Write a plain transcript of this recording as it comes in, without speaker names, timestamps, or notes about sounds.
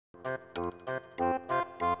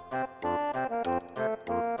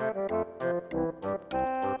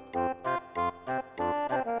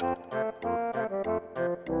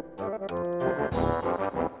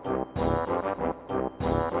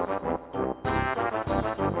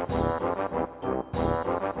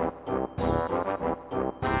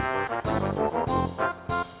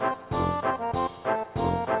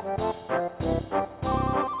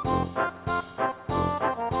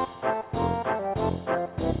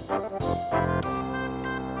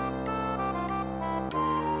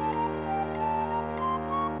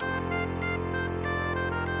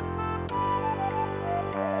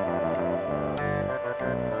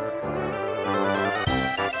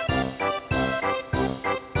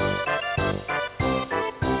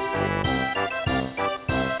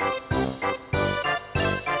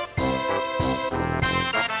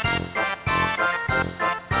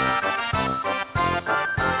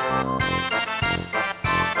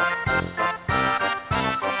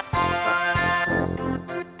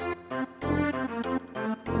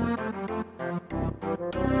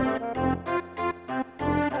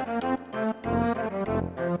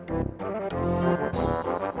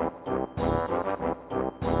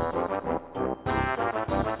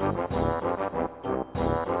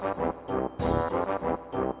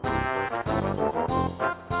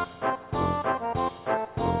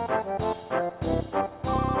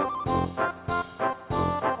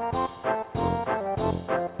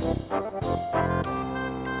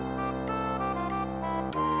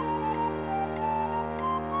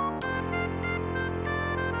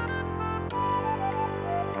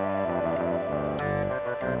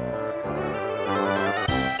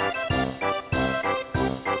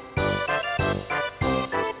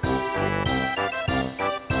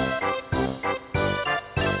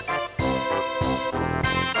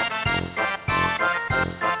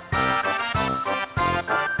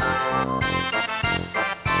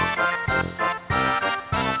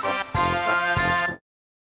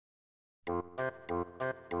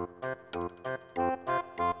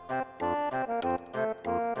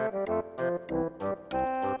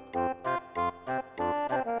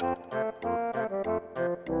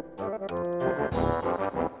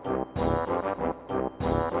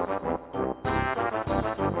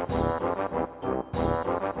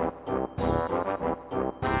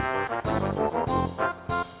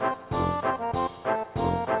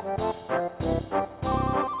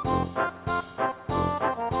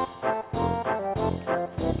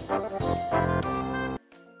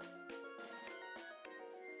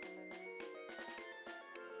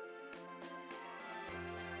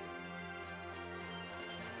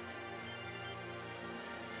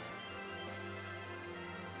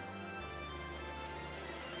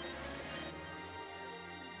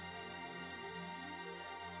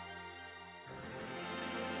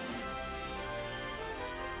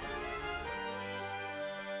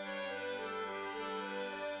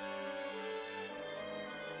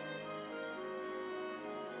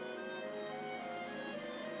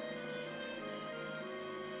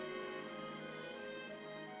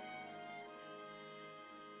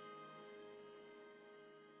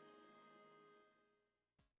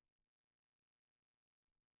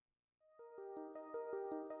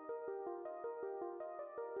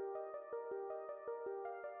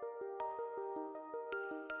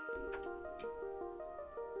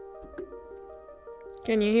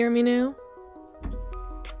Can you hear me now?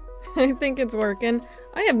 I think it's working.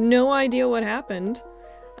 I have no idea what happened.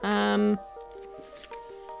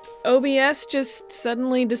 OBS just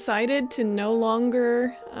suddenly decided to no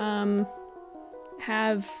longer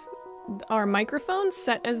have our microphone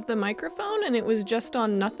set as the microphone, and it was just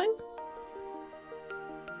on nothing.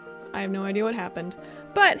 I have no idea what happened.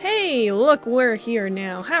 But hey, look, we're here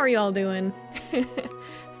now. How are y'all doing?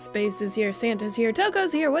 Space is here, Santa's here,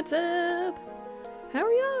 Toko's here, what's up? How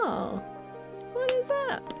are y'all? What is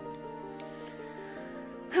up?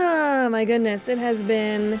 Oh my goodness, it has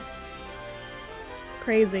been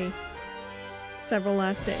crazy several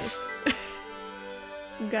last days.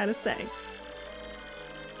 Gotta say.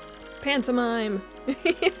 Pantomime!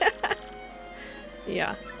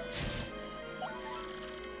 Yeah.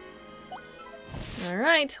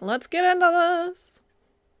 Alright, let's get into this!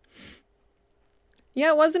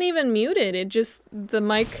 Yeah, it wasn't even muted, it just, the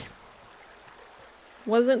mic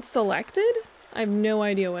wasn't selected? I have no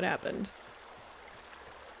idea what happened.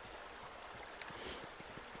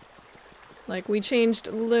 Like, we changed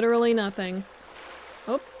literally nothing.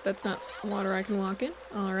 Oh, that's not water I can walk in.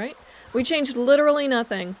 Alright. We changed literally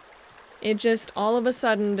nothing. It just all of a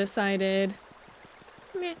sudden decided,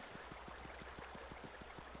 meh.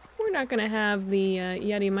 We're We're not gonna have the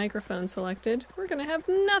Yeti microphone selected. We're gonna have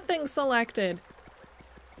nothing selected.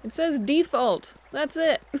 It says default. That's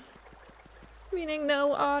it. Meaning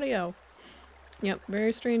no audio. Yep,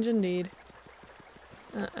 very strange indeed.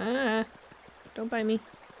 Don't bite me.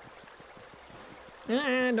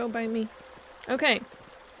 Don't bite me. Okay.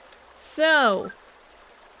 So.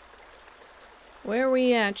 Where are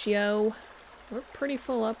we at, yo? We're pretty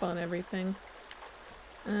full up on everything.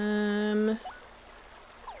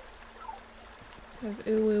 Have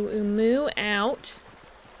Umu out.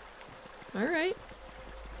 Alright.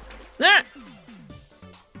 Ah!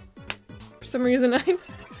 For some reason I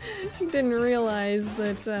didn't realize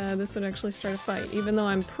that this would actually start a fight, even though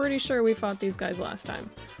I'm pretty sure we fought these guys last time.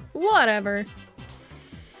 Whatever.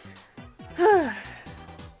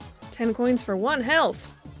 10 coins for 1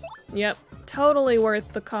 health. Yep, totally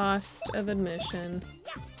worth the cost of admission.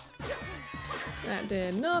 That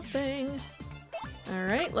did nothing.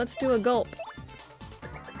 Alright, let's do a gulp.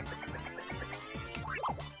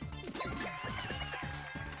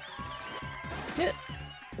 Hit.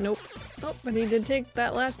 Nope. Oh, but he did take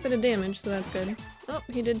that last bit of damage, so that's good. Oh,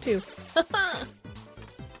 he did too.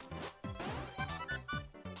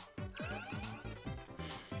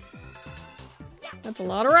 That's a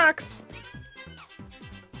lot of rocks.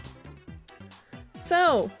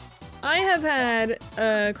 So, I have had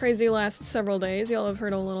a crazy last several days. Y'all have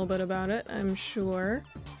heard a little bit about it, I'm sure.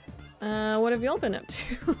 What have y'all been up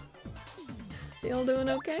to? Y'all doing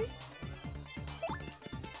okay?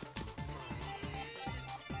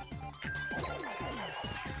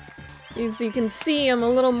 As you can see, I'm a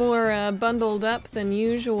little more bundled up than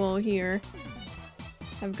usual here.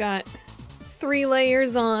 I've got 3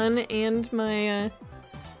 layers on and my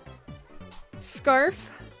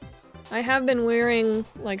scarf. I have been wearing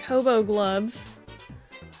like hobo gloves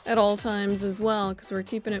at all times as well, because we're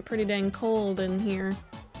keeping it pretty dang cold in here.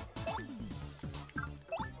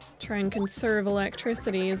 Try and conserve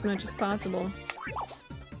electricity as much as possible.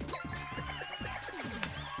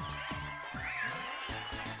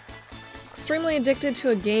 Extremely addicted to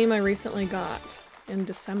a game I recently got in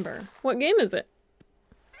December. What game is it?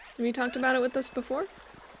 Have you talked about it with us before?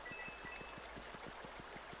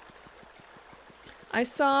 I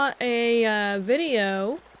saw a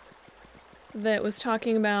video that was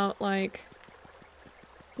talking about like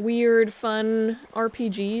weird, fun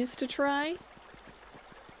RPGs to try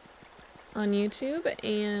on YouTube,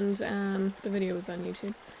 and the video was on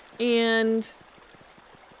YouTube, and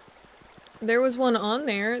there was one on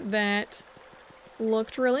there that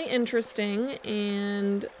looked really interesting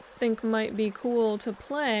and think might be cool to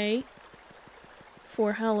play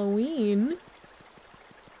for Halloween.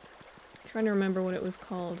 I'm trying to remember what it was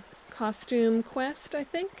called. Costume Quest, I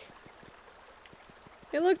think?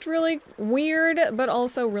 It looked really weird, but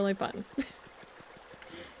also really fun.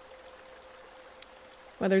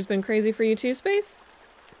 Weather's been crazy for you too, Space?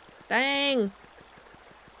 Dang!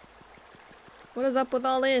 What is up with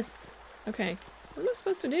all this? Okay, what am I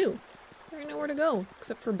supposed to do? I don't know where to go,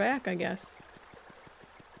 except for back, I guess.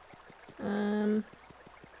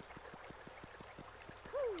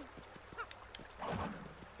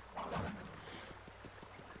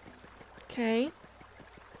 Okay.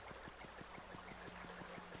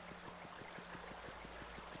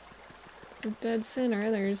 It's a dead center,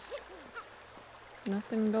 there's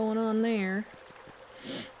nothing going on there.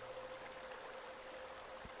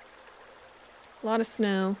 A lot of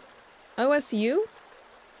snow. OSU?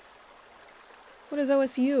 What is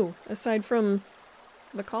OSU, aside from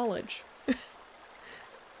the college?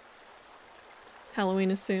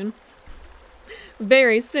 Halloween is soon.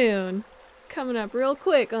 Very soon. Coming up real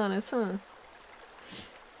quick on us, huh?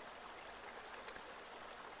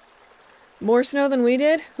 More snow than we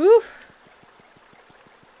did? Whew!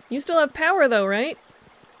 You still have power though, right?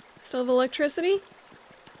 Still have electricity?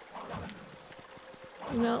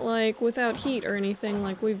 Not like without heat or anything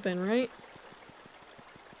like we've been, right?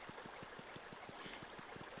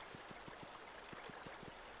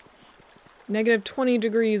 Negative 20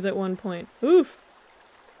 degrees at one point. Oof!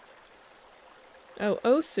 Oh,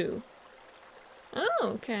 Osu. Oh,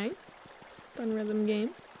 okay. Fun rhythm game.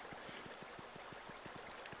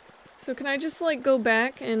 So can I just, like, go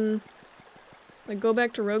back and... like, go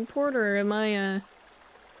back to Rogueport, or am I,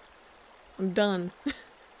 I'm done.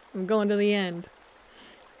 I'm going to the end.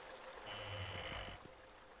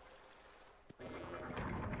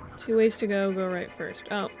 Two ways to go. Go right first.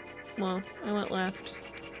 Oh, well, I went left.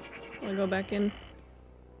 I'll go back in.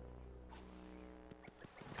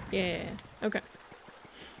 Yeah. Okay.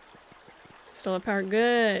 Still have power.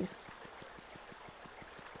 Good.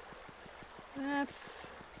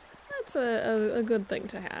 That's a good thing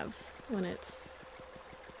to have when it's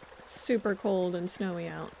super cold and snowy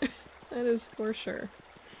out. That is for sure.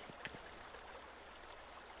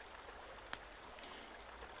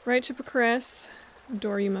 Right to progress.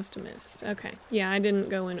 Door you must have missed. Okay. Yeah, I didn't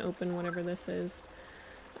go and open whatever this is.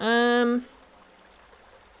 I'm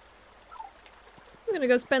gonna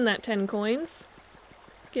go spend that 10 coins.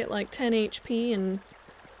 Get like 10 HP and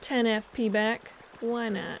 10 FP back. Why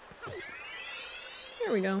not?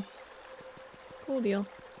 There we go. Cool deal.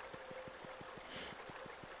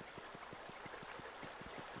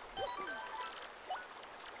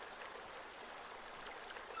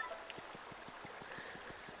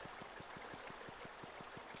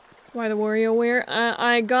 Why the WarioWare?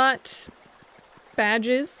 I got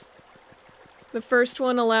badges. The first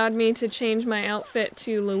one allowed me to change my outfit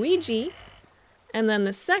to Luigi, and then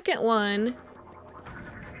the second one...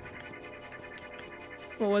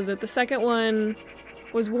 What was it? The second one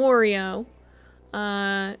was Wario.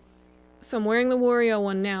 So I'm wearing the Wario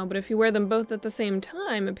one now, but if you wear them both at the same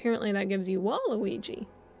time, apparently that gives you Waluigi.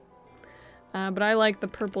 But I like the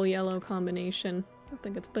purple-yellow combination. I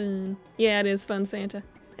think it's fun. Yeah, it is fun, Santa.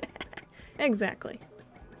 Exactly.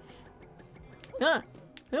 Ah!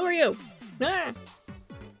 Who are you? Ah!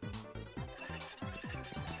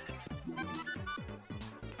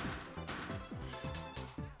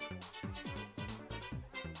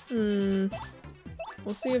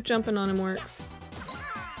 We'll see if jumping on him works.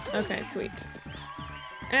 Okay, sweet.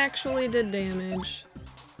 Actually did damage.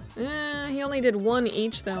 He only did one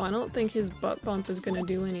each though. I don't think his butt bump is gonna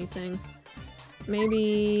do anything.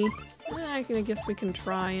 Maybe... I guess we can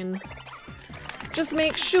try and just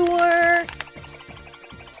make sure.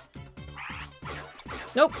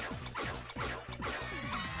 Nope.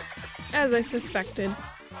 As I suspected.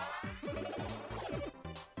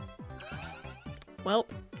 Well,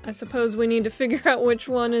 I suppose we need to figure out which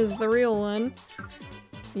one is the real one.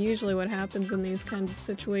 It's usually what happens in these kinds of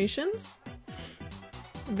situations.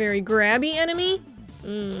 Very grabby enemy.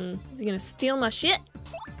 Is he gonna steal my shit?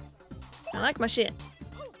 I like my shit.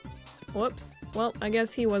 Whoops. Well, I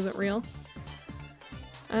guess he wasn't real.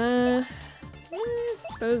 I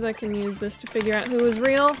suppose I can use this to figure out who is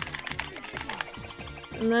real.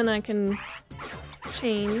 And then I can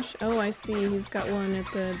change. Oh, I see. He's got one at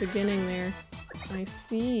the beginning there. I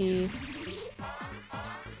see.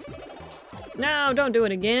 No, don't do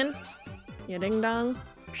it again. Ya ding dong.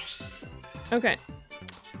 Okay.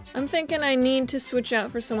 I'm thinking I need to switch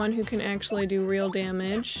out for someone who can actually do real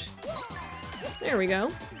damage. There we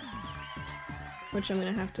go. Which I'm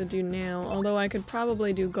gonna have to do now, although I could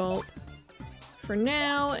probably do Gulp for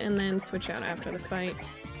now and then switch out after the fight.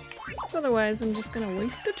 So otherwise I'm just gonna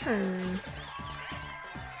waste a turn.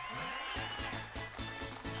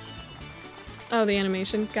 Oh, the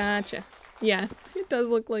animation. Gotcha. Yeah, it does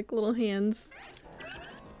look like little hands.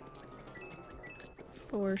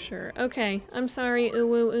 For sure. Okay, I'm sorry,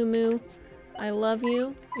 Uwu Umu. I love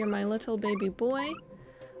you. You're my little baby boy.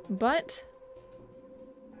 But...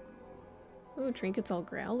 Ooh, Trinket's all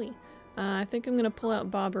growly. I think I'm gonna pull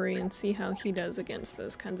out Bobbery and see how he does against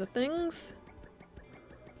those kinds of things.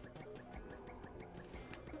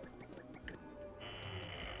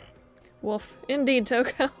 Wolf. Indeed,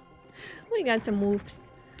 Toko. We got some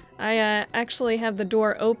wolves. I actually have the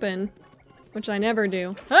door open, which I never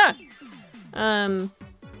do. Ah!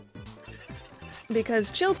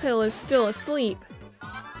 Because Chill Pill is still asleep.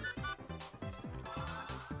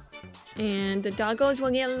 And the doggos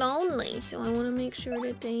will get lonely, so I want to make sure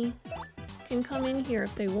that they can come in here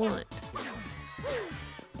if they want.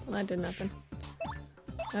 Well, that did nothing.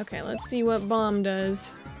 Okay, let's see what Bomb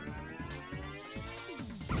does.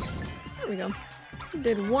 There we go.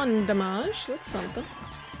 Did 1 damage. That's something.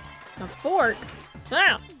 A fork?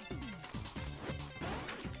 Ah!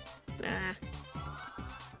 Nah.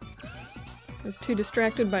 I was too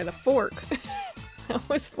distracted by the fork. That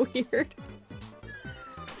was weird.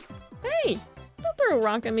 Hey! Don't throw a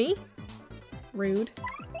rock at me. Rude.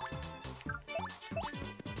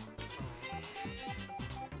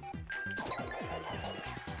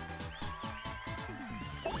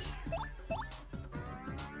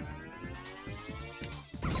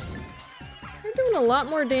 They're doing a lot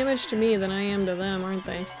more damage to me than I am to them, aren't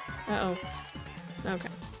they? Uh-oh. Okay.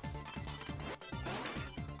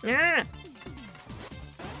 Ah!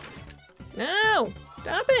 No!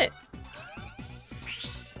 Stop it!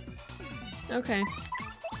 Okay.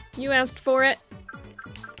 You asked for it.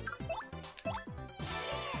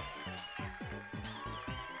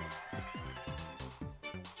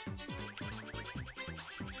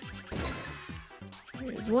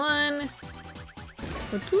 Here's 1.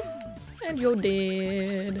 Or 2. And you're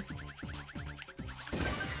dead.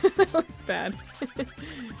 That was bad.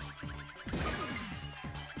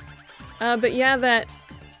 But yeah, that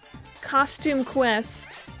costume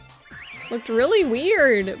quest looked really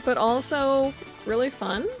weird, but also really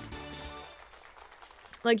fun.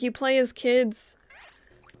 Like, you play as kids,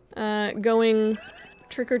 going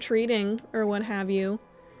trick-or-treating or what have you.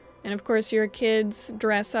 And of course your kids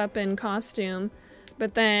dress up in costume,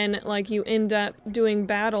 but then, like, you end up doing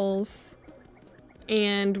battles,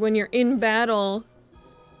 and when you're in battle,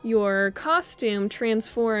 your costume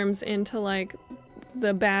transforms into, like,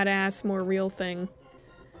 the badass, more real thing.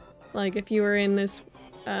 Like, if you were in this,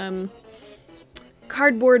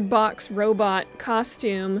 cardboard box robot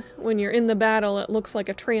costume, when you're in the battle, it looks like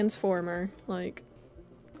a transformer. Like,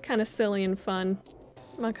 kind of silly and fun.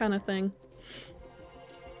 My kind of thing.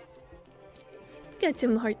 Got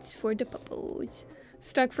some hearts for the puppos.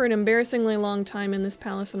 Stuck for an embarrassingly long time in this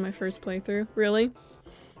palace on my first playthrough. Really?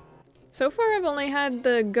 So far I've only had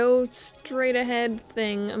the go straight ahead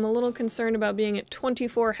thing. I'm a little concerned about being at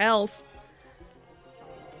 24 health.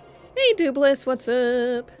 Hey Dubliss, what's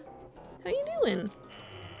up? How you doing?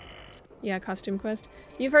 Yeah, costume quest.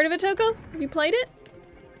 You've heard of it, Toko? Have you played it?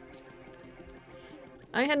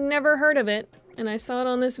 I had never heard of it, and I saw it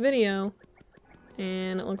on this video,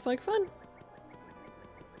 and it looks like fun.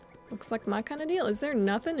 Looks like my kind of deal. Is there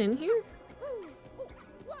nothing in here?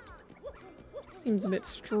 Seems a bit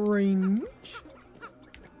strange.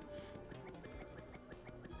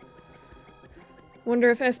 Wonder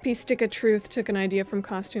if SP Stick of Truth took an idea from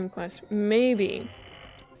Costume Quest. Maybe.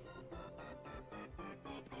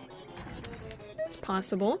 It's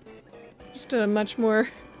possible. Just a much more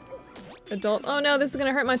adult— oh no, this is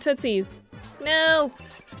gonna hurt my tootsies. No!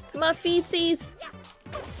 My feetsies!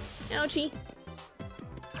 Ouchie.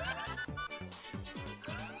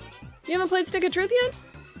 You haven't played Stick of Truth yet?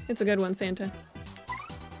 It's a good one, Santa.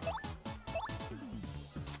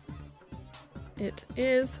 It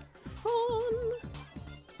is fun.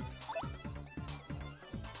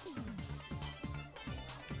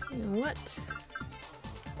 You know what?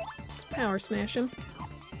 Let's power smash him.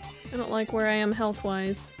 I don't like where I am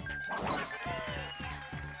health-wise.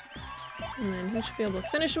 And then he should be able to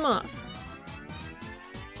finish him off.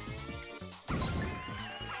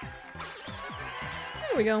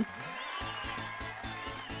 There we go.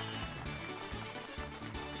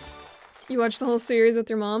 You watched the whole series with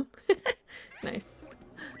your mom? Nice.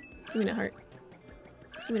 Give me that heart.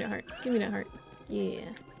 Give me that heart. Give me that heart. Yeah.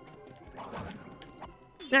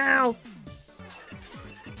 Now!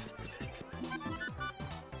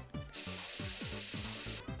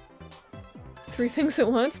 3 things at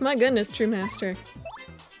once? My goodness, True Master.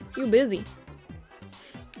 You busy.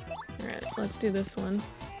 Alright, let's do this one.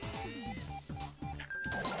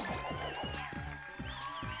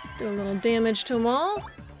 Do a little damage to them all.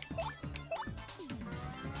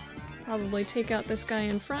 Probably take out this guy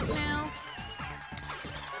in front now.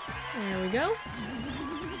 There we go.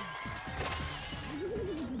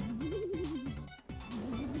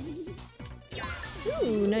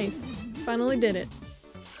 Ooh, nice. Finally did it.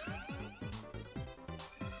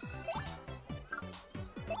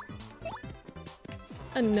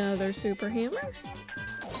 Another super hammer.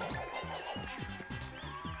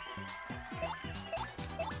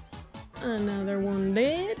 Another one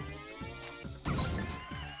dead.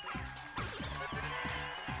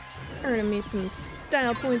 Earning me some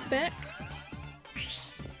style points back.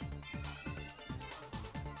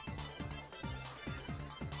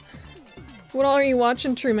 What all are you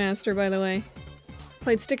watching, True Master, by the way?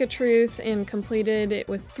 Played Stick of Truth and completed it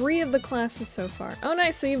with 3 of the classes so far. Oh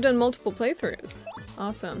nice, so you've done multiple playthroughs.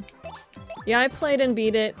 Awesome. Yeah, I played and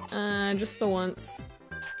beat it, just the once.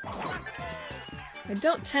 I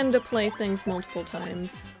don't tend to play things multiple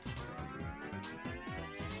times.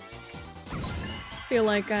 Feel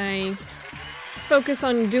like I focus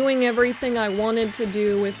on doing everything I wanted to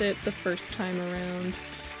do with it the first time around.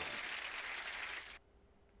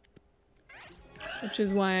 Which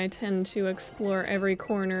is why I tend to explore every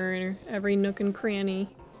corner and every nook and cranny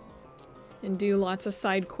and do lots of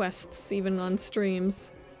side quests even on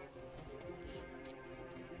streams.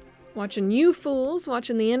 Watching you fools,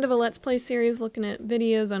 watching the end of a Let's Play series, looking at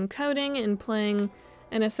videos on coding and playing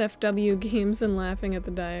NSFW games and laughing at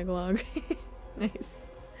the dialogue. Nice.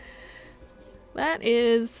 That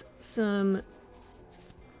is some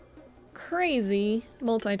crazy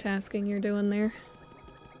multitasking you're doing there.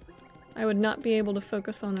 I would not be able to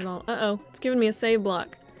focus on it all. Uh-oh, it's giving me a save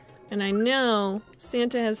block. And I know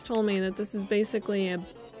Santa has told me that this is basically a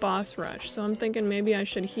boss rush, so I'm thinking maybe I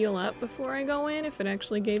should heal up before I go in if it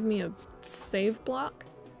actually gave me a save block.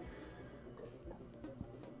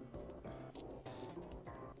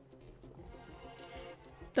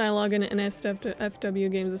 Dialogue in NSFW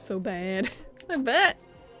games is so bad. I bet.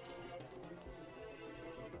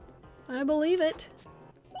 I believe it.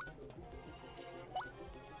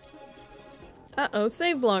 Uh-oh,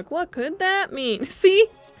 save block. What could that mean? See?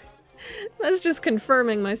 That's just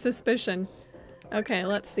confirming my suspicion. Okay,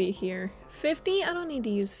 let's see here. 50? I don't need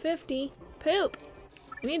to use 50. Poop!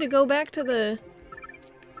 I need to go back to the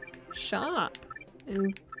shop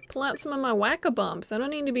and pull out some of my whack-a-bumps. I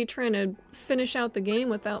don't need to be trying to finish out the game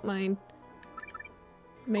without my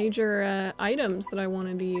major items that I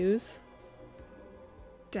wanted to use.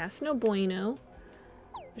 Das no bueno.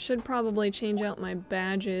 I should probably change out my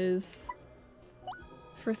badges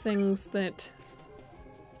for things that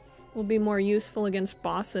will be more useful against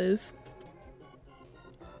bosses.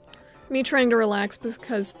 Me trying to relax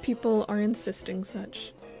because people are insisting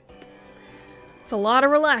such. It's a lot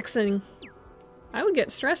of relaxing. I would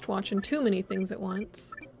get stressed watching too many things at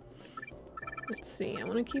once. Let's see, I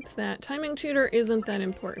want to keep that. Timing tutor isn't that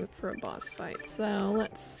important for a boss fight, so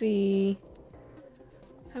let's see.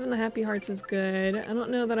 Having the happy hearts is good. I don't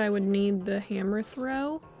know that I would need the hammer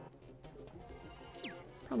throw.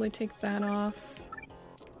 Probably take that off.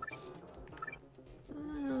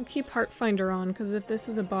 I'll keep Heartfinder on, because if this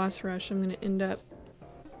is a boss rush, I'm going to end up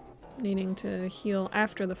needing to heal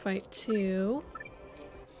after the fight, too.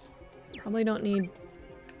 Probably don't need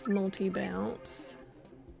multi-bounce.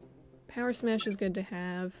 Power Smash is good to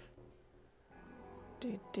have.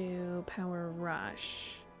 Power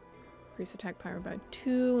Rush. Increase attack power by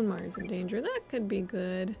 2 when Mario's in danger. That could be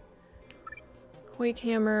good. Quake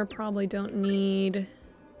Hammer, probably don't need.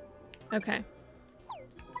 Okay.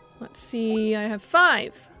 Let's see, I have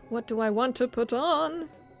 5. What do I want to put on?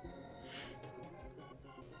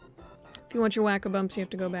 If you want your whack-a-bumps, you have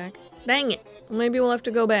to go back. Dang it! Well, maybe we'll have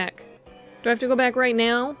to go back. Do I have to go back right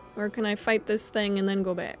now? Or can I fight this thing and then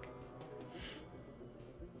go back?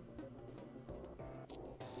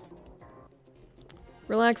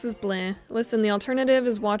 Relax is bleh. Listen, the alternative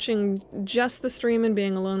is watching just the stream and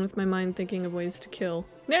being alone with my mind thinking of ways to kill.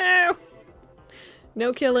 No!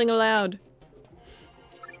 No killing allowed.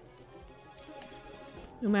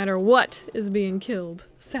 No matter what is being killed,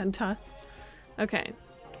 Santa. Okay.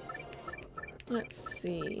 Let's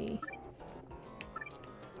see.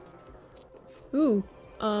 Ooh,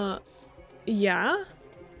 yeah?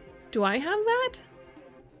 Do I have that?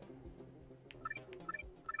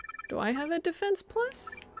 Do I have a defense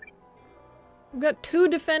plus? I've got 2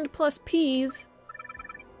 defend plus Ps.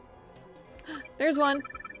 There's one.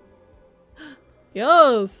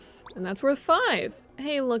 Yes! And that's worth 5.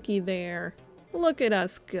 Hey, looky there. Look at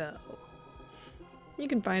us go. You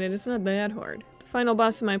can find it, it's not that hard. The final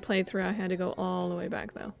boss of my playthrough, I had to go all the way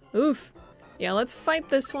back though. Oof. Yeah, let's fight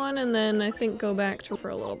this one and then I think go back to for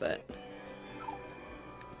a little bit.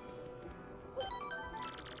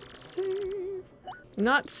 Save.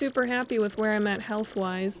 Not super happy with where I'm at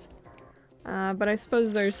health-wise. But I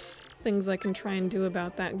suppose there's things I can try and do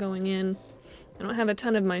about that going in. I don't have a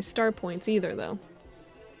ton of my star points either, though.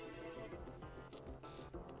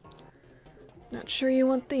 Not sure you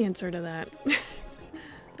want the answer to that.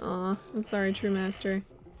 Aw, I'm sorry, True Master.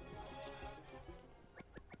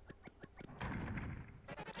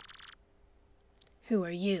 Who are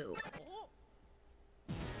you?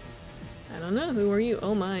 I don't know, who are you?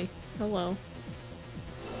 Oh my. Hello.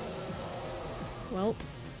 Well.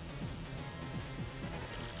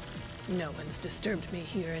 No one's disturbed me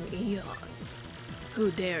here in eons.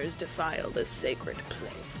 Who dares defile this sacred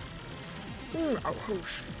place? Now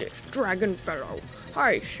who's this dragon fellow?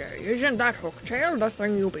 I say, isn't that Hooktail the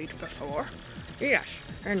thing you beat before? Yes,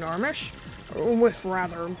 enormous, with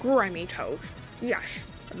rather grimy toes. Yes,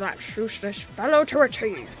 that suits this fellow to a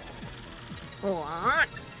T. What?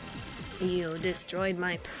 You destroyed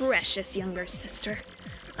my precious younger sister.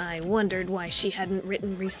 I wondered why she hadn't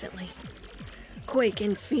written recently. Quake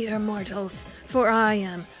in fear, mortals, for I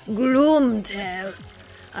am Gloomtail.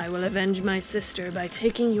 I will avenge my sister by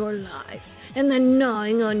taking your lives and then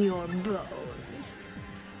gnawing on your bones.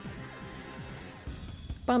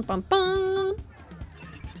 Bum bum bum!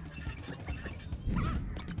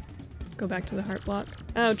 Go back to the heart block.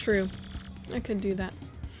 Oh, true. I could do that.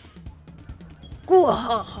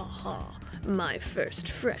 Gwahaha! My first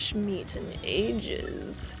fresh meat in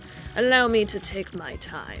ages. Allow me to take my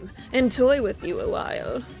time and toy with you a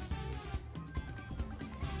while.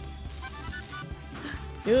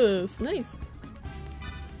 Yes, nice.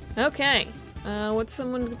 Okay. What's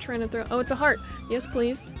someone trying to throw? Oh, it's a heart. Yes,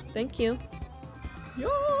 please. Thank you.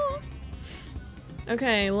 Yes!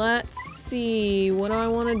 Okay, let's see. What do I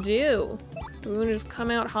want to do? Do we want to just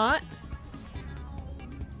come out hot?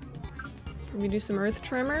 Can we do some earth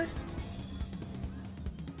tremor?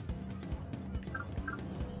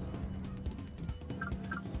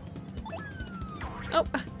 Oh!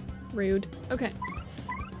 Rude. Okay.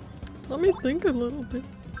 Let me think a little bit.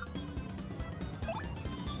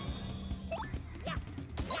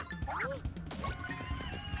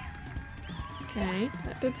 Okay,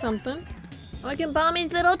 that did something. I can bomb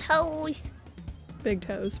his little toes. Big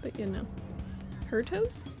toes, but you know. Her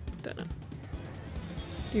toes? Don't know.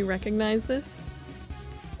 Do you recognize this?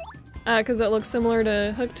 Because it looks similar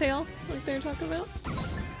to Hooktail, like they were talking about.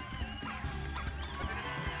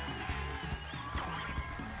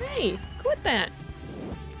 Hey, quit that!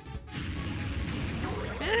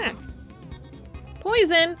 Ah!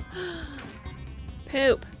 Poison!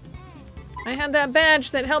 Poop. I had that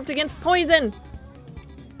badge that helped against poison!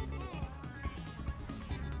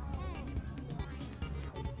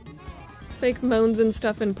 Fake moans and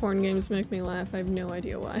stuff in porn games make me laugh. I have no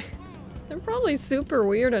idea why. They're probably super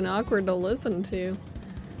weird and awkward to listen to.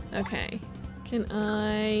 Okay. Can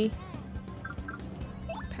I...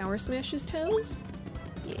 power smash his toes?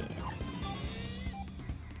 Yeah.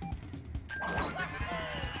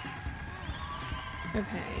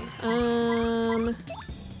 Okay.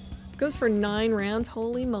 Goes for 9 rounds.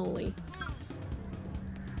 Holy moly.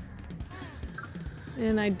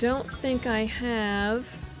 And I don't think I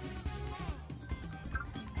have...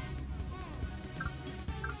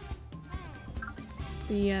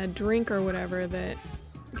 the drink or whatever that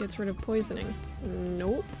gets rid of poisoning.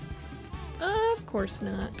 Nope. Of course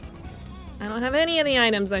not. I don't have any of the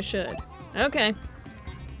items I should. Okay.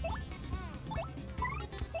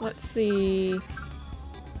 Let's see.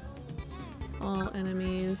 All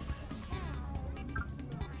enemies.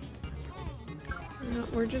 No,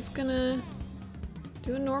 we're just gonna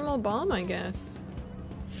do a normal bomb, I guess.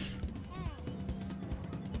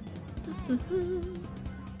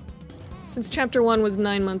 Since chapter 1 was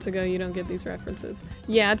 9 months ago, you don't get these references.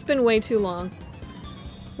 Yeah, it's been way too long.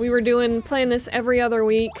 We were playing this every other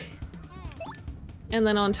week. And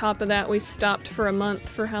then on top of that, we stopped for a month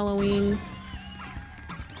for Halloween.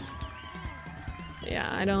 Yeah,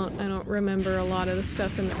 I don't remember a lot of the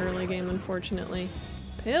stuff in the early game, unfortunately.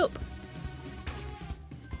 Poop.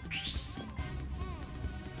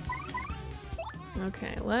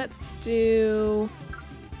 Okay, let's do...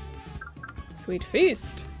 Sweet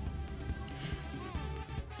Feast.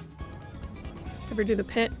 Ever do the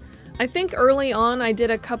pit? I think early on I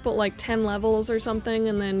did a couple, like 10 levels or something,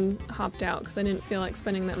 and then hopped out because I didn't feel like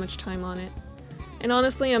spending that much time on it. And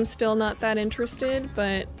honestly, I'm still not that interested,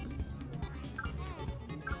 but...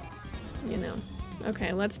 you know.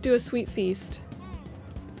 Okay, let's do a Sweet Feast.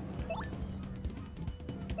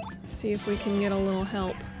 See if we can get a little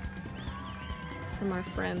help from our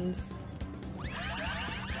friends.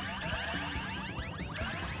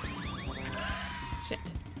 Shit.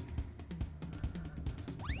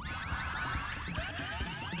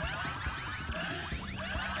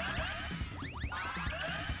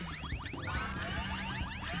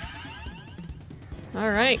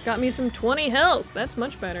 Alright, got me some 20 health. That's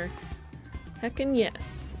much better. Heckin'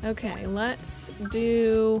 yes. Okay, let's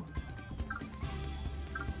do...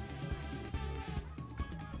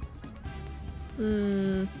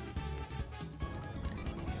 Kind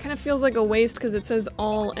of feels like a waste because it says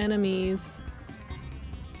all enemies.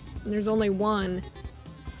 And there's only one.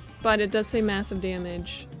 But it does say massive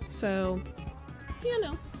damage. So, you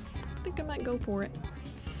know, I think I might go for it.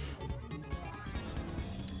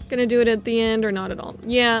 Gonna do it at the end or not at all?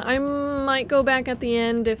 Yeah, I might go back at the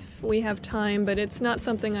end if we have time, but it's not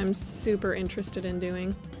something I'm super interested in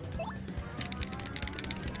doing.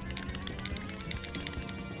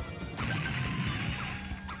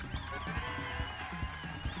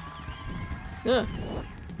 Ugh.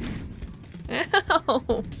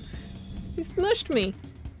 Ow! He smushed me.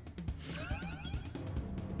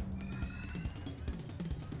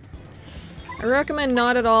 I recommend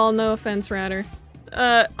not at all, no offense, Ratter.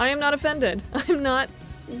 I am not offended. I'm not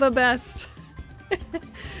the best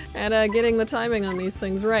at getting the timing on these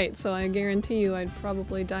things right, so I guarantee you I'd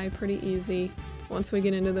probably die pretty easy once we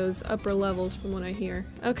get into those upper levels from what I hear.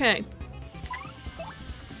 Okay.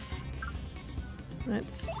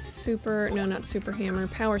 That's super... no, not super hammer.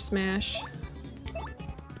 Power smash.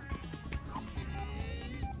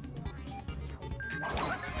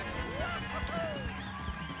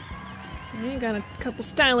 Okay, got a couple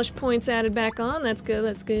stylish points added back on. That's good,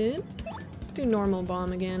 that's good. Let's do normal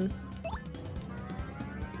bomb again.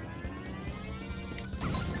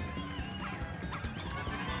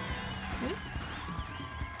 Okay.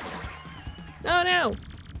 Oh no!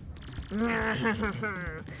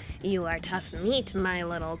 You are tough meat, my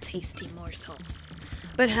little tasty morsels.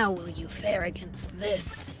 But how will you fare against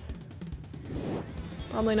this?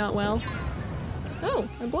 Probably not well. Oh,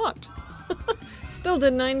 I blocked. Still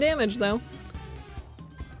did 9 damage though.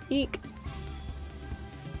 Eek.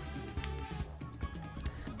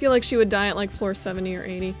 I feel like she would die at like floor 70 or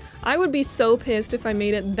 80. I would be so pissed if I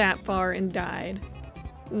made it that far and died.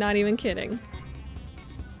 Not even kidding.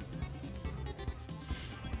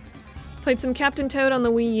 Played some Captain Toad on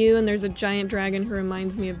the Wii U, and there's a giant dragon who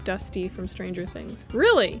reminds me of Dusty from Stranger Things.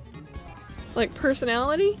 Really? Like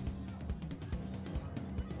personality?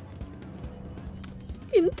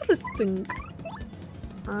 Interesting.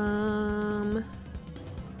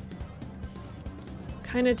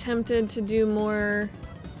 Kinda tempted to do more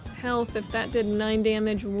health if that did 9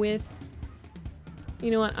 damage with...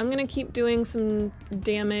 You know what, I'm gonna keep doing some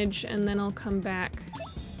damage and then I'll come back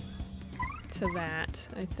to that,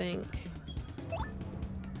 I think.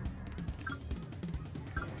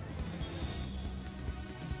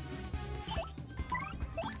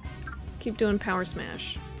 Let's keep doing Power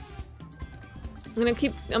Smash. I'm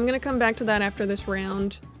gonna come back to that after this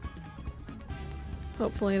round.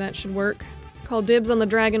 Hopefully that should work. Call dibs on the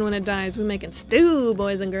dragon when it dies. We making stew,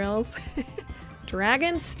 boys and girls.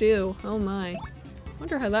 Dragon stew. Oh my.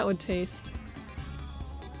 Wonder how that would taste.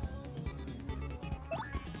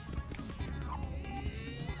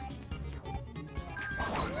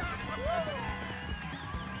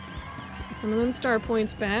 Some of them star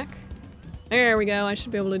points back. There we go. I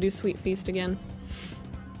should be able to do Sweet Feast again.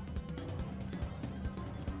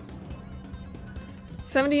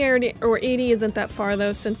 70 or 80 isn't that far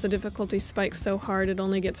though, since the difficulty spikes so hard it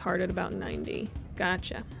only gets hard at about 90.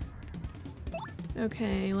 Gotcha.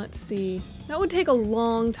 Okay, let's see. That would take a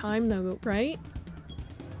long time though, right?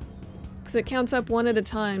 Because it counts up one at a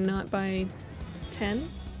time, not by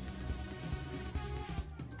tens.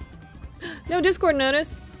 No Discord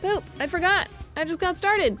notice. Poop, I forgot. I just got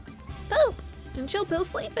started. Poop, and Chill Pill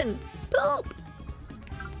sleeping. Poop.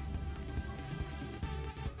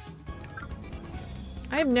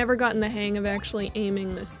 I have never gotten the hang of actually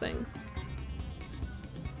aiming this thing.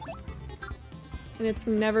 And it's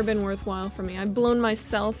never been worthwhile for me. I've blown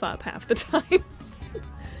myself up half the time.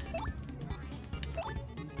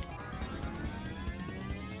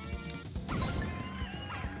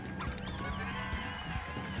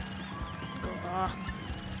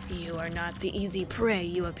 You are not the easy prey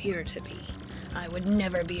you appear to be. I would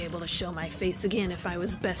never be able to show my face again if I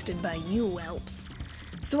was bested by you whelps.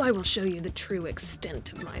 So I will show you the true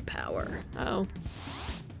extent of my power. Oh.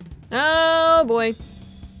 Oh boy.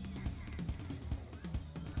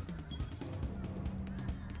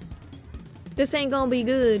 This ain't gonna be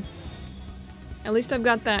good. At least I've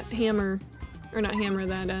got that hammer. Or not hammer,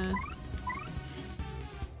 that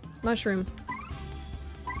mushroom.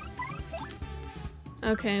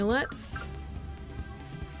 Okay, let's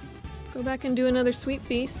go back and do another Sweet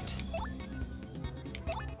Feast.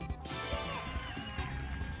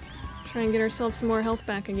 Try and get ourselves some more health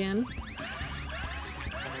back again.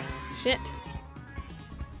 Shit.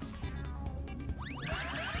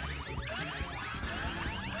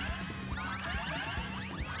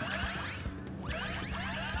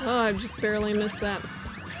 Oh, I just barely missed that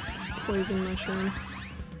poison mushroom.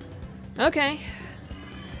 Okay.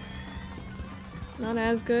 Not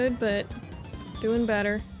as good, but doing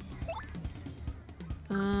better.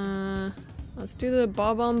 Let's do the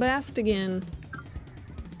Bob-Bombast again.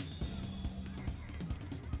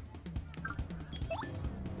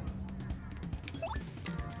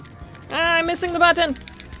 Ah, I'm missing the button!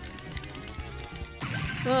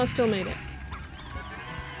 Oh, still made it.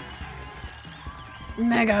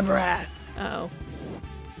 Mega Breath! Uh-oh.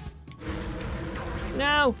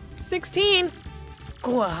 No! 16!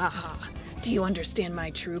 Gwahaha! Do you understand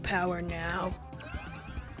my true power now?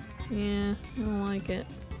 Yeah, I don't like it.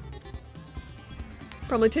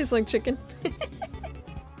 Probably tastes like chicken.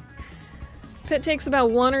 Pit takes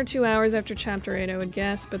about 1 or 2 hours after Chapter 8, I would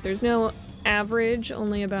guess, but there's no average,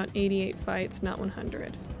 only about 88 fights, not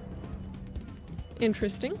 100.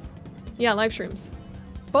 Interesting. Yeah, live shrooms.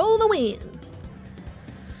 For the win!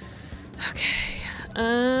 Okay,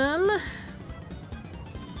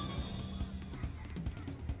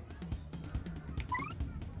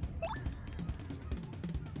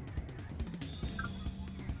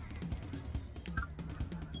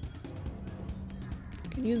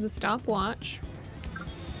 could use the stopwatch.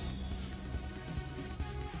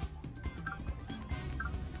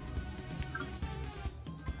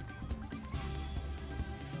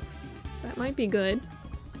 That might be good.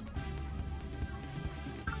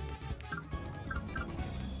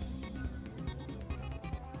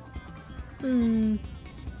 Yeah,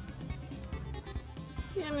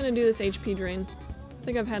 I'm gonna do this HP drain. I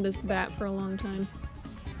think I've had this bat for a long time.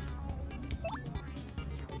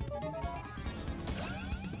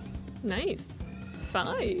 Nice.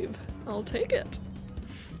 5. I'll take it.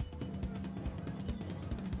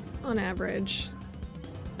 On average.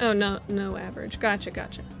 Oh, no, no average. Gotcha,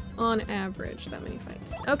 gotcha. On average, that many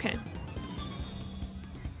fights. Okay.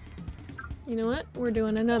 You know what? We're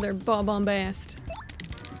doing another ball bombast.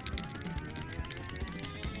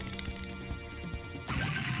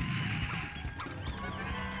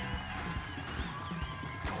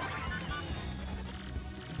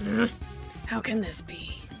 How can this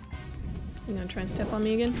be? You gonna try and step on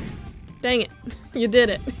me again? Dang it. You did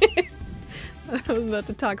it. I was about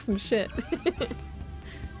to talk some shit.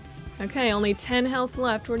 Okay, only 10 health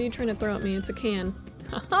left. What are you trying to throw at me? It's a can.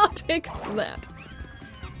 I'll take that.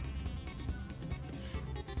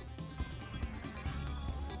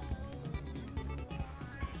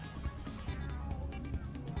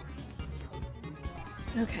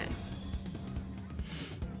 Okay.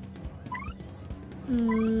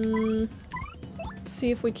 Let's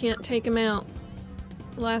see if we can't take him out.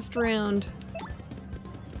 Last round.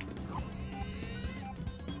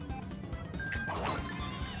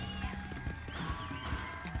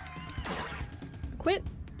 Quit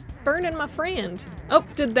burning my friend. Oh,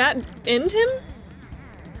 did that end him?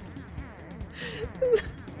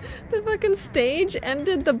 The fucking stage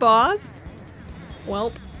ended the boss?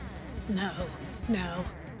 Welp. No, no.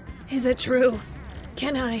 Is it true?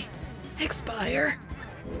 Can I expire?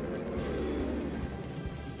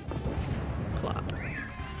 Plop.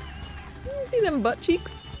 You see them butt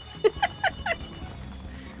cheeks?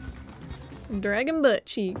 Dragon butt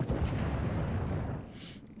cheeks.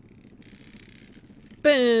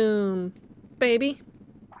 Boom, baby.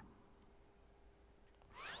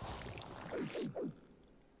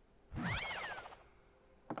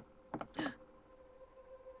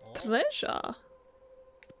 Treasure.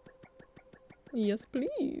 Yes,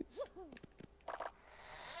 please.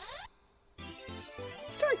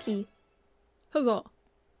 Star key. Huzzah.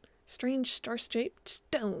 Strange star-shaped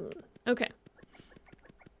stone. Okay.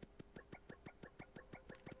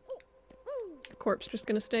 Corpse just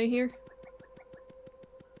gonna stay here.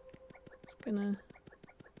 Just gonna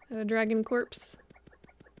have a dragon corpse.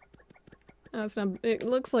 Oh, it's not. It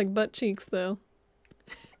looks like butt cheeks though.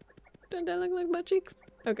 Don't that look like butt cheeks?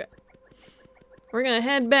 Okay. We're gonna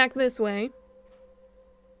head back this way.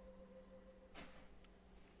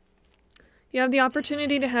 You have the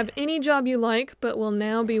opportunity to have any job you like, but will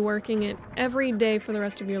now be working it every day for the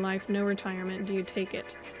rest of your life. No retirement. Do you take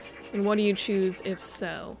it? And what do you choose if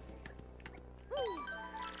so?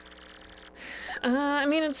 I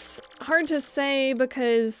mean, it's hard to say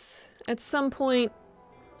because at some point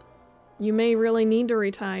you may really need to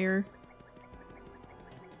retire.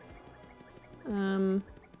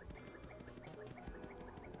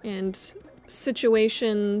 And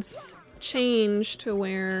situations change to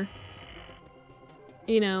where,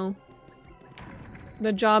 you know,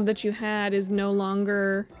 the job that you had is no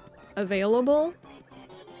longer available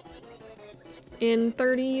in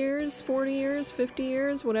 30 years, 40 years, 50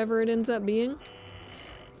 years, whatever it ends up being.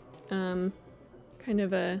 Kind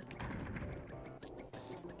of a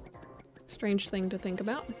strange thing to think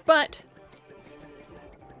about, but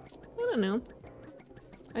I don't know.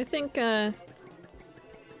 I think,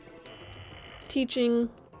 teaching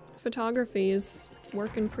photography is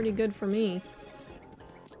working pretty good for me.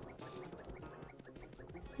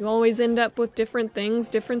 You always end up with different things.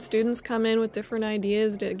 Different students come in with different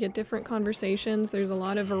ideas to get different conversations. There's a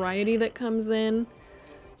lot of variety that comes in.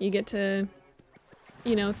 You get to,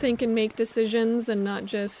 you know, think and make decisions and not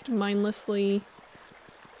just mindlessly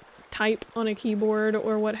type on a keyboard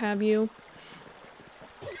or what have you.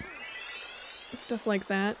 Stuff like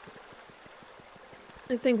that.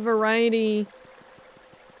 I think variety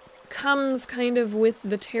comes kind of with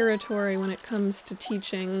the territory when it comes to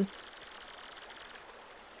teaching.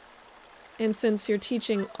 And since you're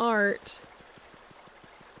teaching art,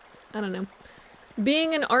 I don't know.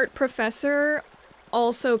 Being an art professor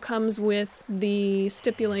also comes with the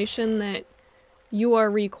stipulation that you are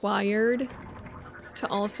required to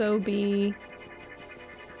also be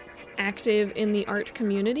active in the art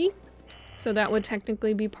community. So that would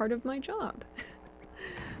technically be part of my job.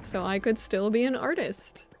 So I could still be an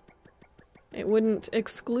artist. It wouldn't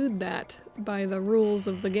exclude that by the rules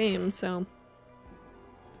of the game, so...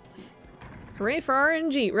 Hooray for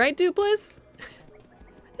RNG, right, Dupless?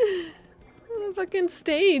 The fucking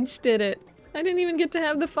stage did it. I didn't even get to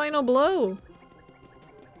have the final blow.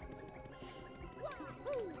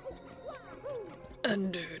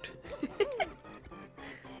 Undead.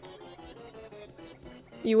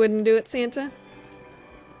 You wouldn't do it, Santa?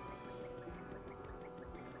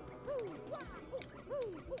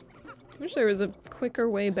 Wish there was a quicker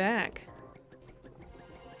way back.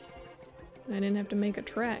 I didn't have to make a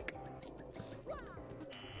track.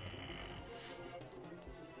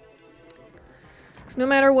 'Cause no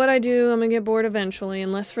matter what I do, I'm gonna get bored eventually,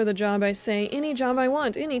 unless for the job I say, any job I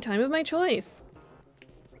want, any time of my choice.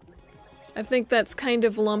 I think that's kind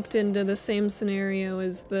of lumped into the same scenario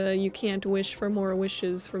as the you can't wish for more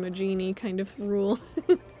wishes from a genie kind of rule.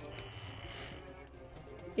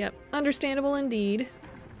 Yep, understandable indeed.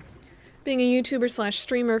 Being a YouTuber slash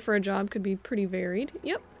streamer for a job could be pretty varied.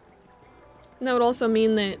 Yep. And that would also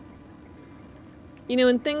mean that, you know,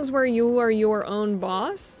 in things where you are your own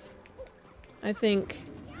boss, I think,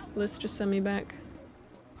 let's just send me back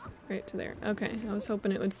right to there. Okay, I was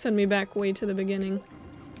hoping it would send me back way to the beginning.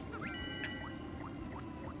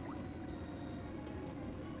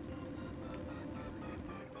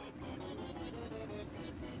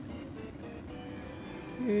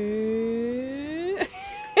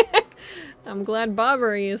 I'm glad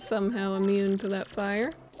Bobbery is somehow immune to that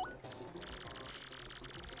fire.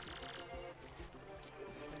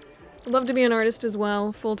 I'd love to be an artist as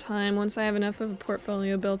well, full-time. Once I have enough of a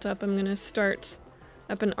portfolio built up, I'm gonna start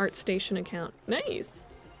up an ArtStation account.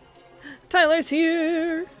 Nice! Tyler's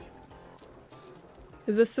here!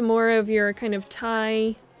 Is this some more of your kind of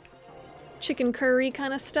Thai chicken curry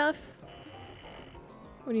kind of stuff?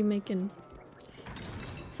 What are you making?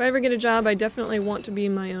 If I ever get a job, I definitely want to be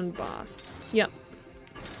my own boss. Yep.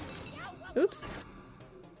 Oops.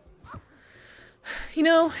 You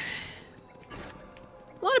know,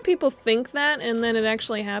 a lot of people think that, and then it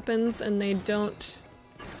actually happens, and they don't...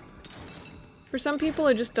 For some people,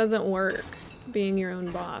 it just doesn't work, being your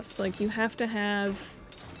own boss. Like, you have to have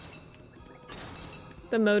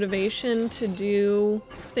the motivation to do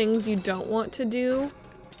things you don't want to do.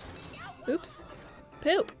 Oops.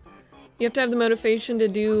 Poop. You have to have the motivation to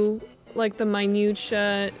do, like, the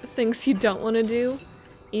minutiae things you don't want to do,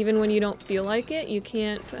 even when you don't feel like it. You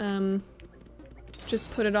can't, just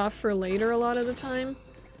put it off for later a lot of the time.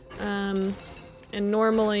 And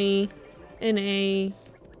normally, in a,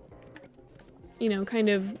 you know, kind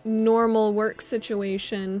of normal work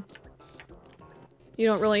situation, you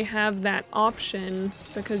don't really have that option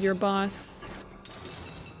because your boss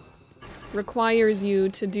requires you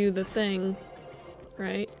to do the thing,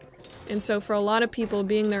 right? And so for a lot of people,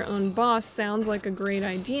 being their own boss sounds like a great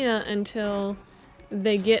idea until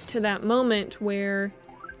they get to that moment where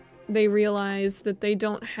they realize that they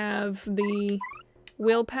don't have the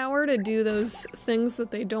willpower to do those things that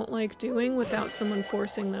they don't like doing without someone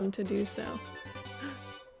forcing them to do so.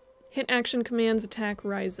 Hit action commands, attack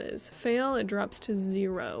rises. Fail, it drops to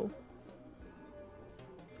 0.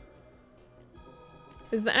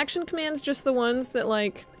 Is the action commands just the ones that,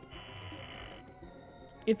 like,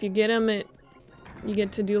 if you get them, you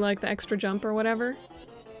get to do, like, the extra jump or whatever?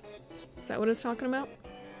 Is that what it's talking about?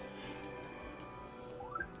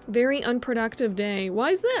 Very unproductive day.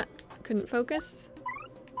 Why is that? Couldn't focus?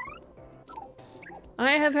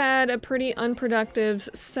 I have had a pretty unproductive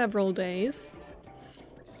several days.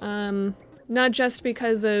 Not just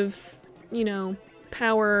because of, you know,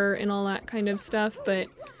 power and all that kind of stuff, but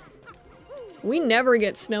we never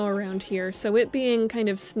get snow around here, so it being kind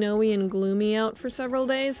of snowy and gloomy out for several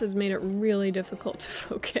days has made it really difficult to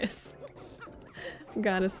focus.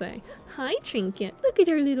 Gotta say. Hi, Trinket. Look at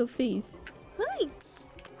her little face. Hi.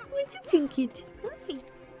 What's up, Trinket? Hi.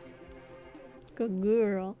 Good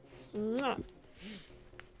girl. Mwah.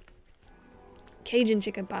 Cajun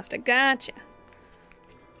chicken pasta. Gotcha.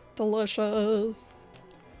 Delicious.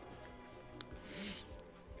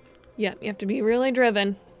 Yep, you have to be really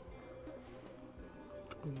driven.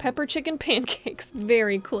 Pepper chicken pancakes.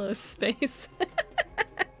 Very close space.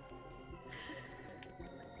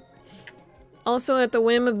 Also at the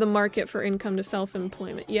whim of the market for income to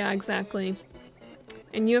self-employment. Yeah, exactly.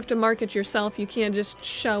 And you have to market yourself. You can't just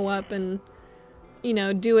show up and, you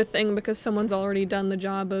know, do a thing because someone's already done the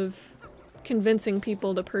job of convincing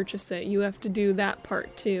people to purchase it. You have to do that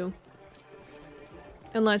part too.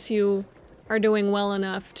 Unless you are doing well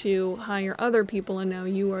enough to hire other people and now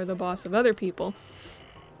you are the boss of other people.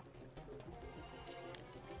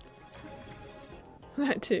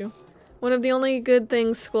 That too. One of the only good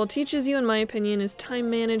things school teaches you, in my opinion, is time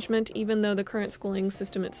management, even though the current schooling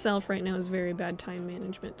system itself right now is very bad time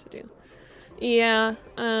management to do. Yeah,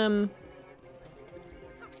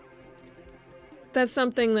 that's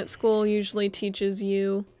something that school usually teaches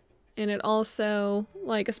you, and it also,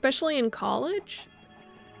 like, especially in college,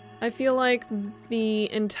 I feel like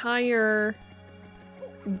the entire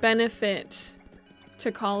benefit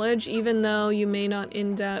to college, even though you may not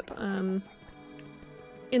end up,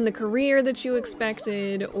 in the career that you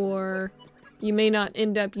expected, or you may not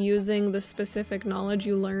end up using the specific knowledge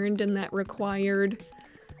you learned in that required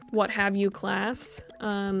what have you class.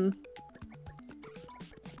 I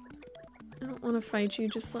don't want to fight you,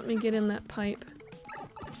 just let me get in that pipe.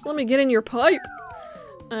 Just let me get in your pipe.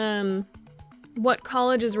 What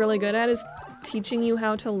college is really good at is teaching you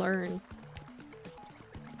how to learn.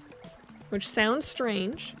 Which sounds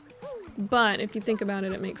strange, but if you think about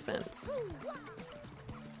it, it makes sense.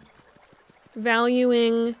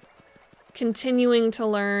 Valuing, continuing to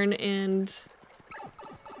learn, and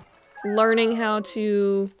learning how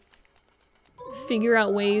to figure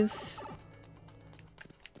out ways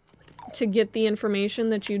to get the information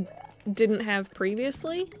that you didn't have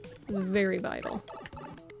previously is very vital.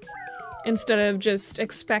 Instead of just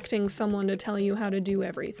expecting someone to tell you how to do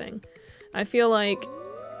everything. I feel like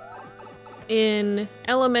in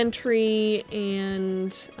elementary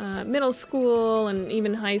and middle school and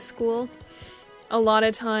even high school, a lot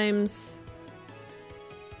of times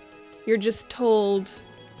you're just told,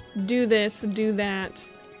 do this, do that,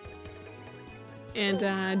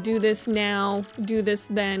 and do this now, do this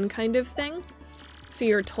then kind of thing. So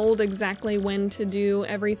you're told exactly when to do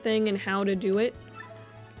everything and how to do it.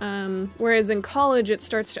 Whereas in college it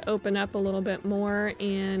starts to open up a little bit more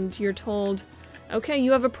and you're told, okay,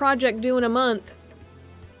 you have a project due in a month.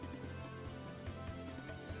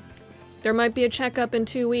 There might be a checkup in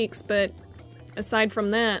 2 weeks, but aside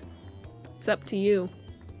from that, it's up to you.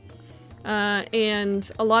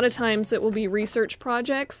 And a lot of times it will be research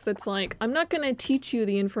projects that's like, I'm not going to teach you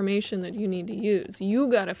the information that you need to use. You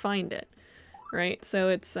gotta find it, right? So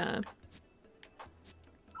it's, I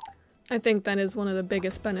think that is one of the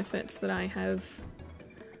biggest benefits that I have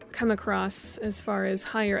come across as far as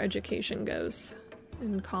higher education goes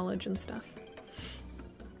in college and stuff.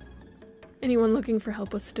 Anyone looking for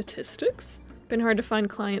help with statistics? Been hard to find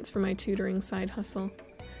clients for my tutoring side hustle.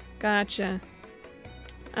 Gotcha.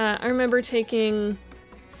 I remember taking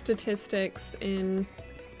statistics in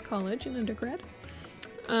college, in undergrad.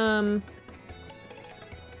 I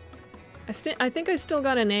think I still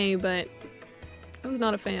got an A, but I was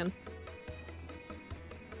not a fan.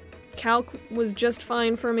 Calc was just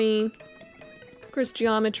fine for me. Of course,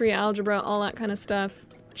 geometry, algebra, all that kind of stuff,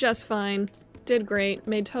 just fine. Did great,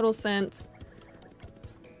 made total sense.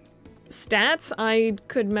 Stats, I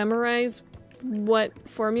could memorize what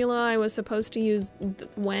formula I was supposed to use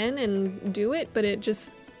when and do it, but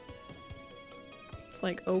it's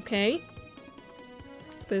like, okay,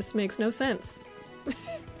 this makes no sense.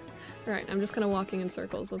 Alright, I'm just kind of walking in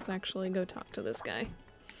circles. Let's actually go talk to this guy.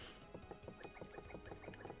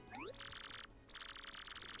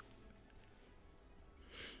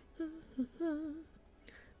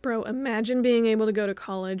 Bro, imagine being able to go to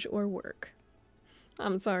college or work.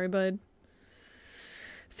 I'm sorry, bud.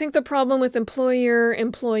 I think the problem with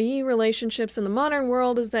employer-employee relationships in the modern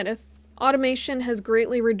world is that automation has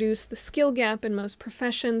greatly reduced the skill gap in most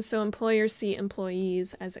professions, so employers see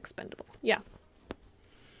employees as expendable. Yeah.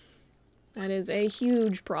 That is a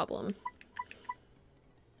huge problem.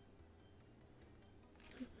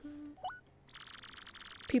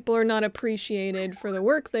 People are not appreciated for the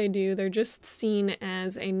work they do, they're just seen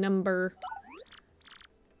as a number.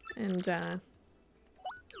 And,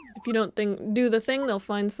 if you don't do the thing, they'll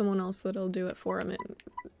find someone else that'll do it for them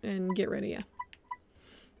and get rid of you.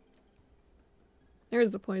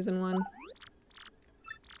 There's the poison one.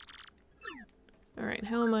 Alright,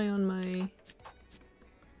 how am I on my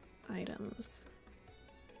items?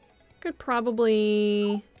 Could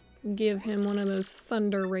probably give him one of those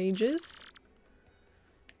thunder rages.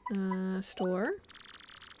 Store.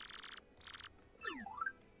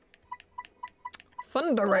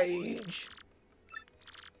 Thunder rage!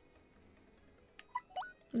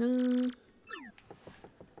 I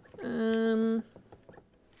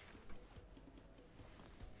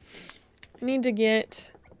need to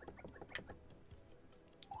get...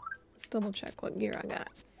 Let's double check what gear I got.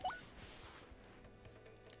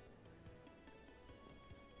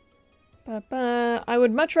 I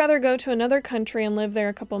would much rather go to another country and live there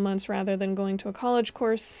a couple months rather than going to a college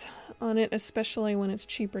course on it, especially when it's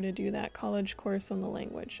cheaper to do that college course on the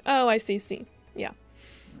language. Oh, I see. Yeah.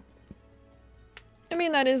 I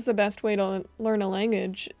mean, that is the best way to learn a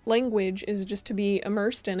language. Language is just to be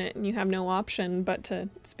immersed in it and you have no option but to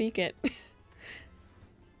speak it.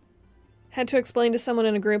 Had to explain to someone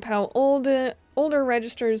in a group how older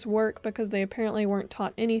registers work because they apparently weren't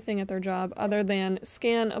taught anything at their job other than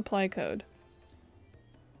scan, apply code.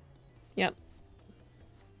 Yep.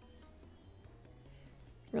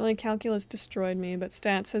 Really, calculus destroyed me, but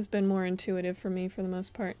stats has been more intuitive for me for the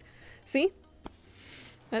most part. See?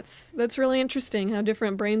 That's really interesting how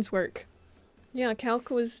different brains work. Yeah, calc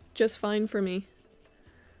was just fine for me.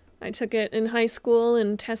 I took it in high school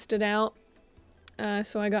and tested out,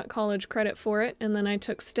 so I got college credit for it, and then I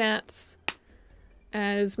took stats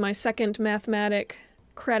as my second mathematic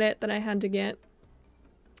credit that I had to get.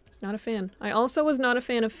 Not a fan. I also was not a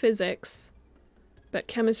fan of physics, but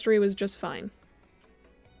chemistry was just fine.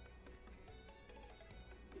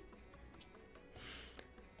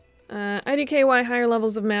 IDK, why higher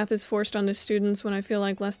levels of math is forced onto students when I feel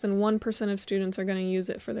like less than 1% of students are going to use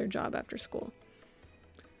it for their job after school.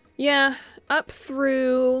 Yeah, up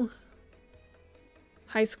through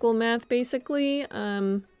high school math, basically,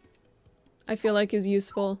 I feel like is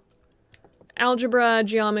useful. Algebra,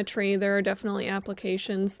 geometry, there are definitely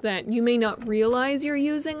applications that you may not realize you're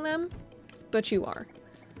using them, but you are.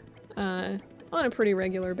 On a pretty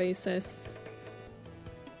regular basis.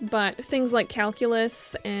 But things like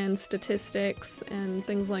calculus and statistics and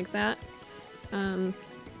things like that, the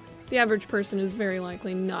average person is very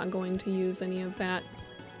likely not going to use any of that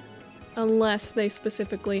unless they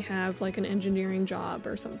specifically have like an engineering job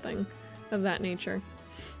or something of that nature.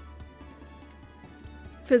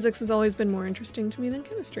 Physics has always been more interesting to me than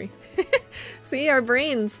chemistry. See, our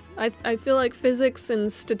brains. I feel like physics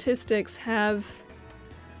and statistics have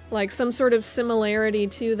like some sort of similarity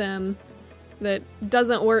to them that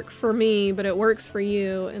doesn't work for me, but it works for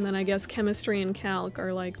you, and then I guess chemistry and calc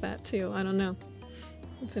are like that too. I don't know.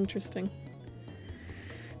 It's interesting.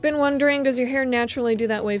 Been wondering, does your hair naturally do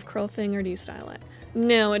that wave curl thing, or do you style it?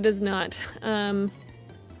 No, it does not.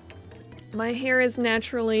 My hair is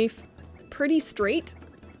naturally pretty straight.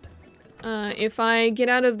 If I get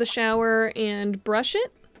out of the shower and brush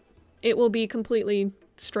it, it will be completely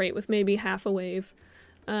straight with maybe half a wave.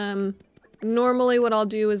 Normally what I'll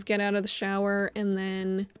do is get out of the shower and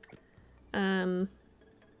then,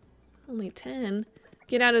 only 10,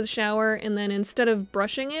 get out of the shower and then instead of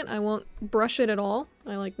brushing it, I won't brush it at all.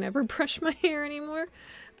 I like never brush my hair anymore.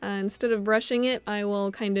 Instead of brushing it, I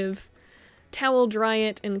will kind of towel dry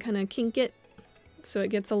it and kind of kink it so it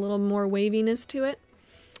gets a little more waviness to it.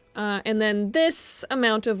 And then this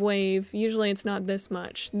amount of wave, usually it's not this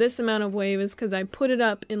much, this amount of wave is because I put it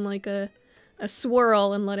up in like a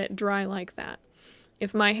swirl and let it dry like that.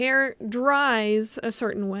 If my hair dries a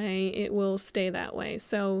certain way, it will stay that way.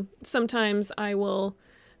 So sometimes I will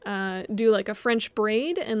do like a French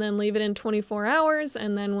braid and then leave it in 24 hours,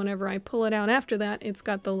 and then whenever I pull it out after that, it's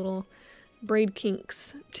got the little braid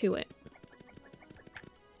kinks to it.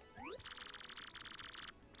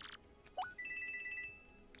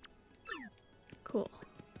 Cool.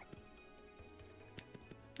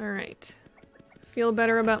 Alright. Feel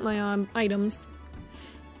better about my items.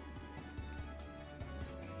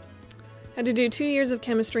 Had to do 2 years of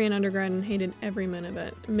chemistry in undergrad and hated every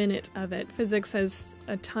minute of it. Physics has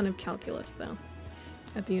a ton of calculus, though,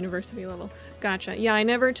 at the university level. Gotcha. Yeah, I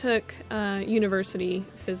never took university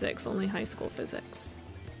physics, only high school physics.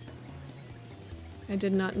 I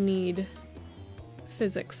did not need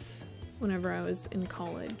physics whenever I was in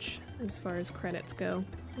college, as far as credits go,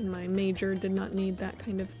 and my major did not need that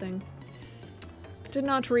kind of thing. Did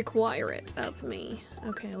not require it of me.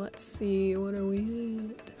 Okay, let's see, what are we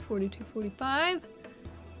at? 42, 45.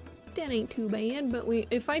 That ain't too bad, but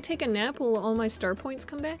if I take a nap, will all my star points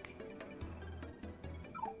come back?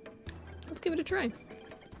 Let's give it a try.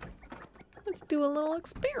 Let's do a little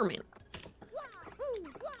experiment.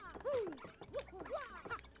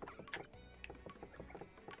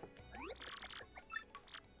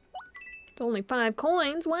 It's only 5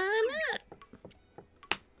 coins, why not?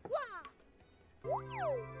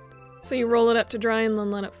 So you roll it up to dry and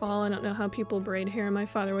then let it fall. I don't know how people braid hair. My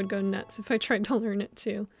father would go nuts if I tried to learn it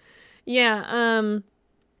too. Yeah,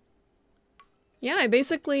 yeah, I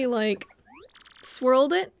basically like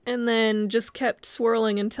swirled it and then just kept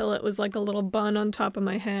swirling until it was like a little bun on top of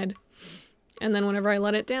my head. And then whenever I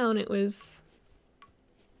let it down, it was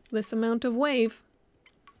this amount of wave.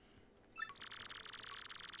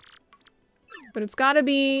 But it's gotta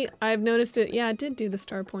be, I've noticed it, yeah, it did do the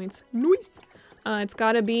star points. Nice! It's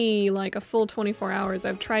gotta be like a full 24 hours.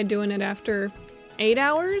 I've tried doing it after 8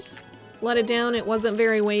 hours. Let it down, it wasn't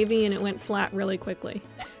very wavy, and it went flat really quickly.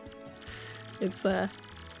 It's a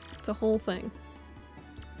whole thing.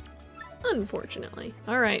 Unfortunately.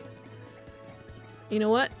 Alright. You know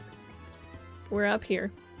what? We're up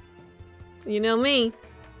here. You know me.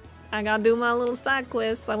 I gotta do my little side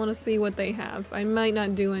quests. I want to see what they have. I might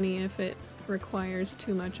not do any if it requires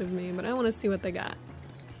too much of me, but I want to see what they got.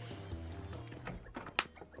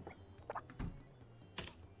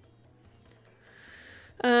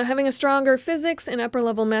 Having a stronger physics and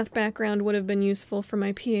upper-level math background would have been useful for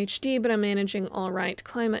my PhD, but I'm managing all right.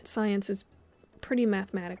 Climate science is pretty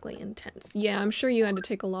mathematically intense. Yeah, I'm sure you had to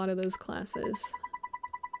take a lot of those classes.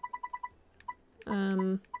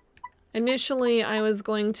 Initially, I was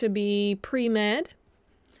going to be pre-med,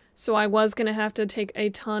 so I was going to have to take a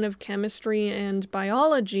ton of chemistry and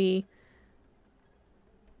biology,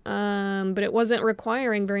 but it wasn't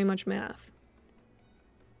requiring very much math.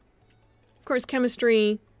 Of course,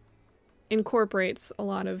 chemistry incorporates a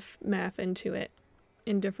lot of math into it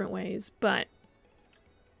in different ways, but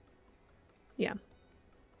yeah.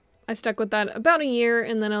 I stuck with that about a year,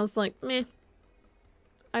 and then I was like, meh,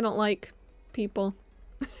 I don't like people.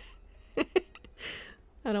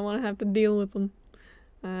 I don't want to have to deal with them.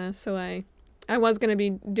 So I was going to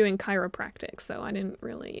be doing chiropractic, so I didn't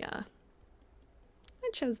really, I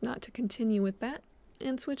chose not to continue with that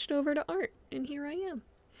and switched over to art, and here I am.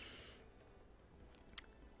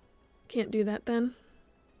 Can't do that then.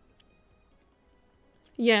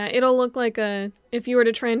 Yeah, it'll look like a, if you were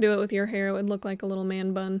to try and do it with your hair, it would look like a little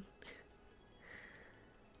man bun. I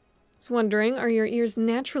was wondering, are your ears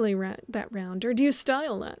naturally that round, or do you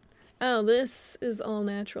style that? Oh, this is all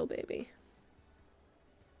natural, baby.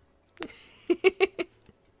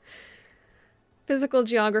 Physical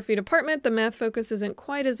geography department, the math focus isn't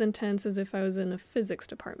quite as intense as if I was in a physics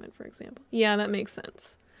department, for example. Yeah, that makes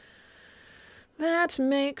sense. That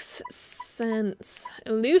makes sense.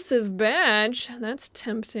 Elusive badge, that's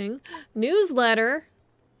tempting. Newsletter.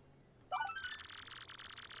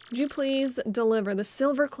 Would you please deliver the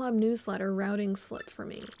Silver Club newsletter routing slip for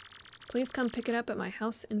me? Please come pick it up at my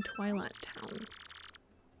house in Twilight Town.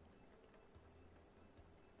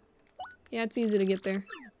 Yeah, it's easy to get there.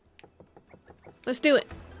 Let's do it.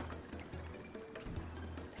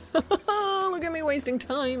 Look at me wasting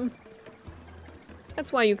time.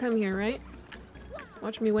 That's why you come here, right?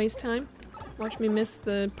 Watch me waste time? Watch me miss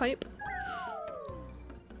the pipe?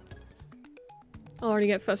 I'll already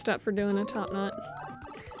get fussed up for doing a top knot.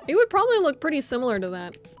 It would probably look pretty similar to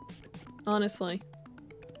that, honestly.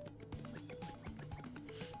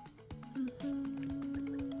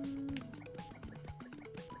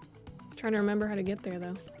 Trying to remember how to get there,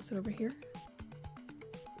 though. Is it over here?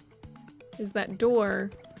 Is that door?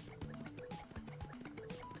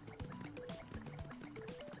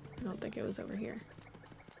 I don't think it was over here.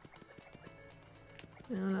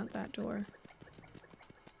 No, not that door.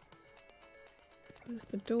 Is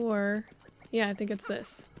the door? Yeah, I think it's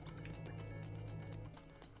this.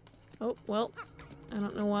 Oh, well, I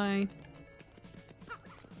don't know why.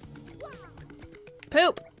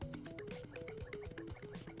 Poop!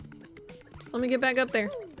 Just let me get back up there.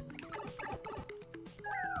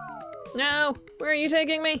 No! Where are you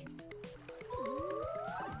taking me?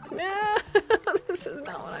 No! This is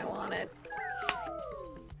not what I wanted.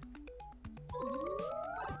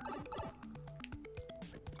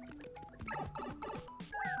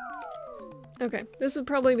 Okay, this would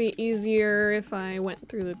probably be easier if I went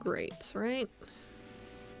through the grates, right?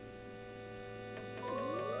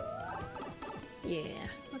 Yeah,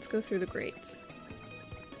 let's go through the grates.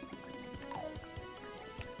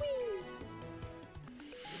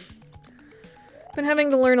 Been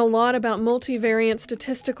having to learn a lot about multivariate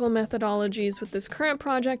statistical methodologies with this current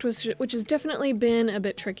project, which has definitely been a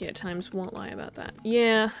bit tricky at times, won't lie about that.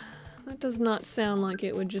 Yeah, that does not sound like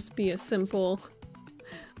it would just be a simple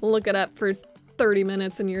look it up for 30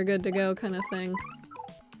 minutes and you're good to go kind of thing.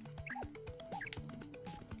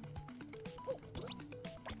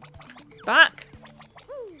 Fuck!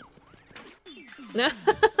 No!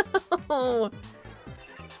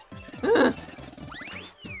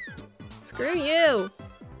 Screw you!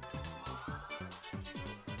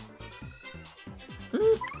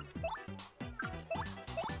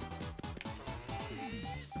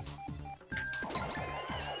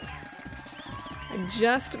 I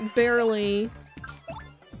just barely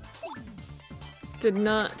did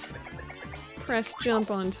not press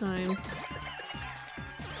jump on time.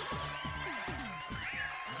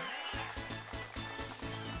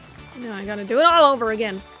 Now I gotta do it all over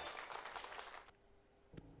again.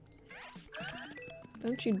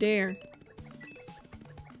 Don't you dare.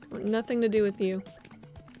 I want nothing to do with you.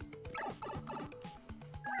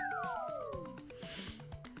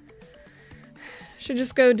 Should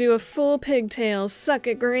just go do a full pigtail. Suck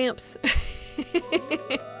it, Gramps.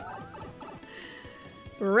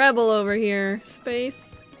 Rebel over here.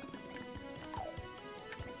 Space.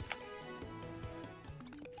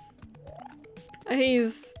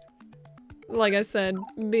 He's, like I said,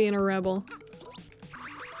 being a rebel.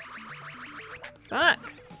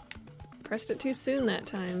 Fuck! Pressed it too soon that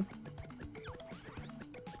time.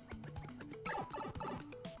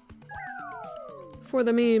 For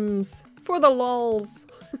the memes. For the lols.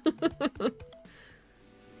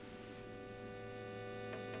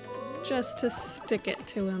 Just to stick it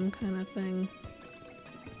to him kind of thing.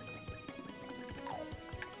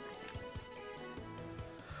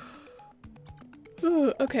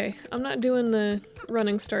 Ooh, okay, I'm not doing the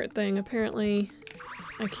running start thing. Apparently,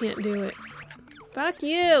 I can't do it. Fuck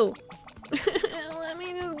you! Let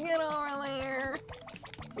me just get over there.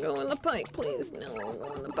 Go in the pipe, please. No,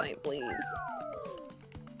 go in the pipe, please.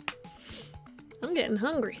 I'm getting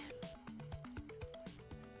hungry.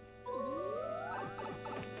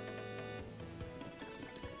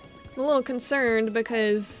 I'm a little concerned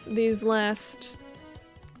because these last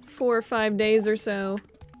 4 or 5 days or so,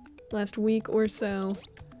 last week or so,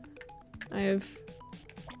 I've...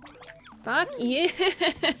 Fuck you!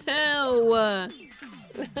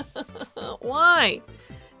 Why?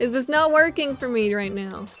 Is this not working for me right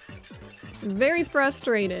now? I'm very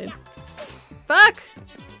frustrated. Fuck!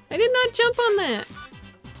 I did not jump on that!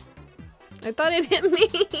 I thought it hit me!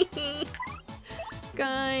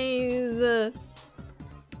 Guys...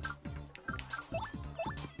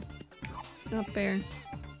 It's not fair.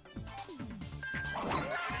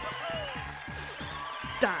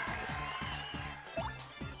 Die!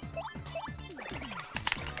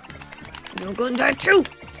 You're gonna die too!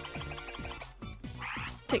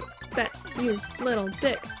 Take that, you little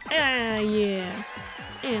dick. Ah, yeah.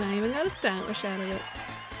 And I even got a stylish out of it.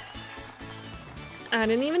 I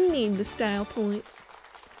didn't even need the style points.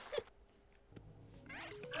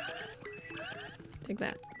 Take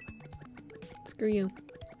that. Screw you.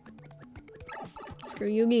 Screw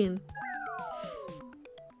you again.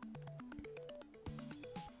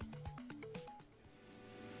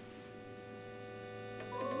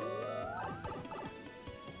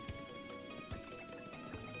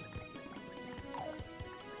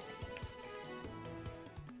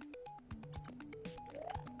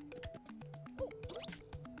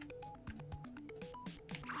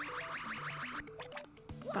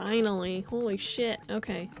 Finally. Holy shit.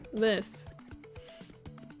 Okay. This.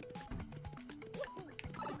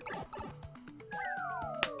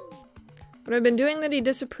 What I've been doing that he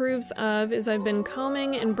disapproves of is I've been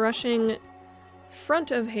combing and brushing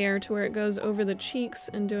front of hair to where it goes over the cheeks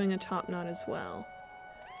and doing a top knot as well.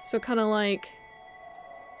 So kind of like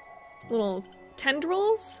little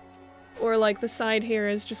tendrils, or like the side hair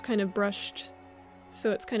is just kind of brushed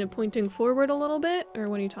so it's kind of pointing forward a little bit, or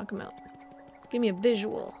what are you talking about? Give me a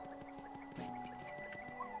visual.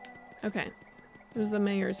 Okay. It was the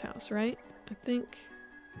mayor's house, right? I think...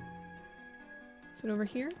 Is it over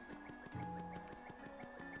here?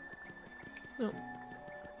 No.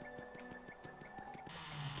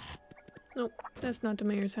 Nope, that's not the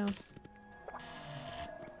mayor's house.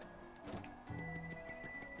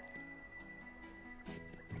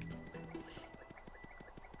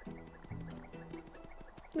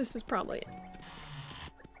 This is probably it.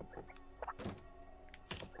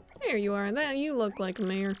 There you are. That you look like a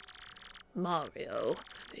mayor. Mario,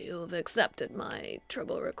 you've accepted my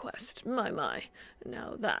trouble request. My.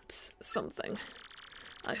 Now that's something.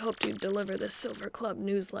 I hoped you'd deliver this Silver Club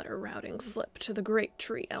newsletter routing slip to the Great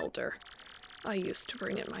Tree Elder. I used to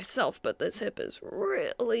bring it myself, but this hip is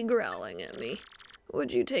really growling at me.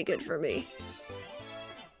 Would you take it for me?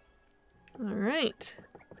 Alright.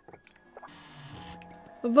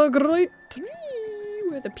 The Great Tree,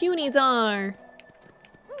 where the punies are.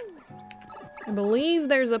 I believe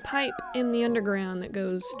there's a pipe in the underground that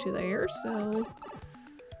goes to there, so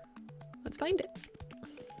let's find it.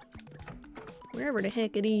 Wherever the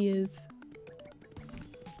heck it is.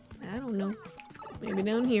 I don't know. Maybe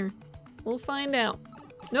down here. We'll find out.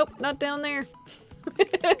 Nope, not down there.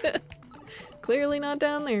 Clearly not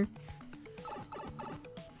down there.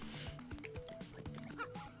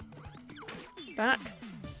 Back.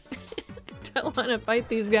 Don't want to fight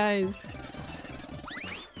these guys.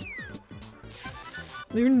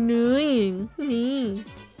 They're annoying.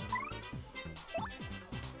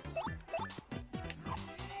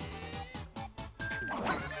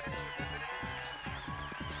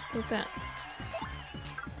 Take that.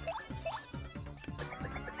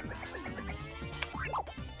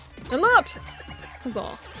 I'm not!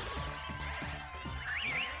 Huzzah.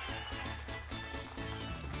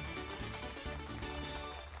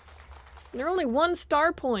 They're only 1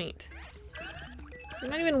 star point. They're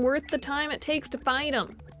not even worth the time it takes to fight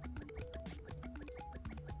them.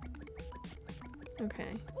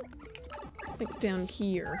 Okay. I think down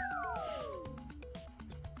here.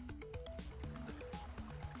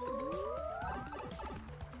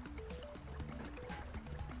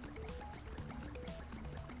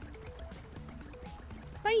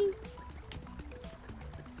 Bye!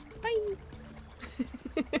 Bye!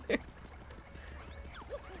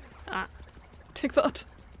 Ah. Take that!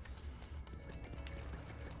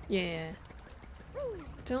 Yeah.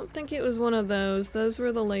 Don't think it was one of those. Those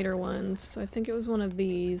were the later ones, so I think it was one of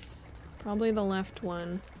these. Probably the left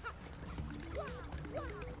one.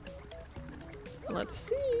 Let's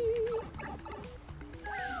see.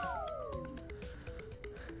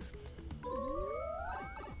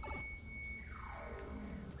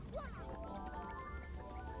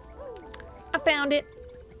 found it.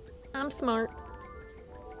 I'm smart.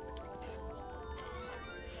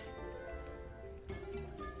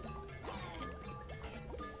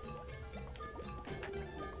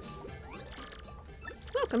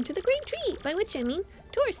 Welcome to the Great Tree, by which I mean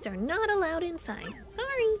tourists are not allowed inside.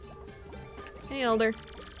 Sorry. Hey, Elder.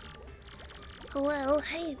 Well,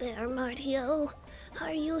 hey there, Martio.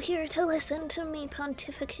 Are you here to listen to me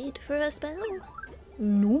pontificate for a spell?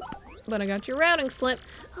 Nope. But I got your routing slip.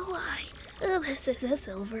 Why, this is a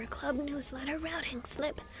Silver Club newsletter routing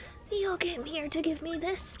slip. You came here to give me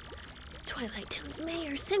this? Twilight Town's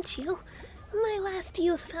mayor sent you. My last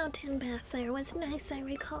youth fountain bath there was nice, I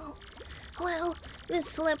recall. Well, this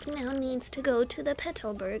slip now needs to go to the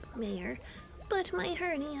Petalburg mayor, but my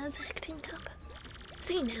hernia's acting up.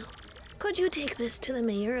 See now, could you take this to the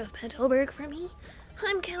mayor of Petalburg for me?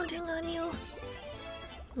 I'm counting on you.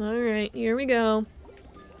 Alright, here we go.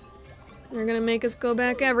 They're gonna make us go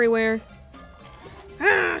back everywhere.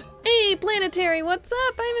 Ah! Hey, Planetary, what's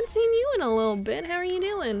up? I haven't seen you in a little bit. How are you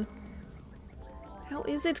doing? How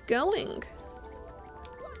is it going?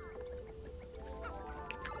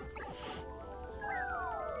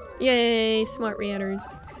 Yay, smart readers.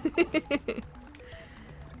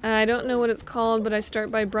 I don't know what it's called, but I start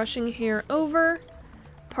by brushing hair over,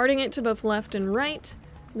 parting it to both left and right,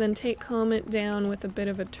 then comb it down with a bit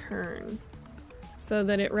of a turn, so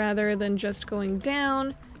that it, rather than just going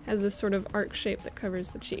down, has this sort of arc shape that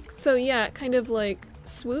covers the cheek. So yeah, it kind of like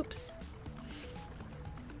swoops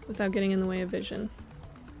without getting in the way of vision.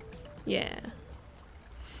 Yeah.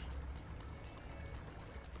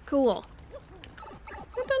 Cool.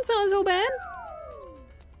 That doesn't sound so bad.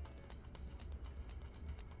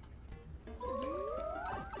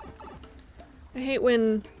 I hate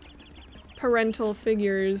when parental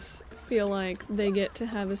figures feel like they get to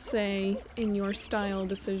have a say in your style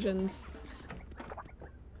decisions.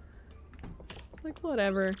 It's like,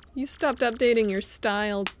 whatever. You stopped updating your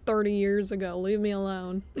style 30 years ago. Leave me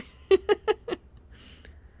alone.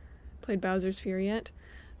 Played Bowser's Fury yet?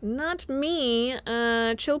 Not me.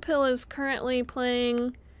 Chill Pill is currently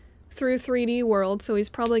playing through 3D World, so he's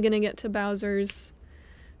probably gonna get to Bowser's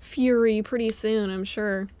Fury pretty soon, I'm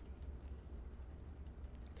sure.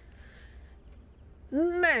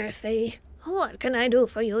 Murphy, what can I do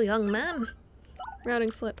for you, young man?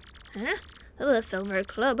 Routing slip. Huh? The Silver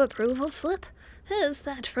Club approval slip? Is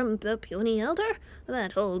that from the puny elder?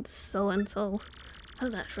 That old so-and-so?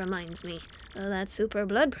 That reminds me, that super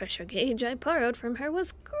blood pressure gauge I borrowed from her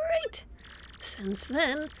was great. Since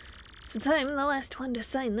then, since I'm the last one to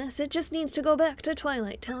sign this, it just needs to go back to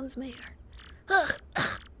Twilight Town's mayor. Ugh,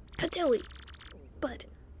 patooey. But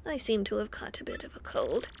I seem to have caught a bit of a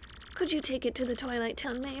cold. Could you take it to the Twilight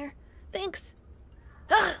Town mayor? Thanks.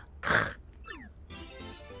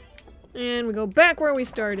 And we go back where we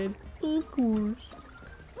started. Of course.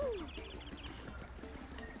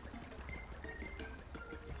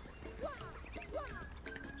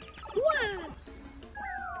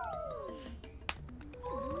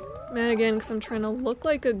 Mad again because I'm trying to look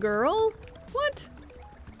like a girl? What?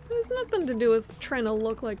 It has nothing to do with trying to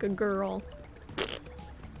look like a girl.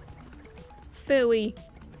 Phooey.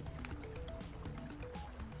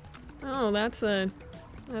 Oh, that's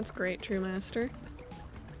great, True Master.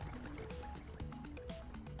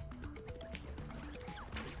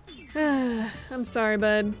 I'm sorry,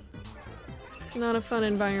 bud. It's not a fun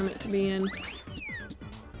environment to be in.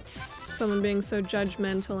 Someone being so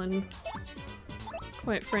judgmental and,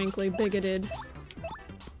 quite frankly, bigoted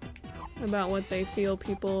about what they feel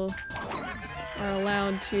people are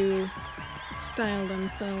allowed to style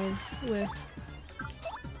themselves with.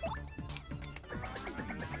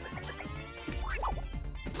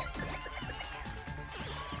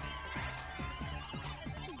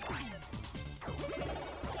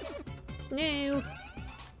 No.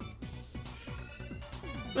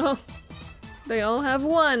 Oh, they all have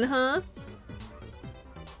one, huh?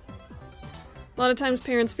 A lot of times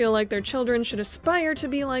parents feel like their children should aspire to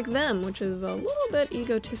be like them, which is a little bit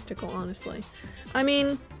egotistical, honestly. I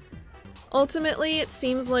mean, ultimately it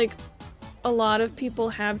seems like a lot of people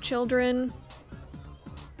have children.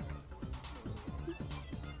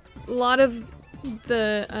 A lot of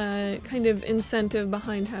the kind of incentive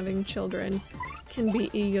behind having children can be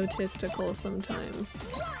egotistical sometimes,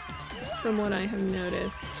 from what I have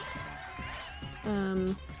noticed.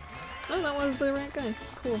 Oh, that was the right guy.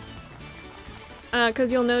 Cool.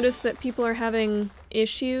 'Cause you'll notice that people are having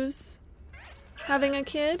issues having a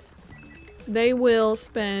kid. They will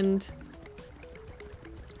spend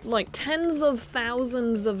like tens of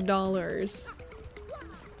thousands of dollars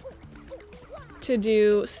to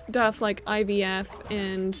do stuff like IVF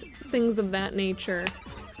and things of that nature.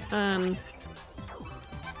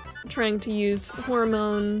 trying to use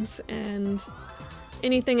hormones and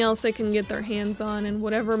anything else they can get their hands on and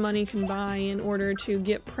whatever money can buy in order to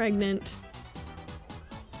get pregnant.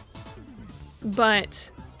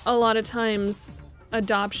 But a lot of times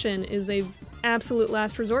adoption is a absolute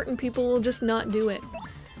last resort and people will just not do it.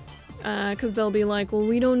 Because they'll be like, well,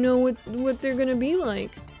 we don't know what they're gonna be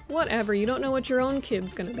like. Whatever, you don't know what your own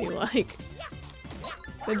kid's gonna be like.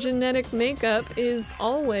 The genetic makeup is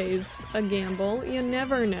always a gamble. You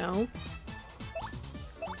never know.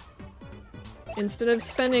 Instead of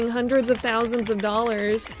spending hundreds of thousands of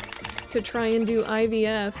dollars to try and do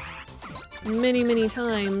IVF many, many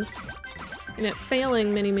times, and it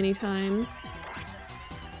failing many, many times,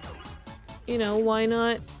 you know, why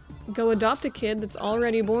not go adopt a kid that's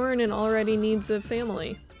already born and already needs a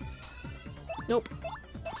family? Nope.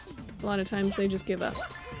 A lot of times they just give up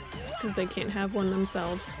because they can't have one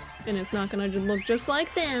themselves, and it's not gonna look just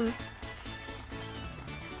like them.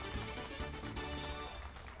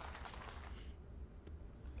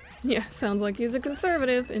 Yeah, sounds like he's a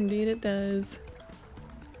conservative. Indeed it does.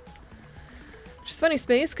 Which is funny,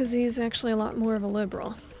 Space, because he's actually a lot more of a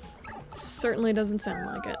liberal. Certainly doesn't sound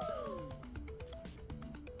like it.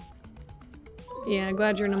 Yeah,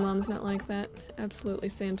 glad your mom's not like that. Absolutely,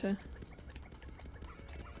 Santa.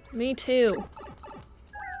 Me too.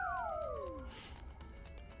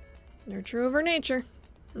 Nurture over nature.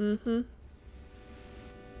 Mm-hmm.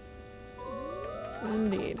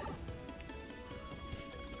 Indeed.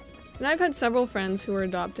 And I've had several friends who are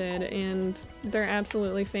adopted, and they're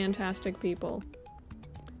absolutely fantastic people.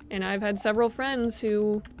 And I've had several friends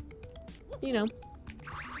who, you know,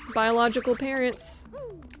 biological parents,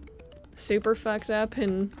 super fucked up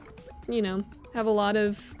and, you know, have a lot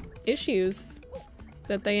of issues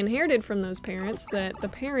that they inherited from those parents that the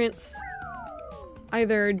parents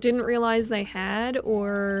either didn't realize they had,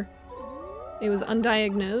 or it was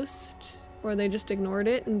undiagnosed, or they just ignored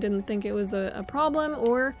it and didn't think it was a problem,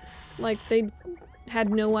 or like they had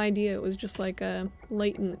no idea it was just like a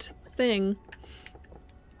latent thing.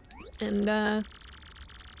 And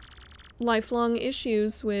lifelong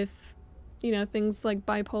issues with, you know, things like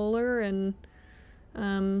bipolar and,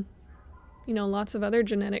 you know, lots of other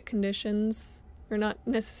genetic conditions, or not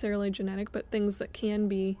necessarily genetic, but things that can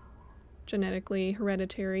be genetically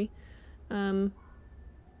hereditary. Yeah.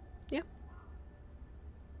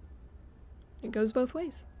 It goes both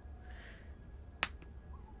ways.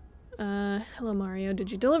 Hello Mario,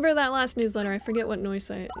 did you deliver that last newsletter? I forget what voice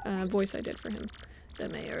I did for him. The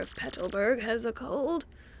mayor of Petalburg has a cold.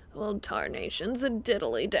 Old tarnation's a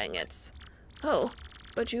diddly dangits. Oh,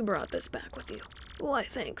 but you brought this back with you. Why,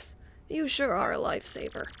 thanks. You sure are a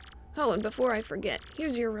lifesaver. Oh, and before I forget,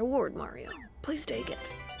 here's your reward, Mario. Please take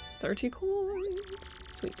it. 30 coins.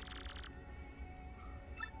 Sweet.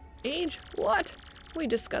 Age? What? We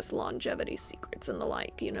discuss longevity secrets and the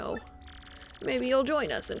like, you know. Maybe you'll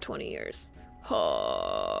join us in 20 years.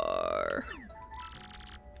 Har.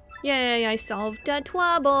 Yay, I solved a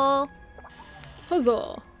twabble.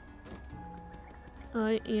 Huzzah!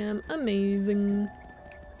 I am amazing.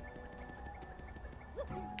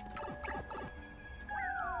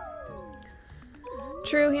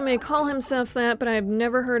 True, he may call himself that, but I've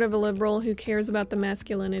never heard of a liberal who cares about the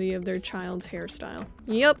masculinity of their child's hairstyle.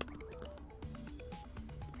 Yup.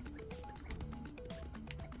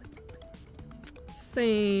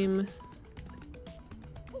 Same.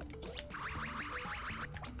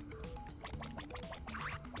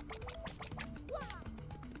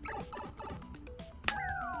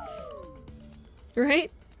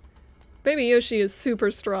 Right? Baby Yoshi is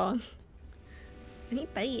super strong. He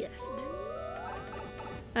fast.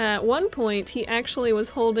 At one point, he actually was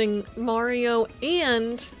holding Mario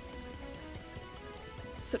and...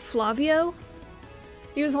 is it Flavio?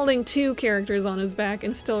 He was holding two characters on his back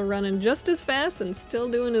and still running just as fast and still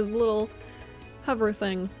doing his little hover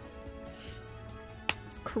thing.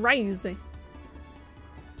 It's crazy.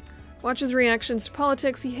 Watch his reactions to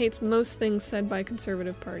politics. He hates most things said by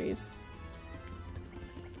conservative parties.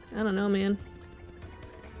 I don't know, man.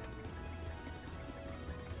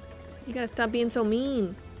 You gotta stop being so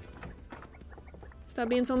mean. Stop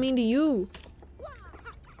being so mean to you.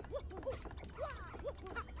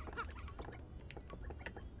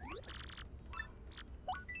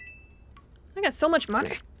 I got so much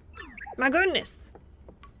money. My goodness.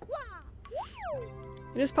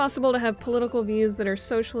 It is possible to have political views that are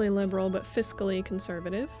socially liberal but fiscally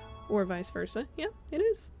conservative, or vice versa. Yeah, it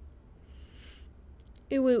is.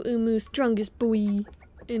 Uwu Umu, strongest boy.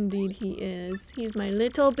 Indeed he is. He's my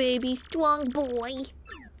little baby strong boy.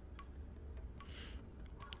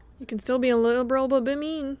 You can still be a liberal but be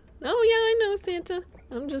mean. Oh yeah, I know, Santa.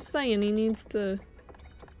 I'm just saying he needs to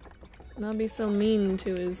Not be so mean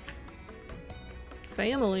to his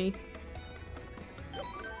family.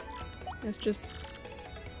 That's just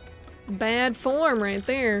bad form right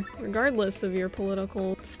there, regardless of your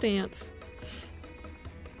political stance.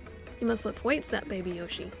 He must lift weights, that baby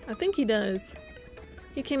Yoshi. I think he does.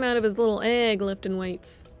 He came out of his little egg lifting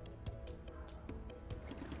weights.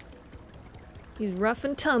 He's rough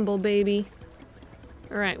and tumble, baby.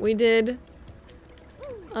 Alright, we did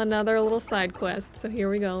another little side quest, so here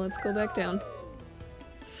we go. Let's go back down.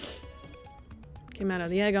 Came out of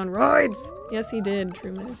the egg on roids! Yes, he did,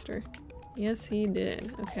 True Master. Yes, he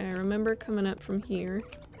did. Okay, I remember coming up from here.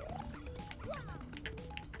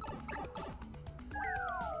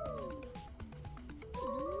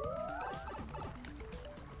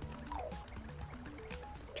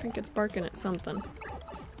 Trinket's barking at something.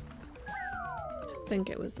 I think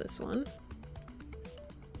it was this one.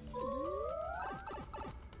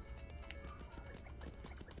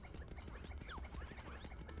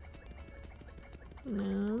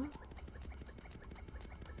 No.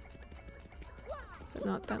 Is it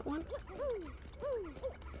not that one?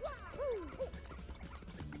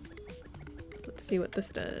 Let's see what this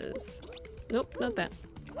does. Nope, not that.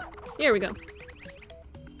 Here we go.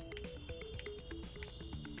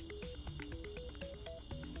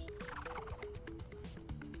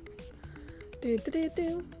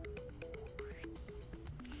 Do.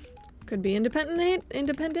 Could be independent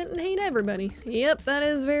and hate everybody. Yep, that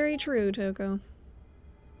is very true, Toko.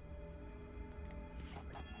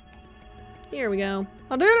 Here we go.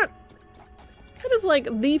 I did it! That is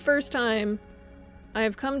like the first time I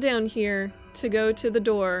have come down here to go to the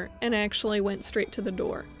door and actually went straight to the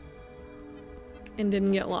door. And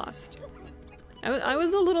didn't get lost. I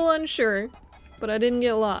was a little unsure, but I didn't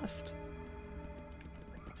get lost.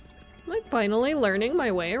 Am I finally learning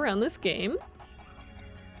my way around this game?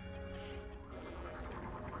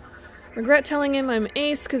 Regret telling him I'm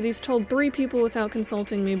ace because he's told 3 people without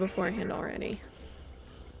consulting me beforehand already.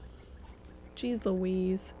 Jeez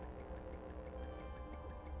Louise.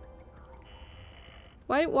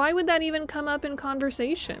 Why would that even come up in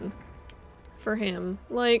conversation for him?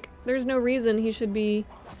 Like, there's no reason he should be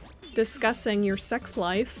discussing your sex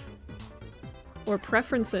life or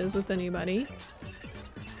preferences with anybody.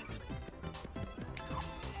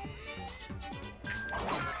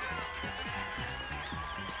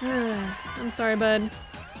 I'm sorry, bud.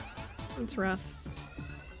 It's rough.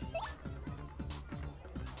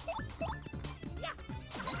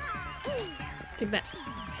 Take that.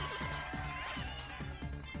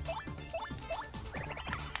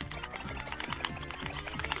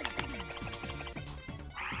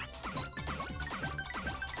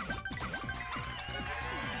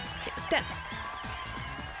 Take that.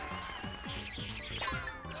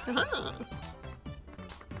 Aha.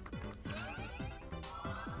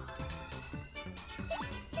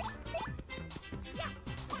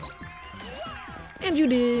 And you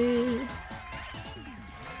did.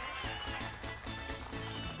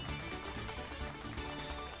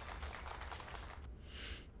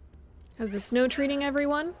 How's the snow treating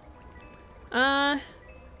everyone? I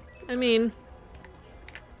mean,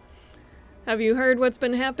 have you heard what's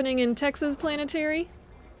been happening in Texas Planetary?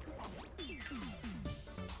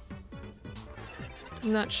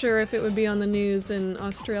 I'm not sure if it would be on the news in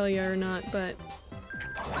Australia or not, but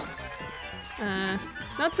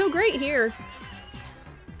not so great here.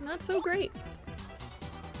 Not so great.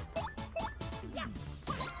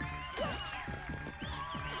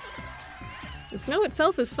 The snow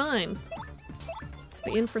itself is fine. It's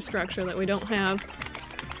the infrastructure that we don't have.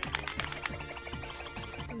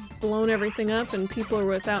 It's blown everything up and people are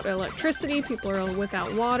without electricity, people are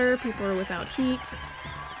without water, people are without heat.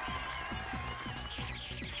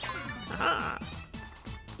 Aha!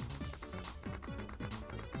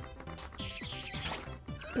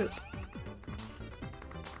 Poop.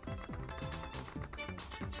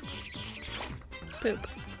 Poop.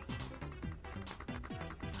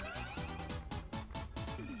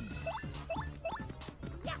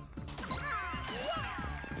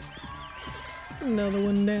 Another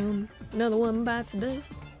one down. Another one bites the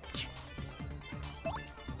dust.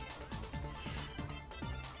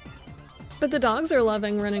 But the dogs are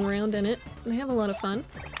loving running around in it. They have a lot of fun.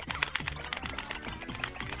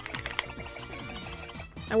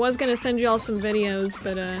 I was gonna send y'all some videos,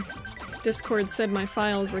 but Discord said my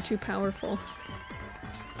files were too powerful.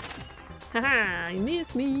 Haha, you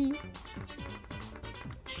missed me.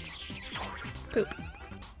 Poop.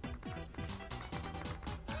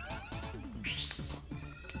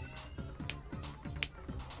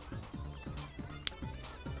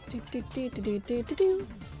 Do do do do do do do.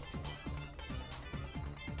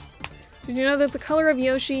 Did you know that the color of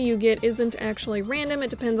Yoshi you get isn't actually random? It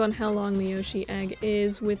depends on how long the Yoshi egg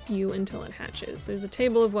is with you until it hatches. There's a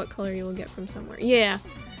table of what color you will get from somewhere. Yeah.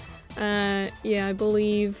 Yeah, I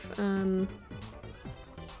believe,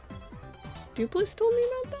 Dupless told me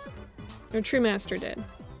about that? Or True Master did.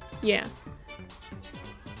 Yeah.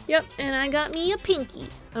 Yep, and I got me a pinky.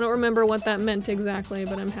 I don't remember what that meant exactly,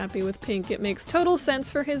 but I'm happy with pink. It makes total sense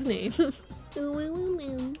for his name.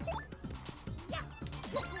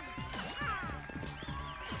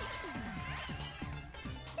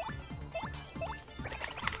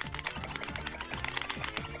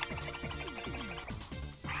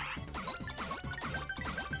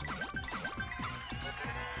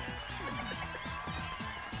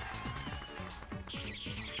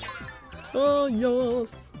 Oh,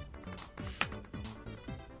 yes.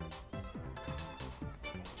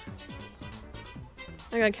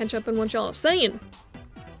 I gotta catch up on what y'all are saying.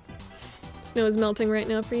 Snow is melting right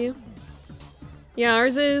now for you. Yeah,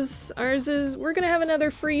 ours is, we're gonna have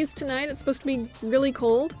another freeze tonight. It's supposed to be really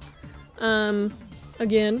cold.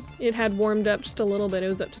 Again, it had warmed up just a little bit. It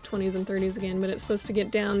was up to 20s and 30s again, but it's supposed to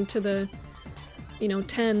get down to the, you know,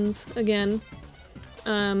 10s again.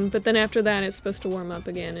 But then after that, it's supposed to warm up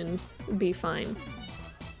again and be fine.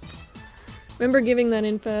 Remember giving that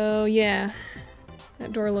info? Yeah.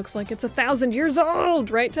 That door looks like it's 1,000 years old,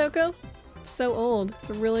 right, Toko? It's so old. It's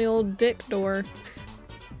a really old dick door.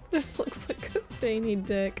 Just looks like a veiny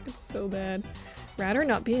dick. It's so bad. Ratter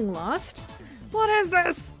not being lost? What is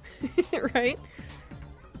this? Right?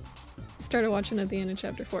 Started watching at the end of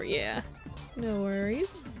chapter 4. Yeah. No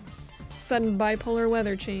worries. Sudden bipolar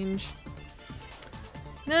weather change.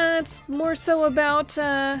 It's more so about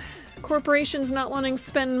corporations not wanting to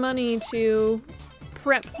spend money to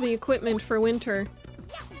prep the equipment for winter.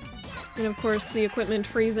 And of course the equipment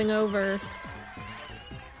freezing over.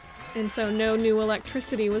 And so no new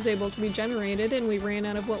electricity was able to be generated and we ran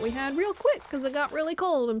out of what we had real quick because it got really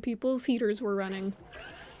cold and people's heaters were running.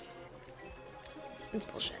 It's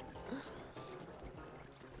bullshit.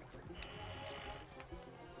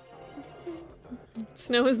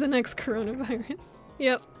 Snow is the next coronavirus.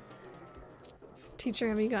 Yep. Teacher,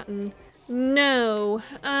 have you gotten... No.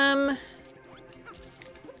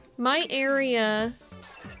 My area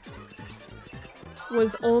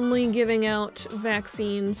was only giving out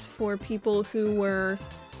vaccines for people who were,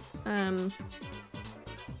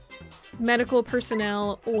 medical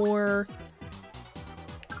personnel or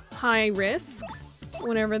high risk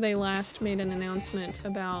whenever they last made an announcement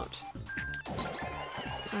about,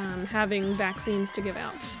 having vaccines to give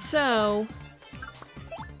out. So...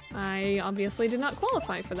 I obviously did not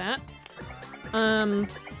qualify for that.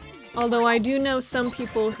 Although I do know some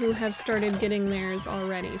people who have started getting theirs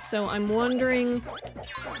already, so I'm wondering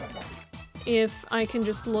if I can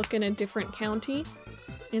just look in a different county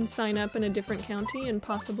and sign up in a different county and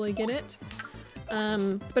possibly get it.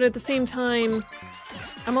 But at the same time,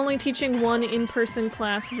 I'm only teaching one in-person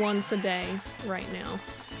class once a day right now.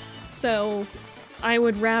 So I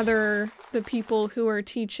would rather the people who are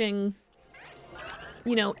teaching,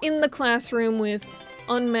 you know, in the classroom with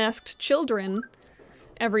unmasked children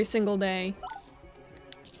every single day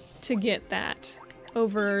to get that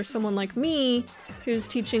over someone like me who's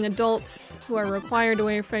teaching adults who are required to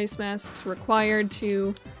wear face masks, required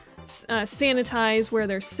to sanitize where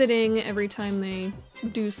they're sitting every time they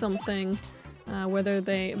do something,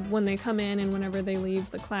 when they come in and whenever they leave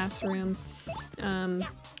the classroom. And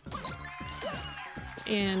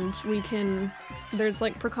there's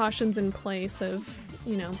like precautions in place of,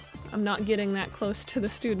 you know, I'm not getting that close to the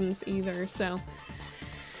students either, so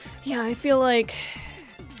yeah, I feel like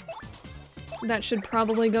that should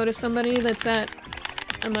probably go to somebody that's at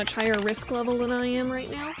a much higher risk level than I am right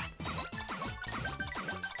now.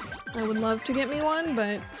 I would love to get me one,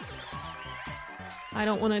 but I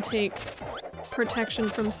don't want to take protection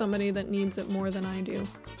from somebody that needs it more than I do.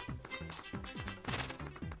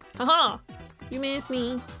 Haha! You missed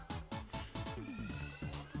me.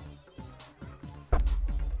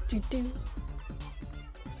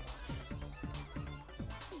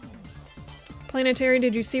 Planetary,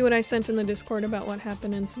 did you see what I sent in the Discord about what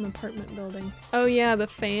happened in some apartment building? Oh yeah, the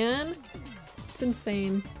fan? It's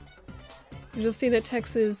insane. You'll see that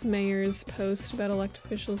Texas mayor's post about elected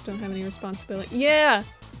officials don't have any responsibility. Yeah!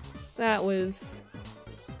 That was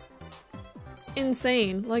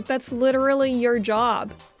insane. Like, that's literally your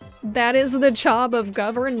job. That is the job of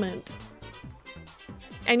government.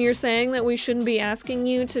 And you're saying that we shouldn't be asking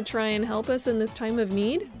you to try and help us in this time of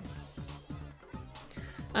need?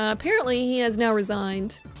 Apparently he has now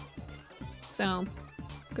resigned. So,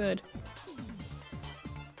 good.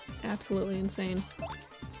 Absolutely insane.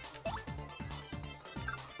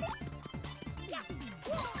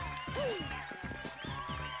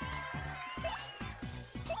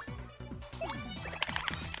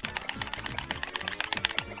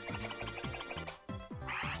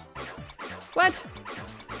 What?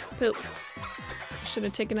 Poop. Should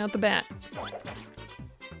have taken out the bat.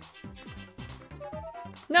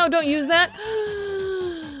 No, don't use that.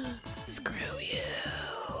 Screw you.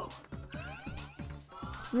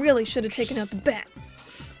 Really should have taken out the bat.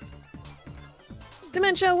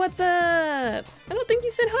 Dementia, what's up? I don't think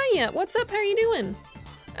you said hi yet. What's up? How are you doing?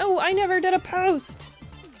 Oh, I never did a post.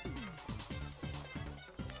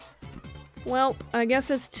 Well, I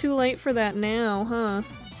guess it's too late for that now, huh?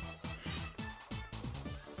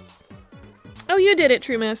 Oh, you did it,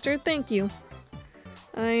 True Master. Thank you.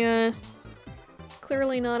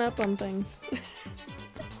 Clearly not up on things.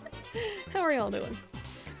 How are y'all doing?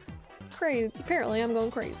 Crazy. Apparently, I'm going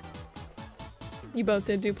crazy. You both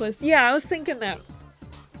did Duplis. Yeah, I was thinking that.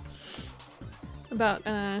 About,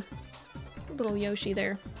 little Yoshi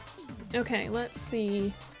there. Okay, let's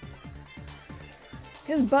see.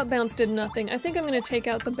 His butt bounce did nothing. I think I'm gonna take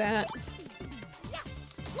out the bat.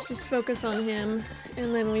 Just focus on him,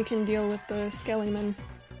 and then we can deal with the Skellyman.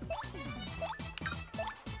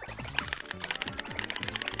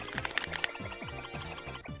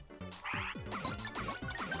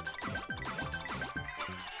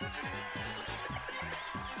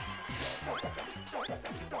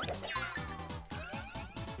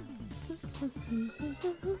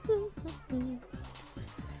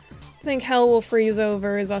 I think hell will freeze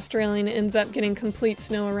over as Australia ends up getting complete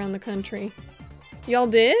snow around the country. Y'all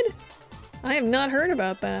did? I have not heard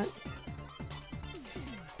about that.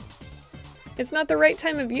 It's not the right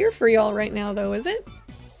time of year for y'all right now, though, is it?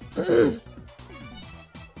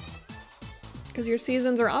 Because your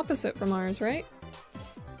seasons are opposite from ours, right?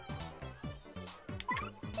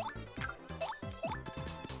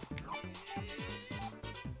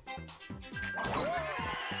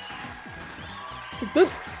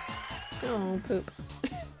 Boop! Oh, poop.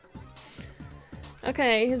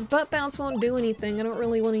 Okay, his butt bounce won't do anything. I don't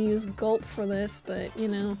really want to use gulp for this, but, you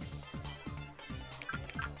know.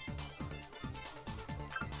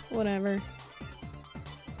 Whatever.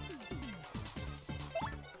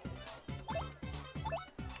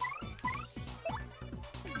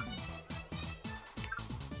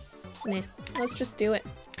 Nah, let's just do it.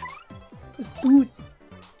 Let's do it.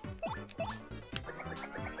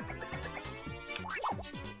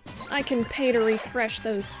 I can pay to refresh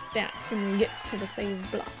those stats when we get to the save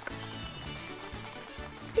block.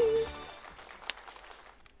 Ding.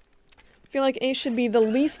 I feel like A should be the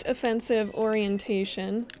least offensive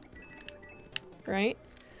orientation. Right?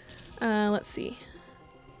 Let's see.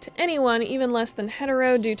 To anyone even less than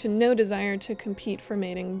hetero due to no desire to compete for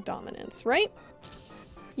mating dominance, right?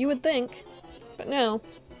 You would think, but no.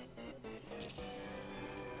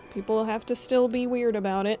 People have to still be weird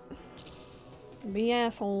about it. Be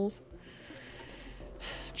assholes.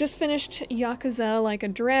 Just finished Yakuza Like a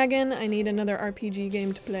Dragon. I need another RPG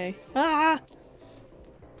game to play. Ah!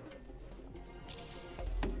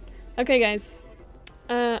 Okay, guys.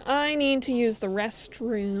 I need to use the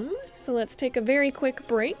restroom, so let's take a very quick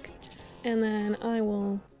break, and then I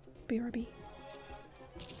will BRB.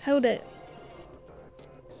 Hold it.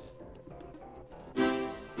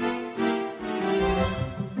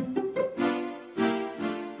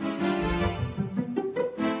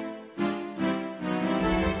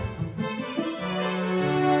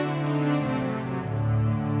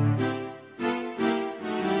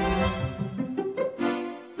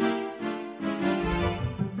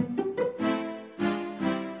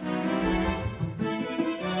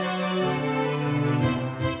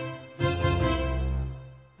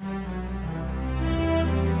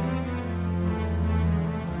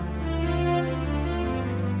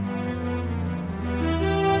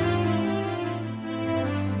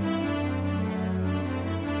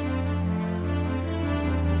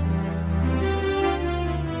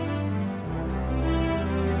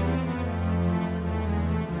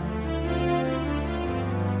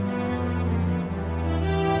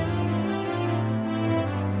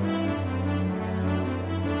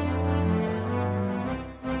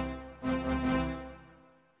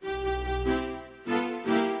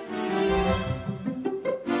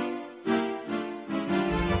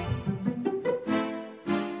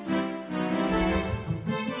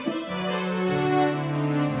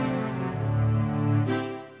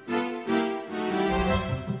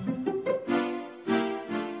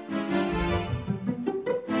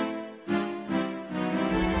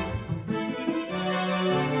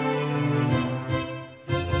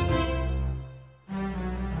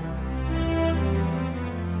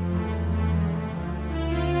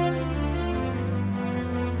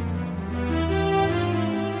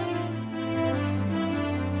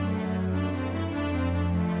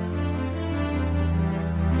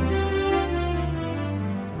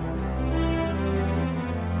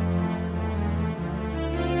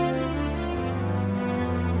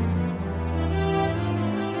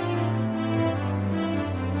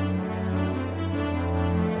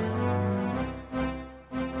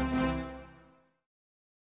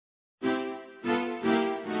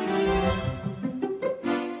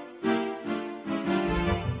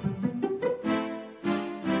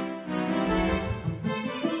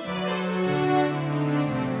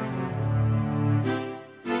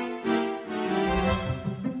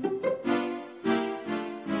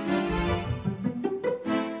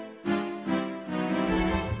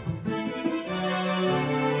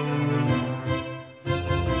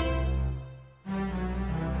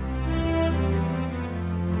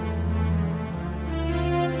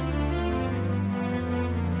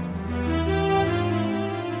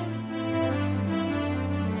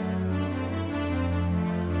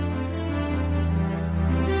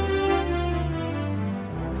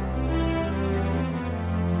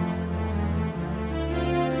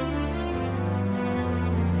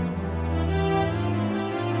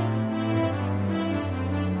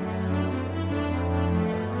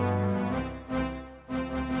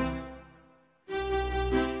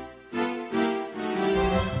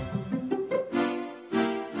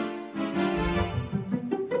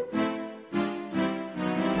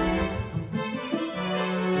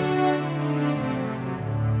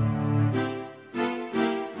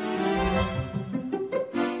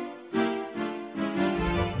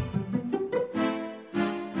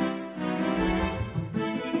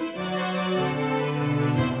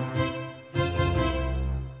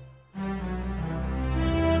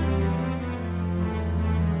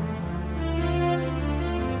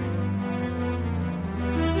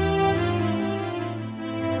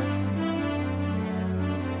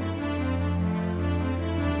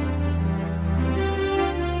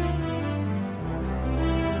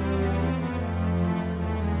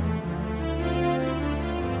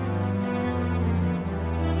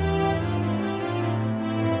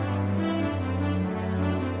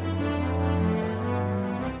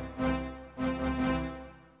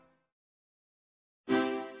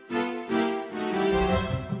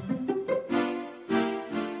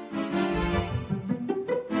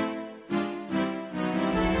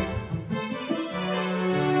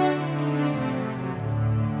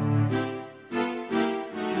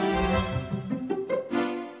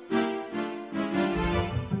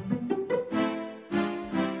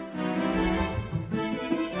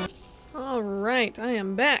 Alright, I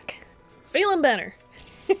am back. Feeling better.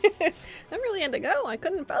 I really had to go. I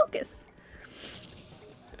couldn't focus.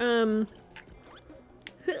 Gotta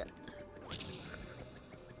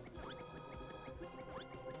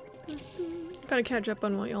catch up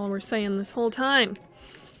on what y'all were saying this whole time.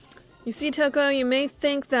 You see, Toko, you may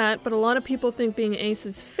think that, but a lot of people think being ace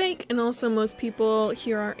is fake, and also most people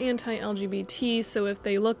here are anti-LGBT, so if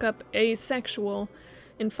they look up asexual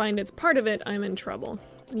and find it's part of it, I'm in trouble.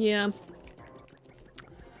 Yeah.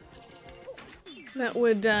 That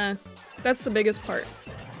would, that's the biggest part.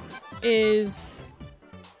 Is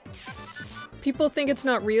people think it's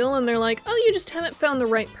not real, and they're like, oh, you just haven't found the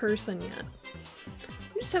right person yet.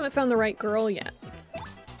 You just haven't found the right girl yet.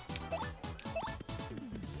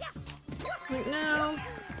 It's like, no,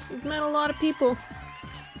 we've met a lot of people.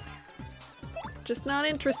 Just not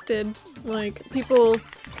interested. Like, people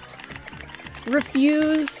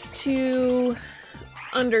refuse to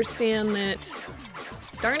understand that,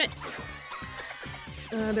 darn it,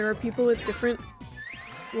 there are people with different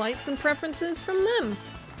likes and preferences from them.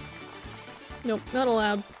 Nope, not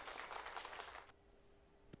allowed.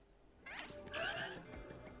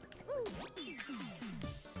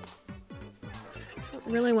 I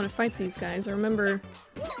really want to fight these guys. I remember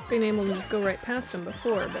being able to just go right past them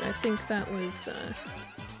before, but I think that was,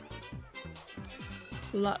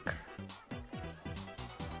 luck.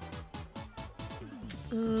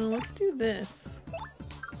 Let's do this.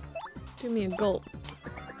 Do me a gulp.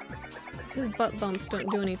 His butt bumps don't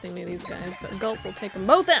do anything to these guys, but a gulp will take them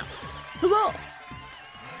both out! Huzzah!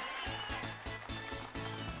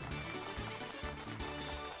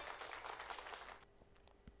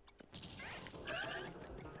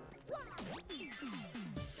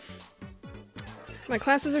 My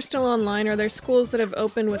classes are still online. Are there schools that have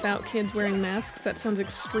opened without kids wearing masks? That sounds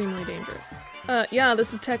extremely dangerous. Yeah,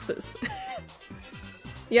 this is Texas.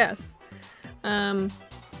 Yes.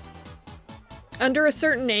 Under a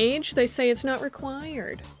certain age, they say it's not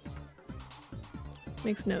required.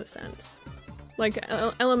 Makes no sense. Like,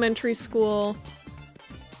 elementary school.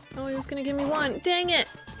 Oh, he was gonna give me one. Dang it!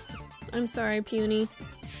 I'm sorry, Puny.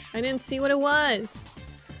 I didn't see what it was.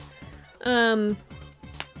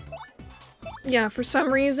 Yeah, for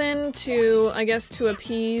some reason, I guess to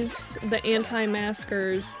appease the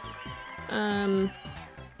anti-maskers,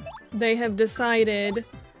 they have decided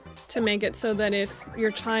to make it so that if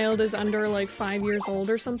your child is under like 5 years old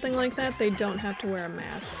or something like that, they don't have to wear a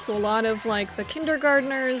mask. So a lot of like the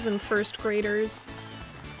kindergartners and first graders,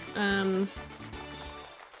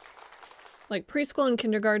 like preschool and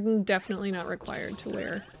kindergarten, definitely not required to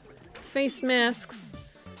wear face masks.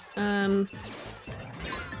 Yeah,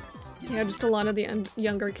 just a lot of the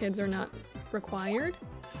younger kids are not required.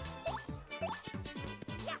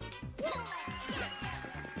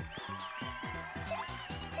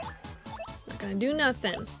 Gonna do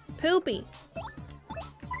nothing. Poopy.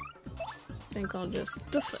 I think I'll just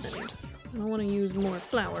defend. I don't want to use more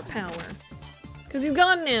flower power. Because he's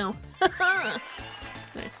gone now.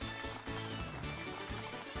 Nice.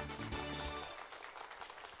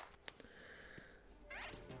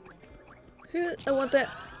 I want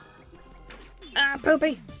that. Ah,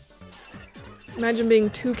 Poopy. Imagine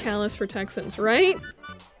being too callous for Texans, right?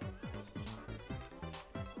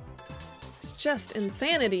 It's just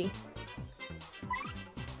insanity.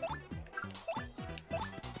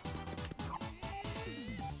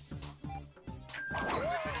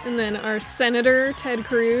 And then our senator, Ted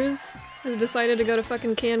Cruz, has decided to go to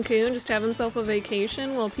fucking Cancun, just have himself a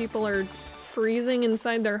vacation while people are freezing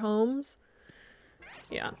inside their homes.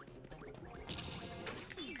 Yeah.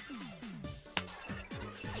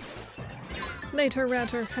 Later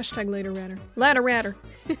ratter. Hashtag later ratter. Ladder ratter.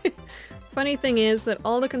 Funny thing is that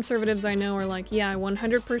all the conservatives I know are like, yeah, I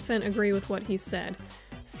 100% agree with what he said.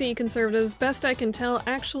 See, conservatives, best I can tell,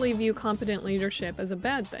 actually view competent leadership as a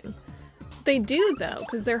bad thing. They do, though,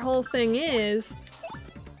 because their whole thing is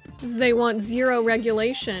they want zero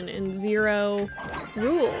regulation and zero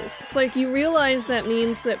rules. It's like, you realize that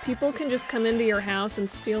means that people can just come into your house and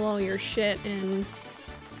steal all your shit and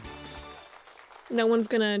no one's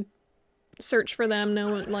gonna search for them, no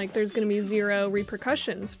one, like, there's gonna be zero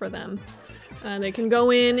repercussions for them. They can go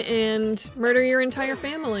in and murder your entire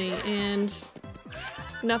family and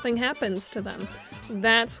nothing happens to them.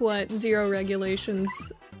 That's what zero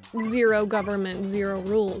regulations, zero government, zero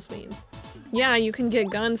rules means. Yeah, you can get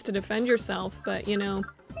guns to defend yourself, but, you know,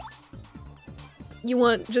 you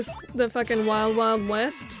want just the fucking wild, wild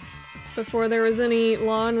west before there was any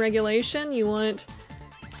law and regulation. You want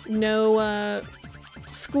no,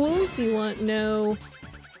 schools, you want no,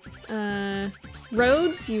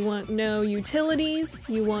 roads, you want no utilities,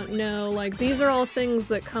 you want no, like, these are all things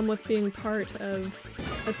that come with being part of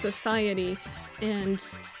a society, and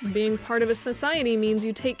being part of a society means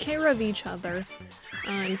you take care of each other,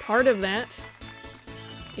 and part of that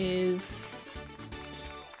is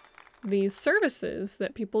these services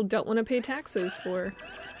that people don't want to pay taxes for.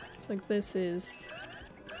 It's like, this is...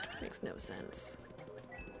 makes no sense.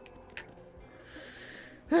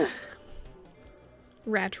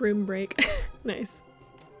 Rat room break. Nice.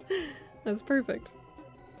 That's perfect.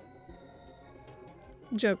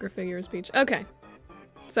 Joker figure speech. Okay.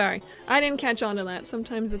 Sorry. I didn't catch on to that.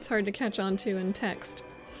 Sometimes it's hard to catch on to in text.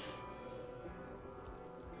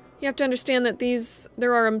 You have to understand that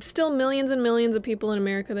there are still millions and millions of people in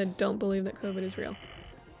America that don't believe that COVID is real.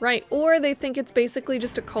 Right. Or they think it's basically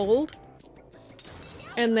just a cold.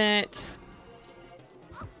 And that,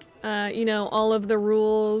 you know, all of the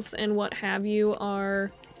rules and what have you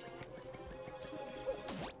are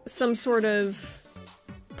some sort of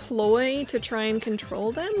ploy to try and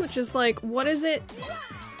control them, which is like, what is it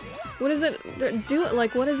do?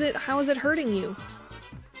 Like, what is it? How is it hurting you?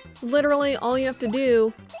 Literally, all you have to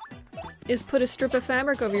do is put a strip of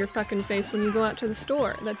fabric over your fucking face when you go out to the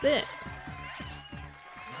store. That's it.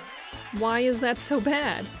 Why is that so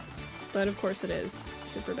bad? But of course it is.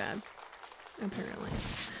 Super bad. Apparently.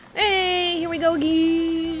 Hey, here we go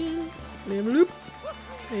again!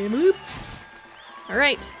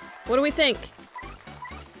 Alright, what do we think?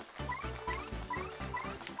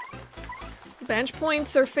 Bench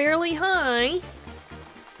points are fairly high.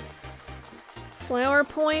 Flower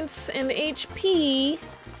points and HP.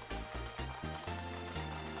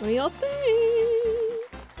 What do y'all think?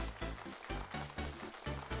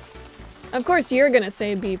 Of course you're gonna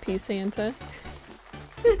say BP Santa.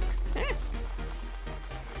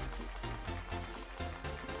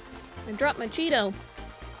 I dropped my Cheeto.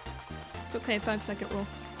 It's okay, 5-second rule.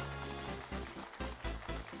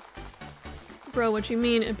 Bro, what you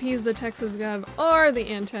mean, appease the Texas Gov or the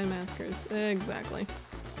anti-maskers? Exactly.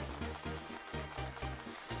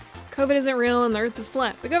 COVID isn't real and the earth is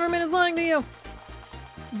flat. The government is lying to you.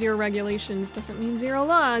 Zero regulations doesn't mean zero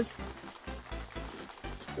laws.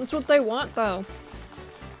 That's what they want, though.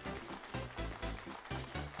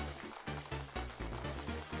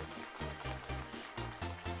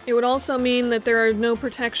 It would also mean that there are no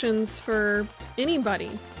protections for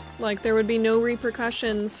anybody. Like, there would be no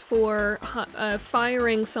repercussions for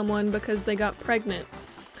firing someone because they got pregnant.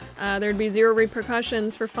 There'd be zero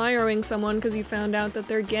repercussions for firing someone because you found out that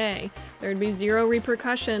they're gay. There'd be zero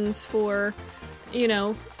repercussions for, you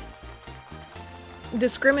know,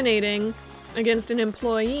 discriminating against an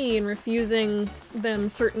employee and refusing them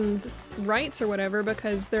certain rights or whatever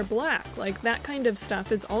because they're black. Like, that kind of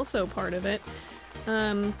stuff is also part of it.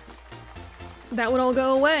 That would all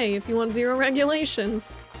go away if you want zero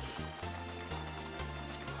regulations.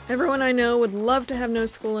 Everyone I know would love to have no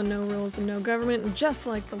school and no rules and no government, just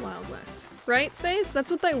like the Wild West. Right, Space?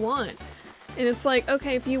 That's what they want. And it's like,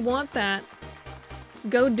 okay, if you want that,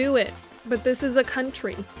 go do it. But this is a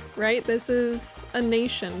country, right? This is a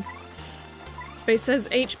nation. Space says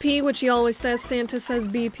HP, which he always says. Santa says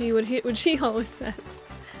BP, which he always says.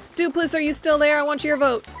 Dupless, are you still there? I want your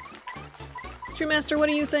vote. True Master, what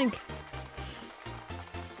do you think?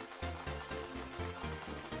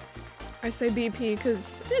 I say BP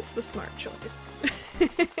because it's the smart choice.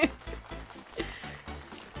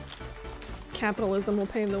 Capitalism will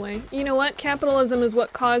pave the way. You know what? Capitalism is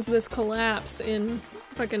what caused this collapse in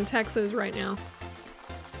fucking Texas right now.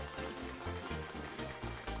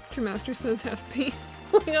 True Master says FP.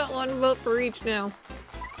 We got one vote for each now.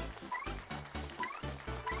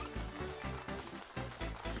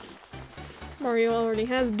 Mario already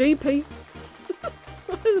has DP.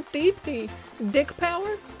 What is DP? Dick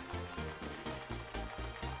power?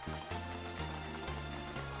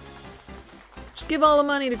 Just give all the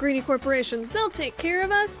money to greedy corporations. They'll take care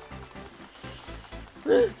of us.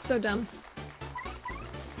 So dumb.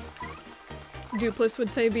 Dupless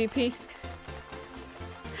would say BP.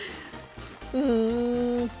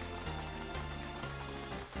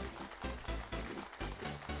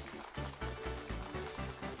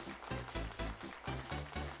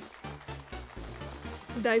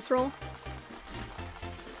 Dice roll.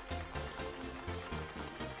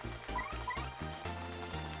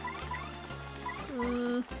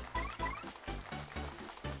 I'm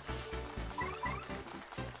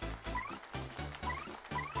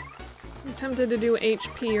tempted to do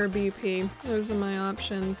HP or BP. Those are my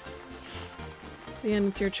options. In the end,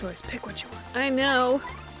 it's your choice. Pick what you want. I know!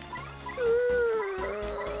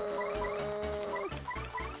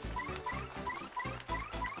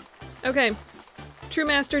 Okay. True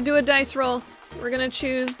Master, do a dice roll. We're gonna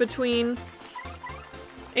choose between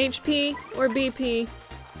HP or BP.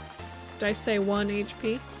 Did I say 1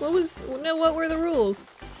 HP? What were the rules?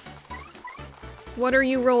 What are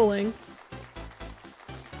you rolling?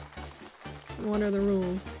 What are the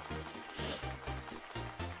rules?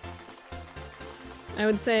 I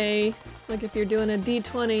would say, like if you're doing a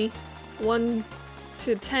D20, 1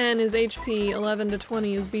 to 10 is HP, 11 to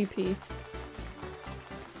 20 is BP.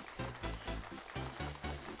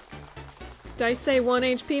 Dice say 1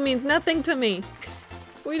 HP means nothing to me.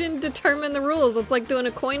 We didn't determine the rules. It's like doing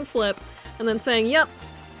a coin flip and then saying, yep,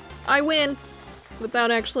 I win,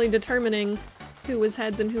 without actually determining who was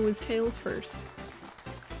heads and who was tails first.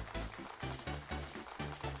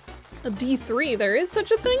 A D3, there is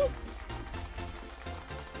such a thing?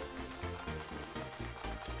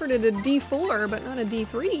 Heard it a D4, but not a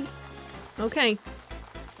D3. Okay.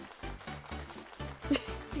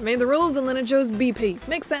 You made the rules and then it chose BP.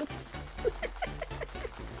 Makes sense.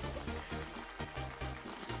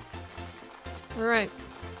 Alright.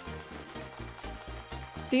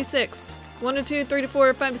 D6. 1 to 2, 3 to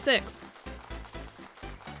 4, 5 to 6.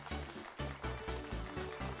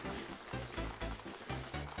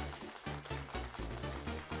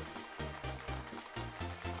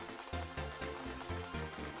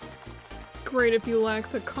 Great if you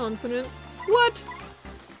lack the confidence. What?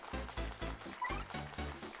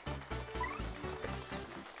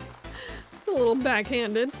 It's a little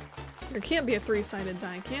backhanded. There can't be a 3-sided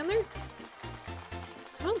die, can there?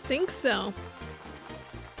 I don't think so.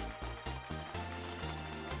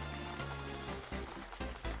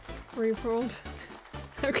 Re-rolled.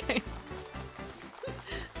 Okay.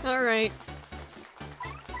 Alright.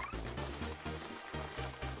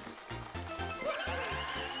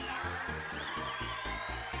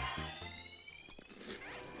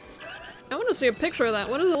 I want to see a picture of that.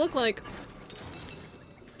 What does it look like?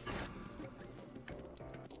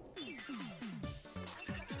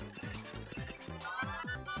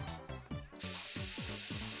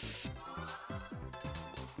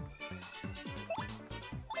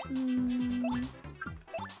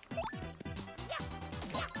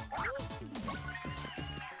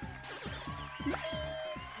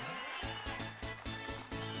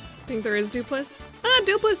 Think there is Dupless? Ah,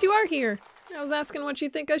 Dupless, you are here! I was asking what you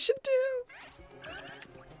think I should do.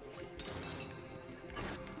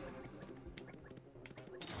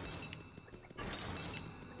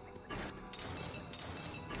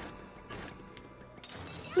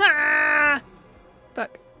 Ah!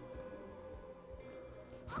 Fuck.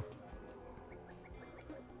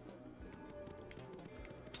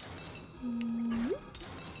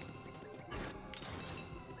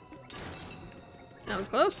 That was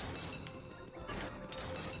close.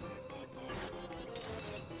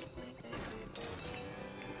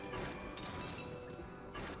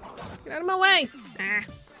 Get out of my way! Ah.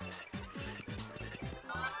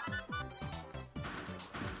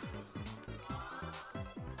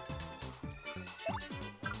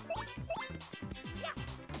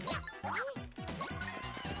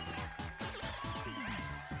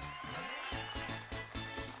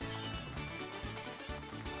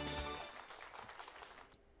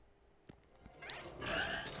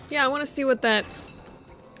 Yeah, I want to see what that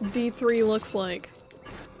D3 looks like.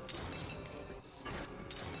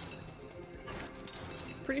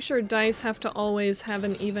 Pretty sure dice have to always have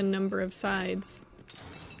an even number of sides.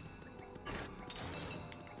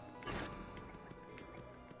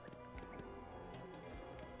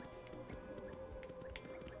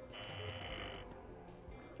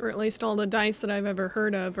 Or at least all the dice that I've ever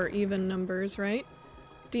heard of are even numbers, right?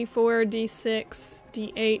 D4, D6,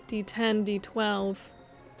 D8, D10, D12,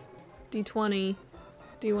 D20,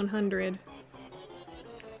 D100.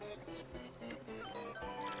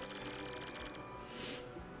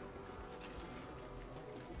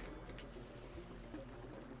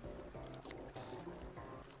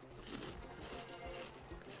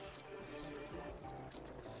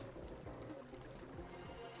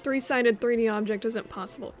 Three-sided 3D object isn't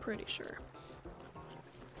possible, pretty sure.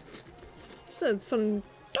 So some...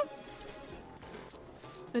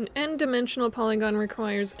 An n-dimensional polygon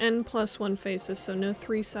requires n+1 faces, so no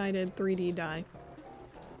three-sided 3D die.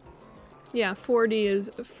 Yeah, 4D is...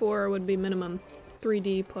 4 would be minimum.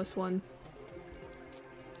 3D plus 1.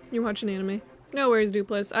 You watching anime? No worries,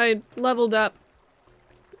 Dupless. I leveled up,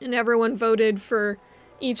 and everyone voted for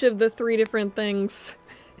each of the 3 different things.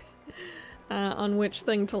 On which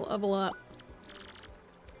thing to level up.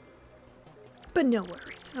 But no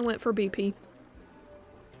worries, I went for BP.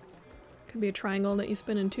 Could be a triangle that you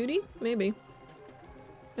spin in 2D? Maybe.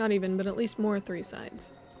 Not even, but at least more 3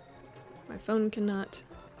 sides. My phone cannot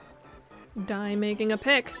die making a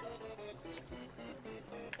pick.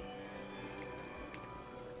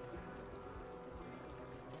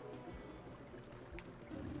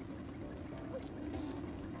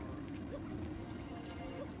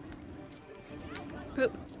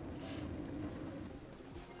 Poop.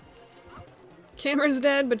 Camera's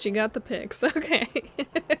dead, but you got the pics. Okay.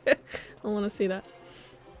 I want to see that.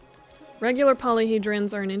 Regular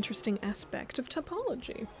polyhedrons are an interesting aspect of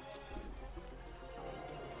topology.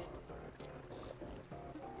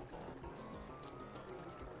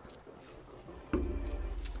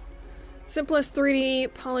 Simplest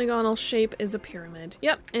 3D polygonal shape is a pyramid.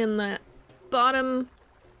 Yep, and that bottom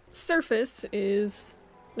surface is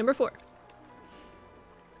number 4.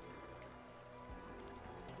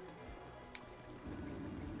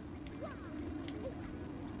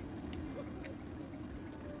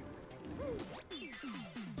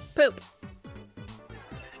 Poop.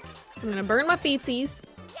 I'm gonna burn my feetsies,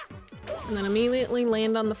 and then immediately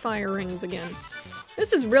land on the fire rings again.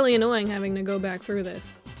 This is really annoying having to go back through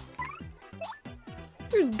this.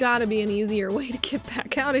 There's gotta be an easier way to get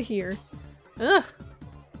back out of here. Ugh.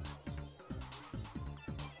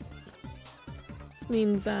 This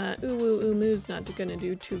means, Moo's not gonna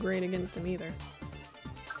do too great against him either.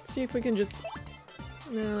 Let's see if we can just...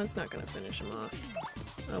 No, that's not gonna finish him off.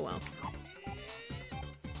 Oh well.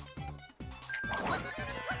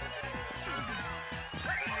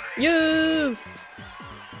 Yes!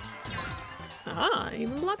 Ah, I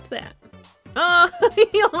even blocked that. Oh,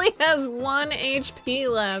 he only has 1 HP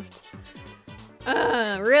left.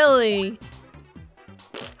 Really?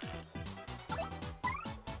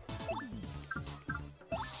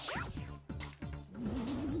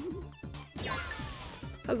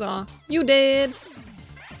 Huzzah. You did!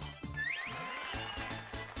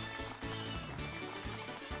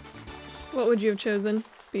 What would you have chosen?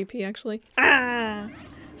 BP, actually. Ah!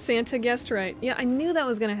 Santa guessed right. Yeah, I knew that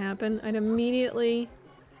was gonna happen. I'd immediately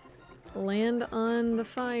land on the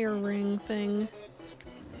fire ring thing.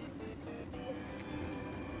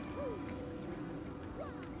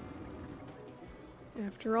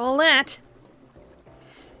 After all that.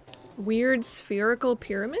 Weird spherical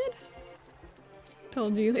pyramid?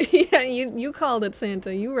 Told you. Yeah, you called it,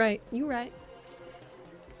 Santa. You right. You right.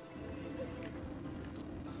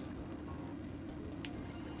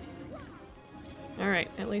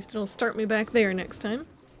 Alright, at least it'll start me back there next time.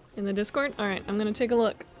 In the Discord? Alright, I'm gonna take a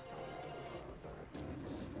look.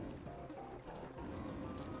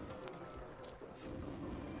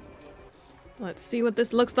 Let's see what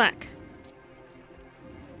this looks like.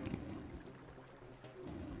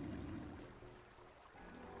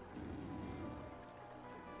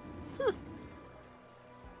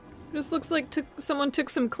 Just looks like someone took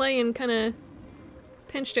some clay and kind of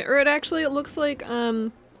pinched it. Or it looks like,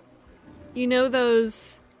 you know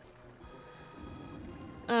those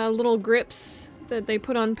little grips that they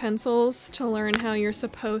put on pencils to learn how you're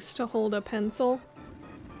supposed to hold a pencil?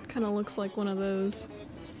 Kind of looks like one of those.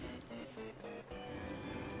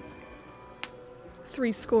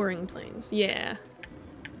 3 scoring planes, yeah.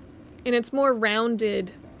 And it's more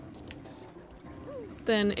rounded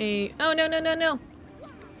than a... Oh, no!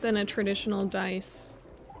 Than a traditional dice.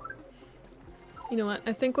 You know what?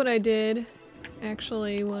 I think what I did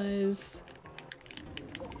actually was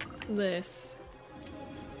this.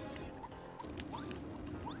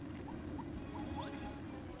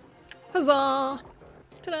 Huzzah!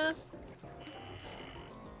 Ta-da!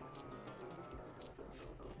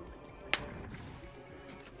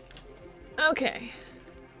 Okay.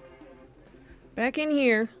 Back in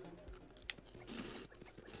here.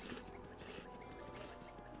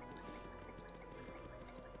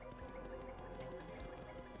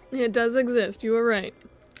 It does exist, you were right.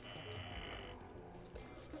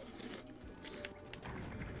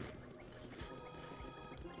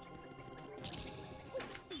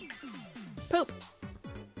 Poop!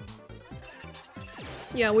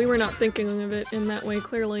 Yeah, we were not thinking of it in that way,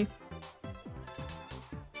 clearly.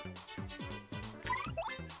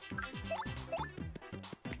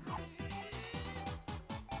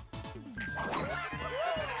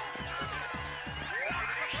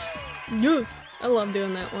 Yes! I love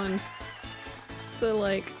doing that one. The,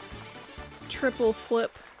 like, triple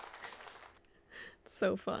flip. It's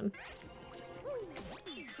so fun.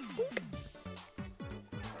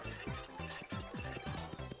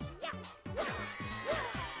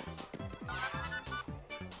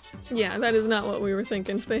 Yeah, that is not what we were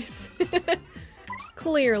thinking, Space.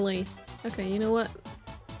 Clearly. Okay, you know what?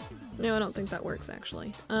 No, I don't think that works,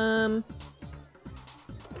 actually.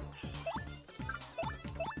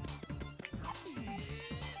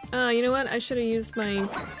 You know what? I should have used my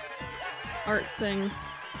art thing.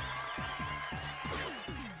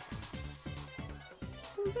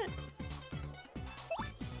 What was that?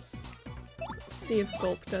 Let's see if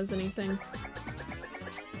Gulp does anything.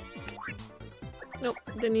 Nope,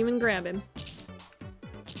 didn't even grab him.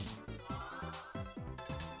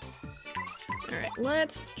 Alright,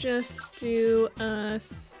 let's just do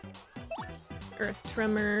us Earth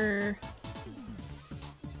Tremor.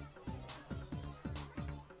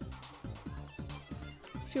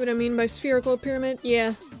 See what I mean by spherical pyramid?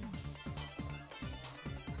 Yeah.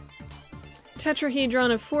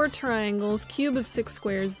 Tetrahedron of 4 triangles, cube of 6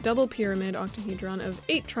 squares, double pyramid, octahedron of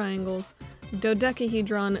 8 triangles,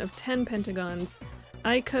 dodecahedron of 10 pentagons,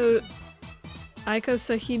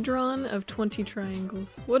 icosahedron of 20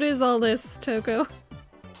 triangles. What is all this, Toko?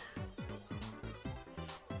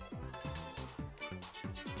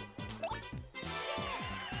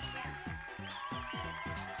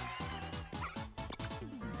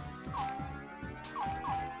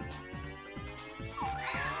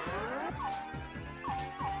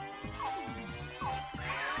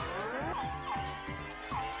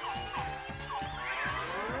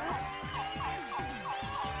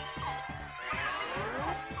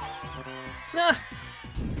 Ah!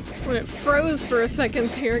 When it froze for a second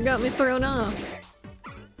there, it got me thrown off.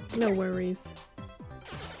 No worries.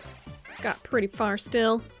 Got pretty far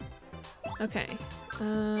still. Okay.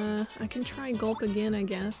 I can try gulp again, I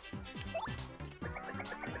guess.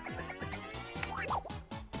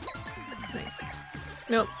 Nice.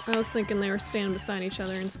 Nope, I was thinking they were standing beside each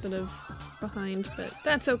other instead of behind, but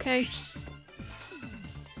that's okay.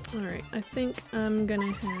 Alright, I think I'm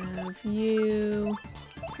gonna have you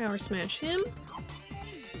power smash him.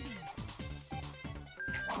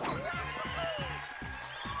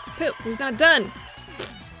 Poop, he's not done!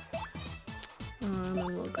 And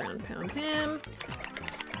we'll ground pound him.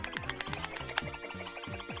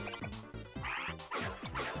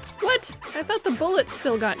 What? I thought the bullets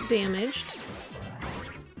still got damaged.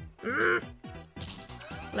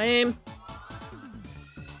 Lame.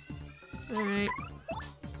 Alright.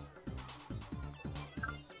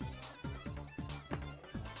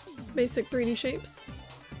 Basic 3D shapes.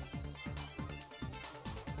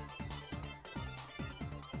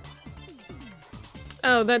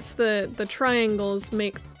 Oh, that's the triangles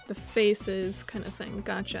make the faces kind of thing.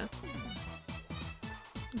 Gotcha.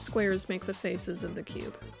 The squares make the faces of the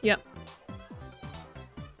cube. Yep.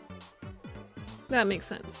 That makes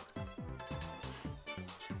sense.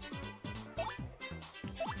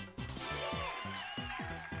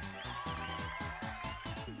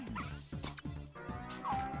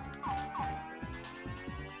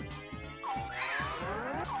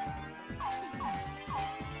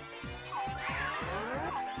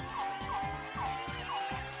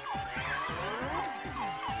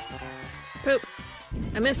 Poop.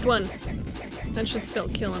 I missed one. That should still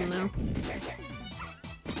kill him though.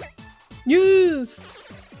 Yes!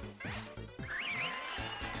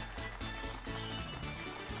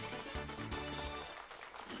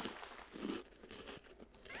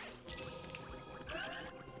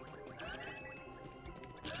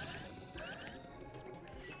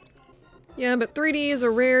 Yeah, but 3D is a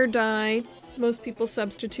rare die. Most people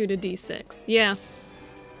substitute a D6. Yeah.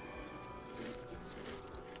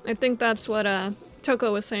 I think that's what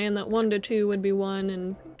Toko was saying, that 1 to 2 would be 1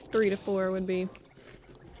 and 3 to 4 would be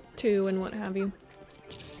 2 and what have you.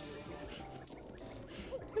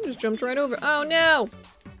 I just jumped right over. Oh no!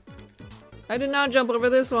 I did not jump over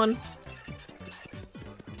this one.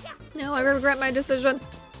 No, I regret my decision.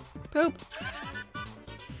 Poop.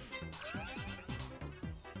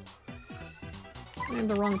 I have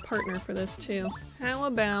the wrong partner for this too. How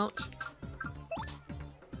about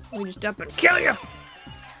we just jump and kill you?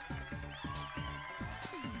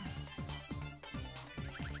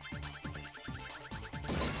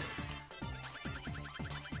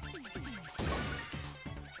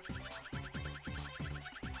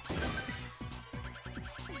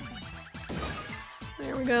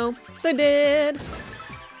 There we go. They did!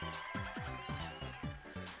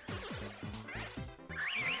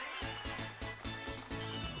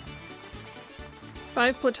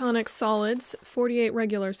 Five platonic solids, 48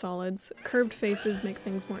 regular solids. Curved faces make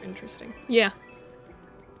things more interesting. Yeah.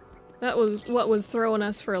 That was what was throwing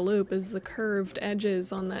us for a loop, is the curved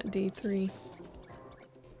edges on that D3.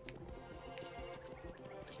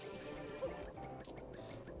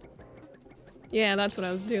 Yeah, that's what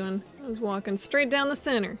I was doing. I was walking straight down the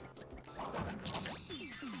center.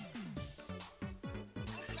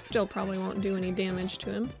 Still probably won't do any damage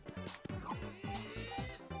to him.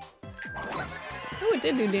 Oh, it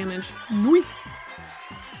did do damage. Nice.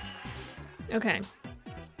 Okay.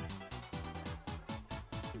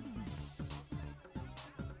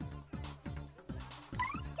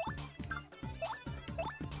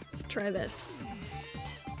 Let's try this.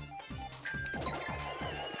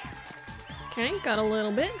 Okay, got a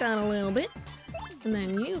little bit, got a little bit. And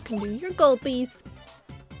then you can do your gulpies.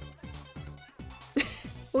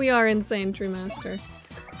 We are insane, True Master.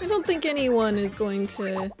 I don't think anyone is going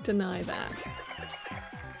to deny that.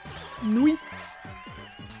 Nice.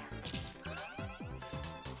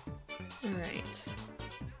 Alright.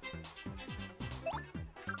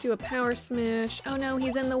 Let's do a power smash. Oh no,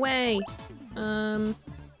 he's in the way!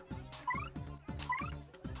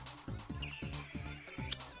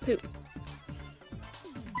 Poop.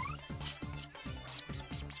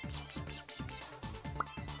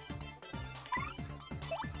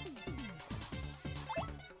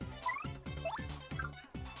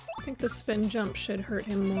 I think the spin jump should hurt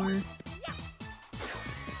him more.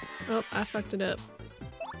 Oh, I fucked it up.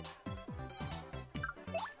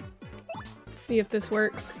 Let's see if this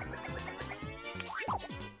works.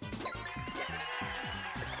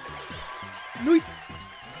 Nice!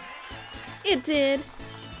 It did!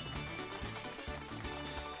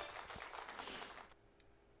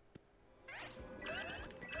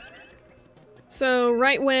 So,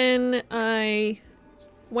 right when I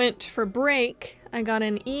went for break, I got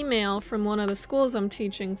an email from one of the schools I'm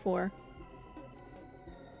teaching for.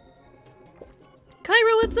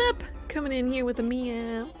 Kyra, what's up? Coming in here with a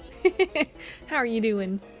meow. How are you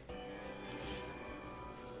doing?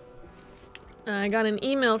 I got an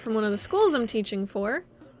email from one of the schools I'm teaching for.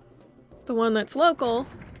 The one that's local,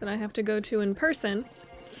 that I have to go to in person.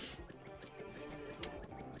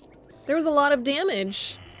 There was a lot of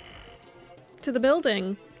damage to the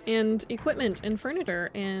building, and equipment, and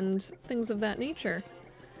furniture, and things of that nature.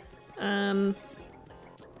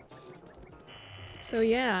 So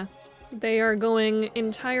yeah, they are going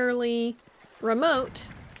entirely remote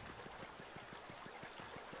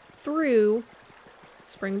through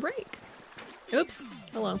spring break. Oops.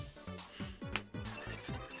 Hello.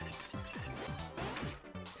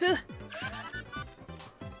 Huh.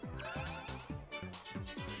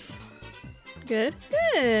 Good.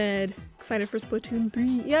 Good. Excited for Splatoon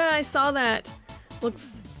 3. Yeah, I saw that.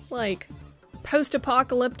 Looks like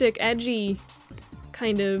post-apocalyptic, edgy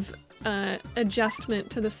kind of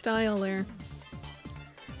adjustment to the style there.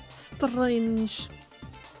 Strange.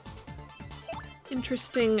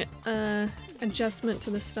 Interesting adjustment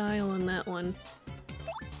to the style in that one.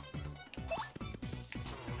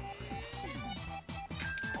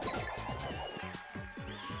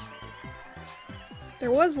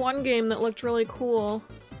 There was one game that looked really cool.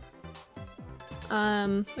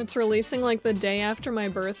 It's releasing like the day after my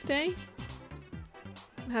birthday.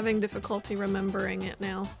 I'm having difficulty remembering it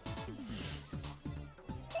now.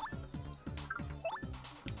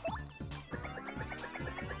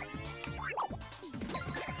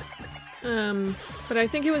 But I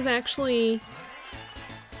think it was actually... It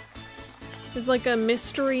was like a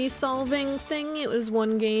mystery solving thing. It was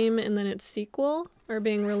one game and then its sequel are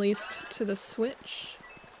being released to the Switch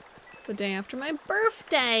the day after my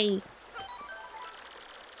birthday.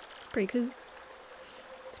 Pretty cool.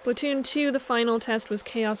 Splatoon 2, the final test was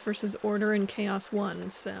Chaos versus Order and Chaos won,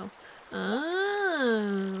 so...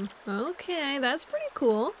 Ah, okay, that's pretty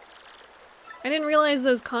cool. I didn't realize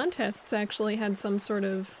those contests actually had some sort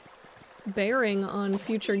of bearing on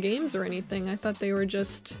future games or anything. I thought they were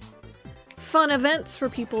just fun events for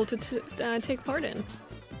people to take part in.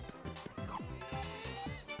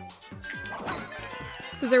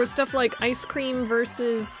 Because there was stuff like ice cream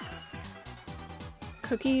versus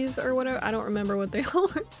cookies or whatever. I don't remember what they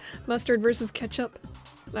all were. Mustard versus ketchup.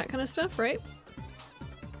 That kind of stuff, right?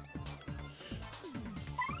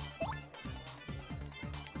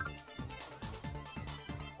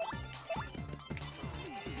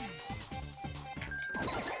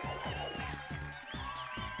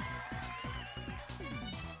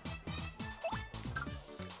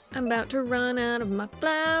 I'm about to run out of my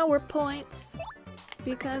flower points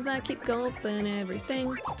because I keep gulping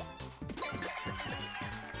everything.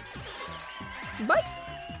 Bye!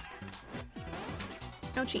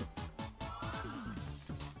 Ouchie.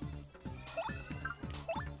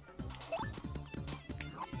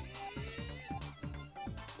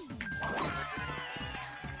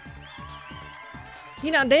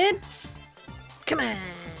 You not dead? Come on!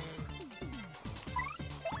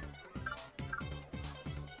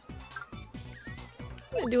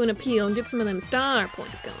 I'm gonna do an appeal and get some of them star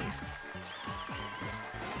points going.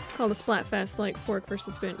 Called a Splatfest, like fork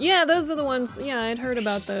versus spoon. Yeah, those are the ones. Yeah, I'd heard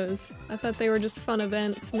about those. I thought they were just fun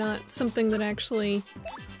events, not something that actually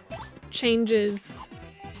changes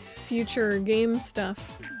future game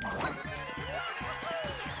stuff.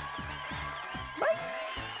 Bye.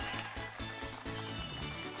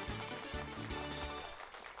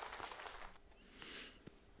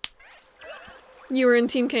 You were in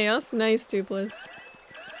Team Chaos? Nice, Toothless.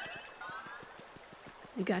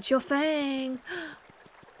 You got your thing.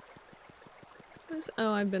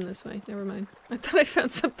 Oh, I've been this way. Never mind. I thought I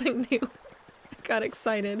found something new. I got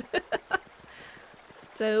excited.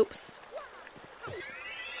 Oops.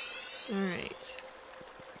 Alright.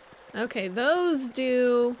 Okay, those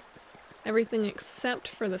do everything except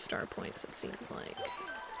for the star points, it seems like.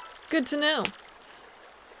 Good to know.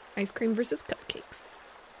 Ice cream versus cupcakes.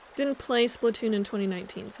 Didn't play Splatoon in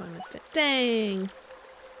 2019, so I missed it. Dang!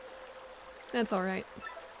 That's alright.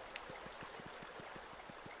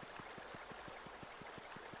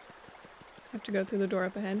 Have to go through the door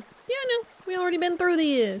up ahead. Yeah, no, we already been through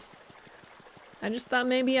this. I just thought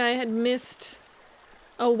maybe I had missed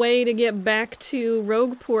a way to get back to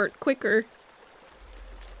Rogueport quicker.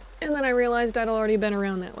 And then I realized I'd already been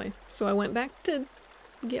around that way. So I went back to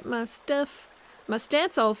get my stuff, my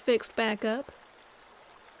stats all fixed back up.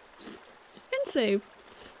 And save.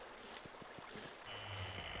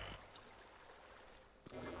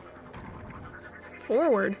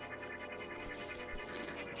 Forward.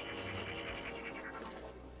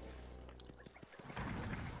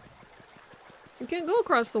 You can't go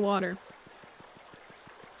across the water.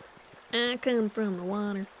 I come from the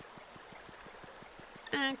water.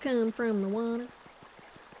 I come from the water.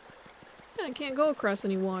 I can't go across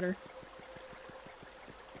any water.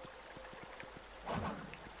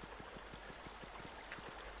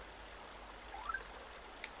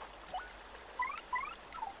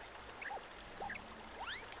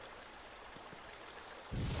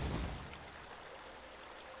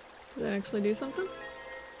 Did that actually do something?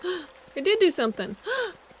 It did do something!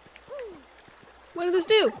 What did this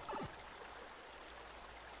do?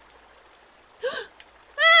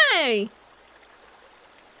 Hey!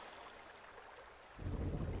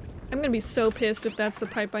 I'm gonna be so pissed if that's the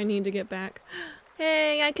pipe I need to get back.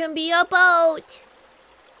 Hey, I can be a boat!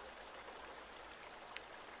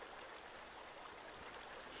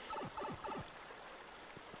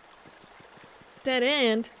 Dead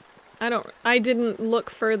end? I didn't look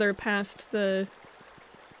further past the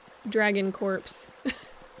dragon corpse.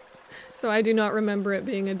 So I do not remember it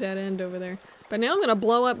being a dead end over there. But now I'm gonna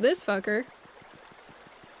blow up this fucker.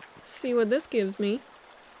 See what this gives me.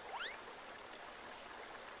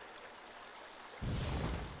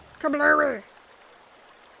 Kablurry!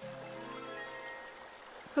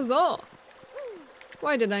 Huzzah!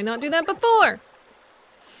 Why did I not do that before?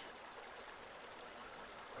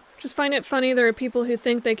 Just find it funny there are people who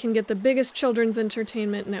think they can get the biggest children's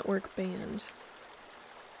entertainment network banned.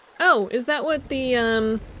 Oh, is that what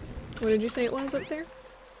the, what did you say it was up there?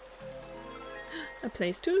 A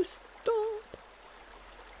place to stop.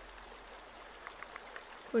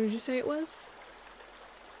 What did you say it was?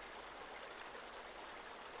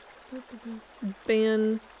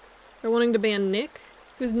 Ban... They're wanting to ban Nick?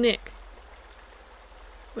 Who's Nick?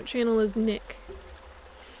 What channel is Nick?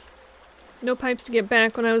 No pipes to get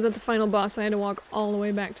back. When I was at the final boss, I had to walk all the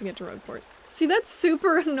way back to get to Rogueport. See, that's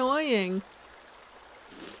super annoying.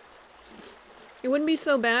 It wouldn't be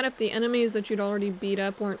so bad if the enemies that you'd already beat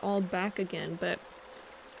up weren't all back again, but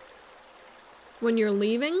when you're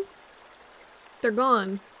leaving, they're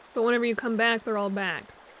gone. But whenever you come back, they're all back.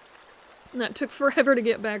 And that took forever to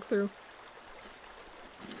get back through.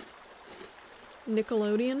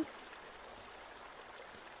 Nickelodeon?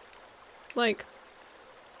 Like,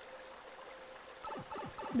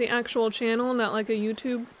 the actual channel, not like a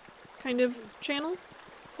YouTube kind of channel?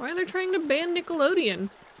 Why are they trying to ban Nickelodeon?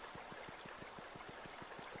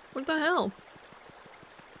 What the hell?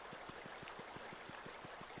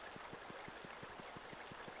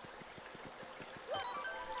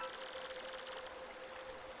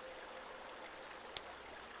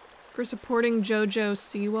 For supporting JoJo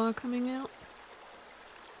Siwa coming out?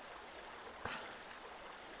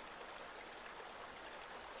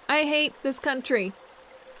 I hate this country. I'm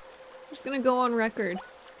just gonna go on record.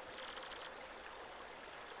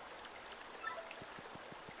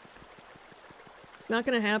 It's not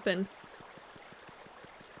gonna happen.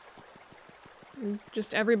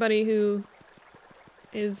 Just everybody who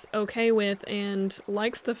is okay with and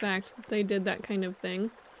likes the fact that they did that kind of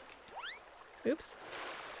thing. Oops.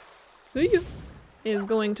 See ya. Is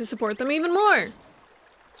going to support them even more.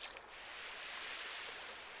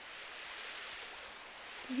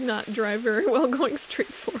 Does not drive very well going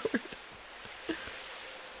straight forward.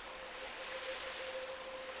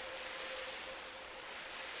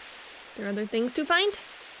 There are other things to find?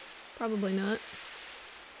 Probably not.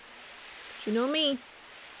 But you know me.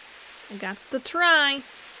 I gots to try.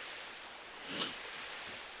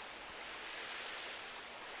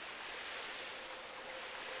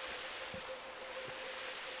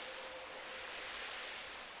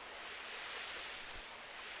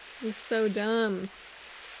 This is so dumb.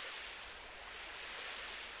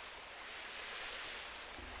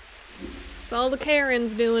 It's all the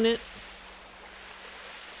Karens doing it.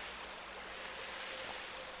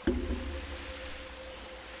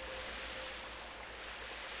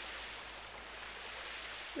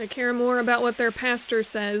 They care more about what their pastor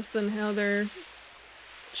says than how their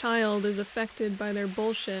child is affected by their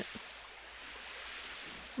bullshit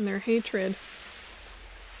and their hatred.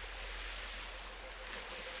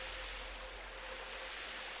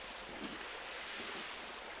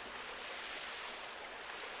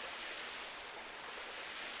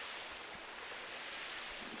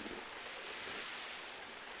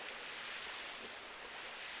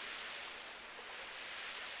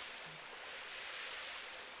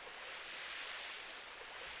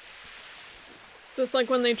 Is this like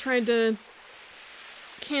when they tried to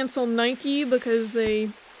cancel Nike because they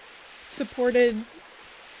supported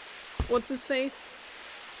what's his face?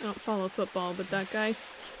 I don't follow football, but that guy.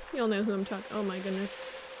 Y'all know who I'm talking. Oh my goodness.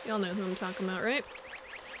 Y'all know who I'm talking about, right?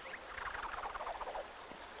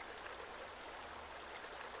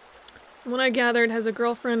 From what I gathered, has a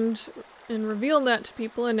girlfriend and revealed that to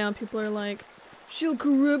people, and now people are like, she'll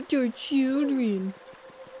corrupt our children.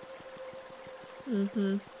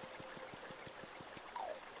 Mm-hmm.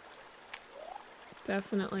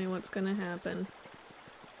 Definitely what's gonna happen.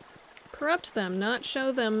 Corrupt them, not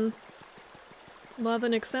show them love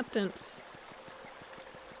and acceptance.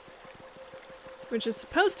 Which is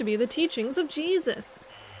supposed to be the teachings of Jesus.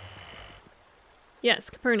 Yes,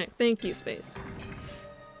 Copernic, thank you, Space.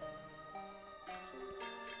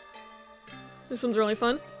 This one's really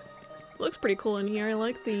fun. Looks pretty cool in here, I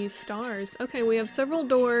like the stars. Okay, we have several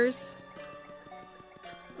doors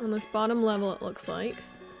on this bottom level, it looks like.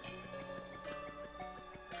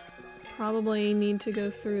 Probably need to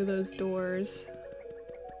go through those doors.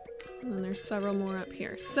 And then there's several more up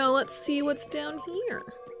here. So let's see what's down here.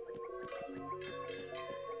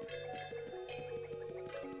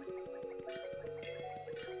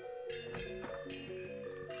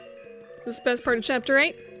 This is the best part of chapter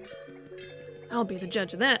 8. I'll be the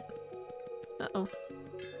judge of that. Uh-oh.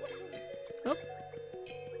 Oh.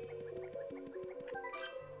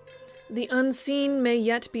 The unseen may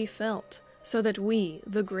yet be felt, so that we,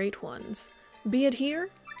 the great ones, be it here,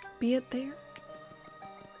 be it there.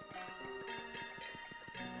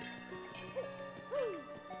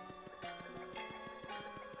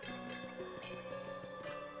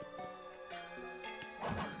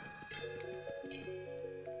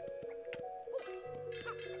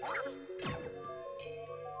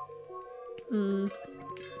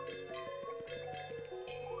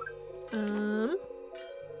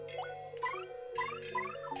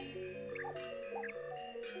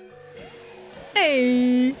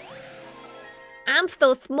 Hey! I'm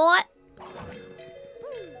so smart.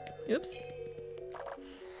 Oops.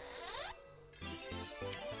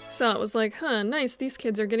 So it was like, huh, nice, these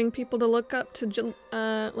kids are getting people to look up to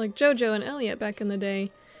like JoJo and Elliot back in the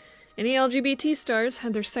day. Any LGBT stars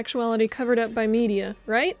had their sexuality covered up by media,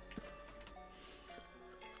 right?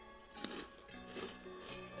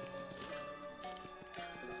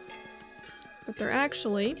 But they're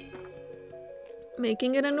actually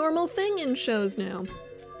making it a normal thing in shows now.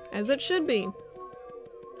 As it should be.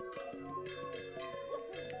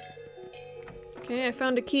 Okay, I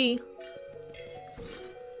found a key.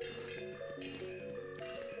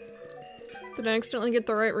 Did I accidentally get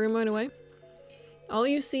the right room right away? All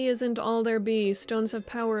you see isn't all there be. Stones have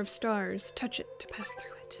power of stars. Touch it to pass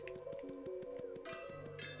through it.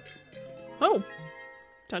 Oh!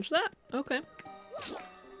 Touch that. Okay.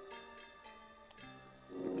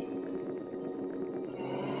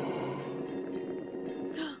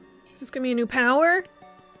 Is this gonna be a new power?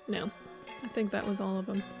 No. I think that was all of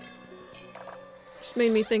them. Just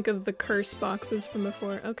made me think of the curse boxes from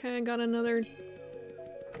before. Okay, I got another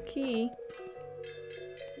key.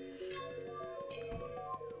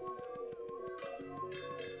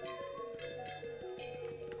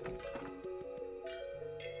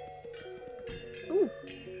 Ooh.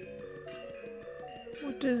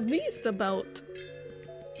 What is this about?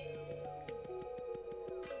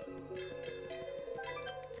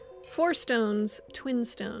 Four stones, twin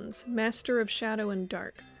stones, master of shadow and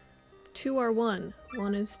dark. Two are one,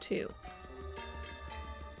 one is two.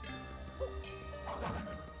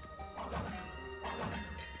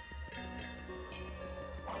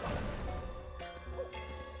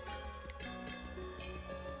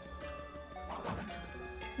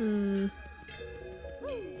 Hmm.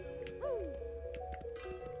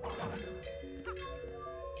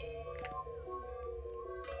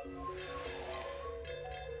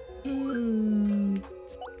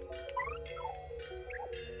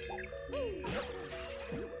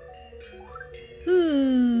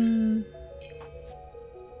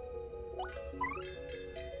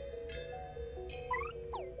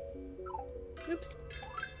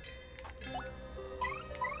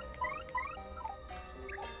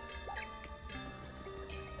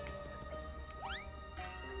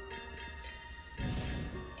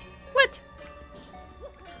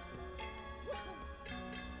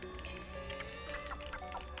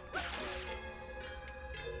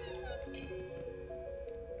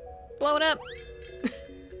 blow it up.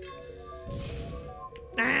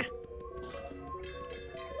 Ah.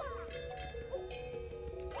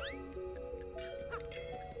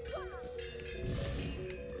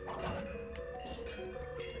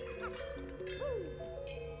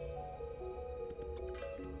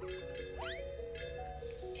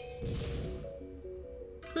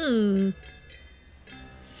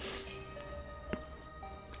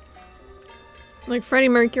 Like, Freddie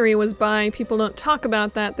Mercury was bi. People don't talk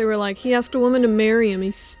about that. They were like, he asked a woman to marry him.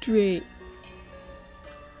 He's straight.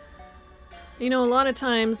 You know, a lot of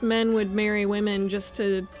times men would marry women just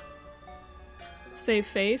to save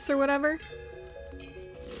face or whatever.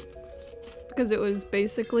 Because it was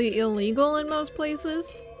basically illegal in most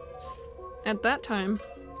places. At that time.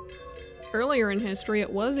 Earlier in history,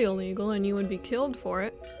 it was illegal and you would be killed for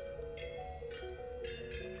it.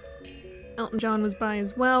 Elton John was bi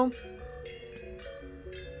as well.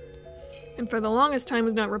 And for the longest time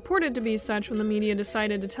was not reported to be such. When the media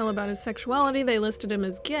decided to tell about his sexuality, they listed him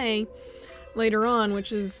as gay later on,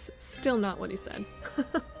 which is still not what he said.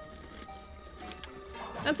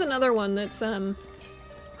 That's another one that's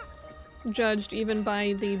judged even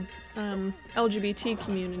by the LGBT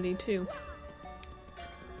community too.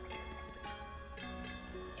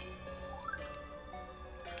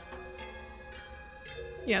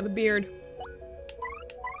 Yeah, the beard.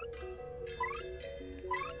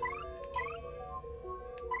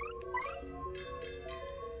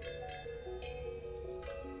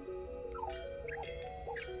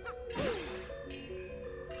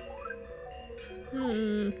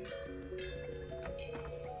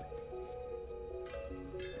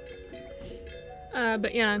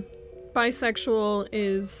 But yeah, bisexual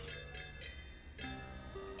is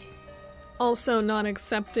also not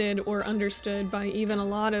accepted or understood by even a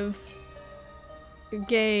lot of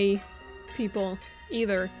gay people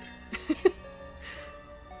either.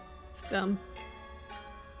 It's dumb.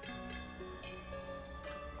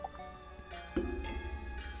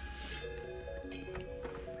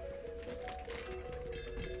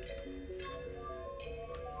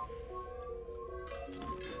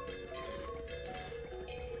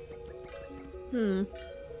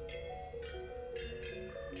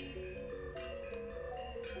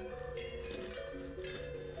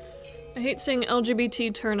 I hate seeing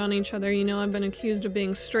LGBT turn on each other. You know, I've been accused of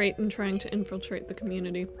being straight and trying to infiltrate the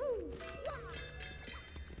community.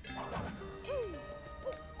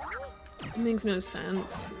 It makes no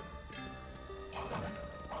sense.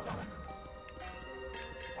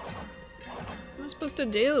 What am I supposed to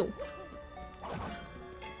do?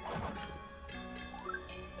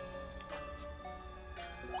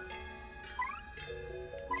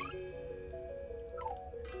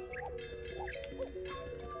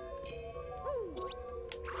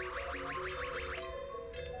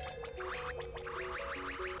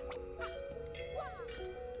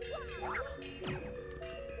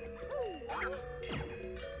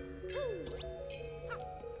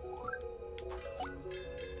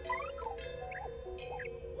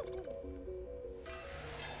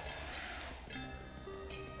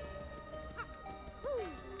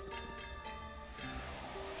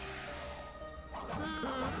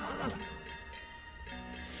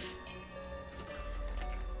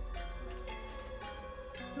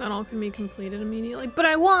 Not all can be completed immediately, but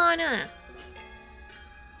I wanna!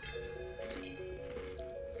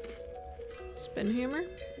 Spin hammer?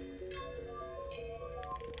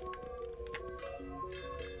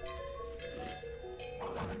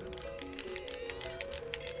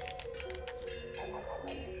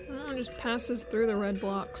 Oh, it just passes through the red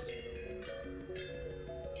blocks.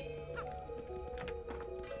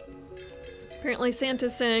 Apparently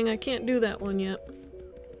Santa's saying I can't do that one yet.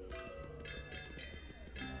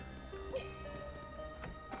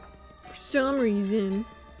 Some reason.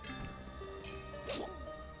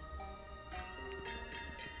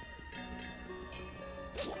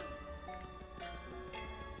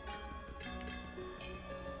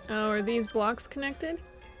 Oh, are these blocks connected?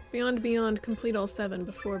 Beyond, beyond, complete all 7,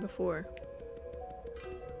 before.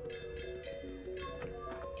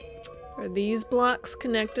 Are these blocks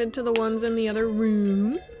connected to the ones in the other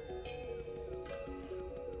room?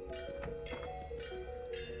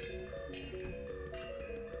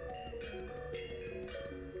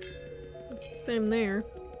 Same there.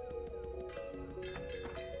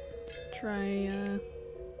 Let's try,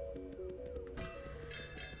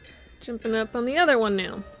 jumping up on the other one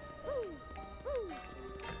now.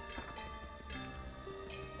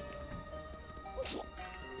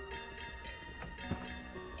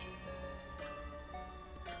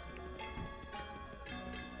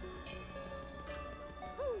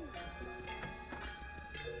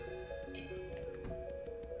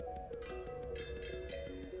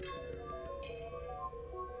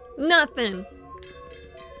 Nothing.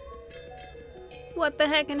 What the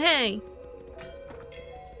heck and hey?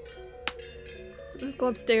 Let's go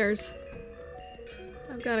upstairs.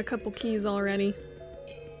 I've got a couple keys already.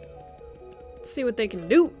 Let's see what they can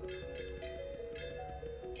do.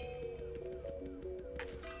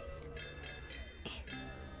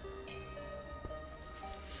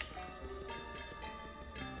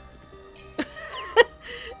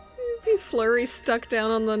 See Flurry stuck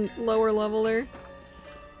down on the lower level there.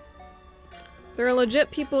 There are legit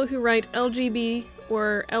people who write LGB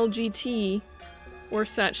or LGT or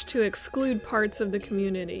such to exclude parts of the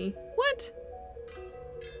community. What?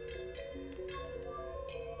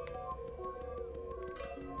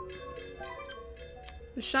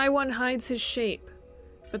 The Shy One hides his shape,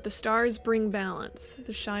 but the stars bring balance.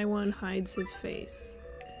 The Shy One hides his face.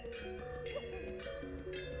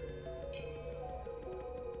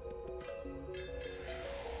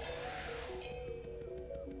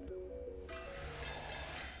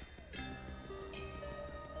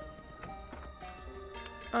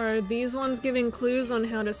 Are these ones giving clues on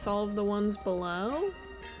how to solve the ones below?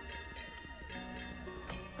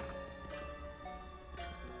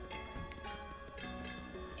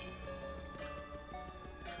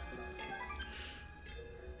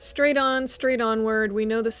 Straight on, straight onward. We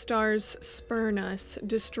know the stars spurn us.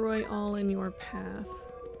 Destroy all in your path.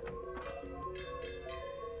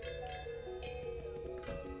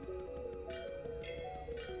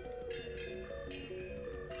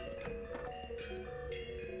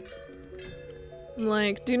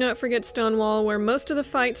 Like, do not forget Stonewall, where most of the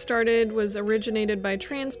fight started was originated by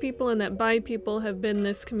trans people, and that bi people have been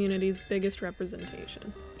this community's biggest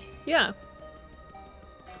representation. Yeah.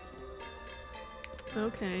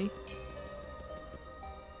 Okay.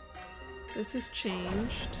 This has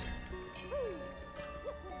changed.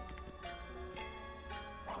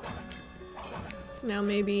 So now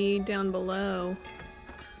maybe down below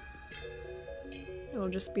it'll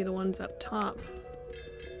just be the ones up top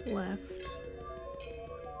left.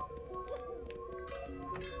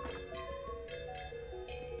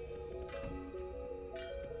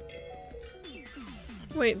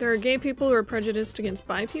 Wait, there are gay people who are prejudiced against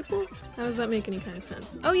bi people? How does that make any kind of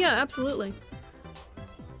sense? Oh yeah, absolutely.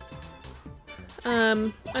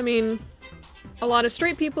 I mean, a lot of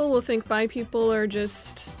straight people will think bi people are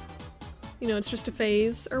just, you know, it's just a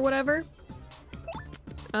phase or whatever.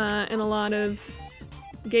 And a lot of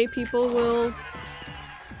gay people will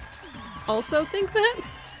also think that.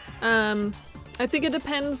 I think it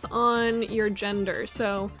depends on your gender.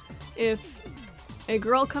 So if a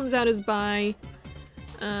girl comes out as bi,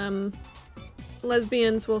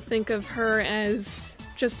 lesbians will think of her as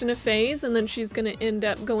just in a phase, and then she's gonna end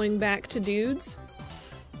up going back to dudes.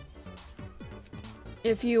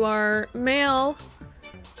 If you are male,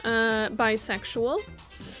 bisexual,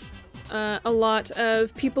 a lot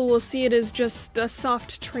of people will see it as just a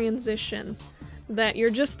soft transition. That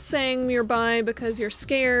you're just saying you're bi because you're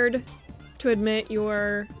scared to admit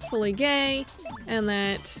you're fully gay, and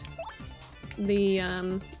that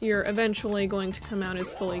you're eventually going to come out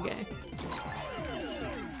as fully gay.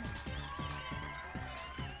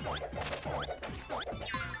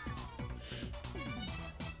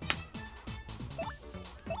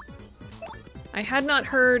 I had not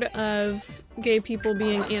heard of gay people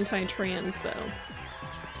being anti-trans, though.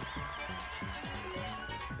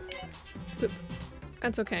 Oop.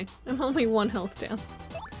 That's okay. I'm only 1 health down.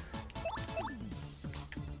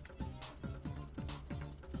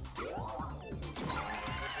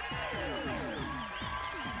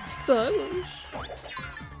 Stylish.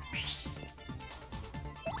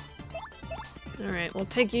 Alright, we'll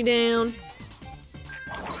take you down.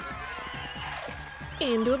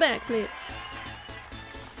 And do a backflip.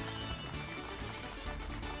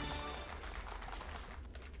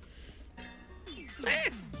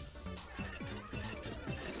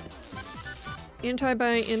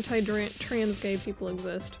 Anti-bi, anti-trans gay people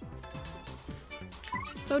exist.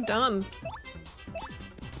 So dumb.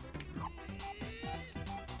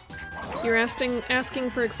 You're asking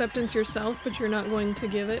for acceptance yourself, but you're not going to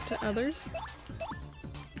give it to others?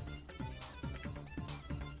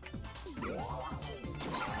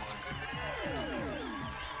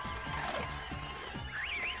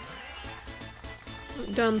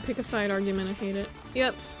 Dumb, pick a side argument, I hate it.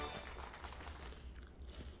 Yep.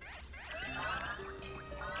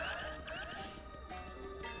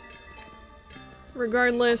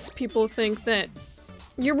 Regardless, people think that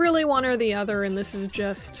you're really one or the other, and this is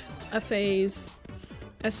just a phase,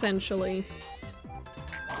 essentially.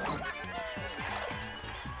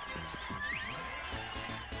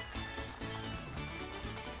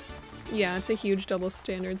 Yeah, it's a huge double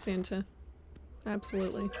standard, Santa.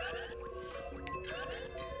 Absolutely.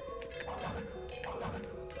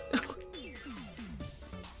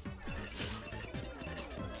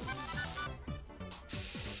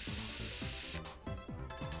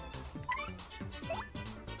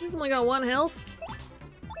 He's only got 1 health.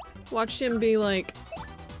 Watch him be like...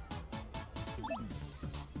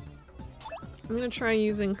 I'm gonna try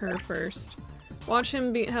using her first. Watch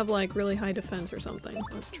him have like really high defense or something.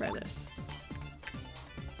 Let's try this.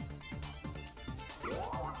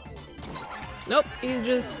 Nope, he's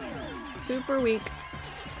just super weak.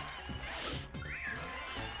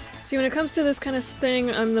 See, when it comes to this kind of thing,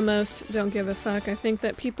 I'm the most don't give a fuck. I think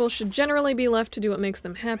that people should generally be left to do what makes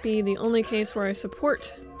them happy. The only case where I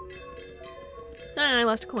support... Ah, I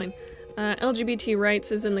lost a coin. LGBT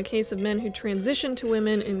rights is in the case of men who transition to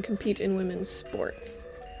women and compete in women's sports.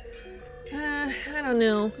 I don't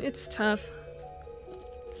know. It's tough.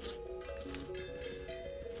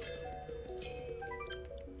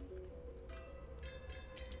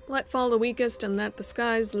 Let fall the weakest and that the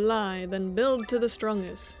skies lie, then build to the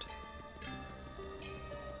strongest.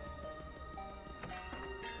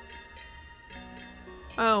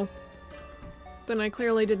 Oh. Then I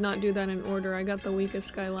clearly did not do that in order. I got the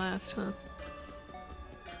weakest guy last, huh?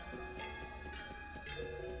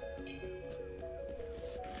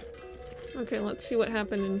 Okay, let's see what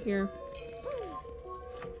happened in here.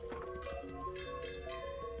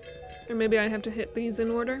 Or maybe I have to hit these in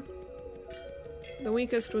order? The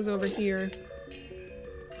weakest was over here.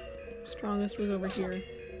 Strongest was over here.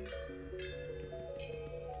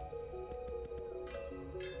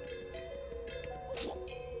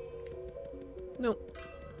 Nope.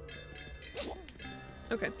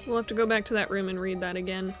 Okay, we'll have to go back to that room and read that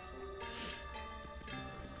again.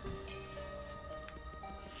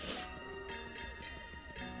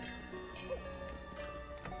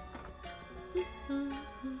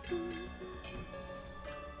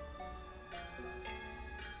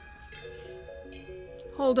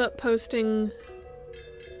 Hold up posting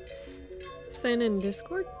Thin in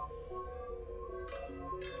Discord?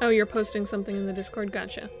 Oh, you're posting something in the Discord?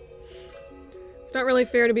 Gotcha. It's not really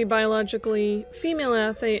fair to be biologically female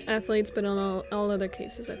athletes, but in all other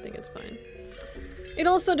cases I think it's fine. It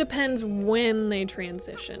also depends when they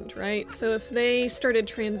transitioned, right? So if they started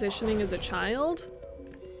transitioning as a child,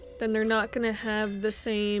 then they're not gonna have the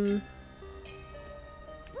same...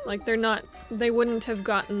 Like, they wouldn't have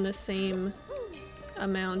gotten the same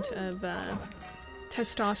amount of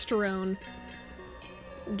testosterone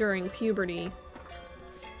during puberty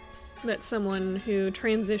that someone who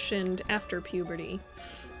transitioned after puberty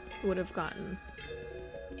would have gotten.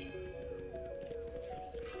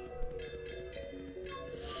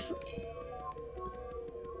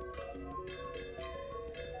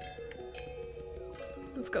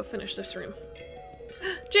 Let's go finish this room.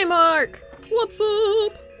 J-Mark! What's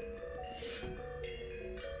up?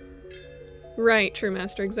 Right, True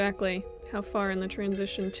Master, exactly. How far in the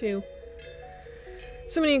transition to?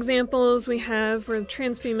 So many examples we have where the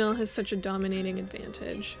trans female has such a dominating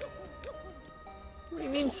advantage. What do you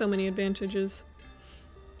mean so many advantages?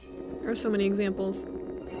 Or so many examples?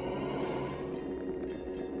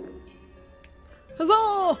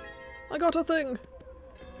 Huzzah! I got a thing!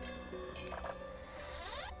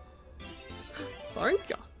 Thank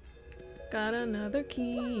ya! Got another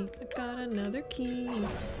key. I got another key.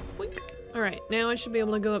 Boink. Alright, now I should be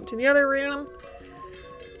able to go up to the other room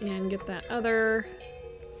and get that other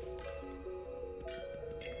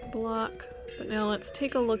block. But now let's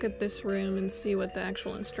take a look at this room and see what the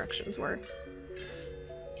actual instructions were.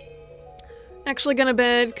 Actually gonna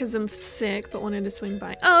bed because I'm sick, but wanted to swing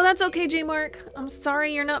by. Oh, that's okay, J-Mark. I'm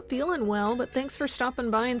sorry you're not feeling well, but thanks for stopping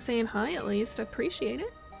by and saying hi at least. I appreciate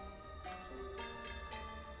it.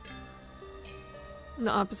 The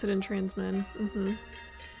opposite in trans men.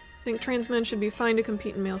 I think trans men should be fine to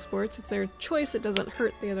compete in male sports. It's their choice. It doesn't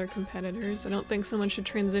hurt the other competitors. I don't think someone should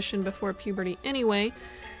transition before puberty anyway.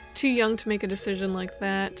 Too young to make a decision like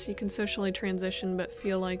that. You can socially transition, but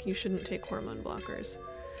feel like you shouldn't take hormone blockers.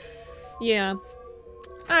 Yeah.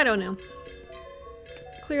 I don't know.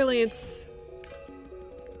 Clearly it's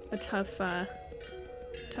a tough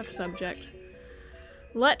subject.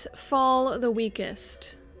 Let fall the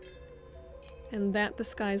weakest. And that the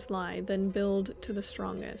skies lie, then build to the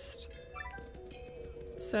strongest.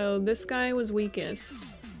 So this guy was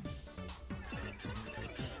weakest.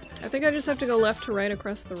 I think I just have to go left to right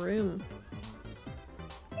across the room.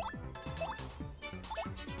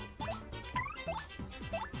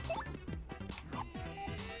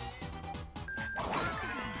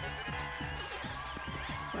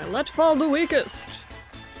 So I let fall the weakest.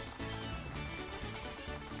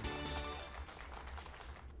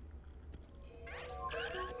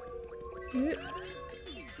 And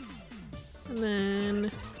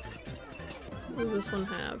then, what does this one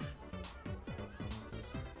have?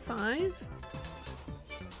 5?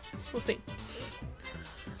 We'll see.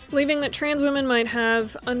 Believing that trans women might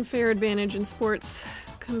have unfair advantage in sports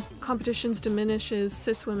competitions diminishes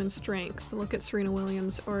cis women's strength. Look at Serena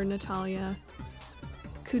Williams or Natalia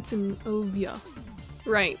Kuznetsova.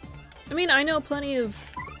 Right. I mean, I know plenty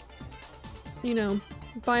of, you know,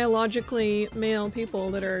 biologically male people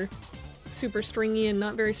that are super stringy and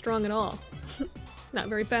not very strong at all. Not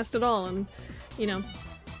very fast at all. And, you know,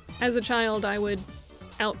 as a child, I would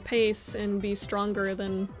outpace and be stronger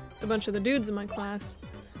than a bunch of the dudes in my class.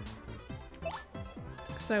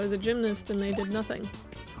 Because I was a gymnast and they did nothing.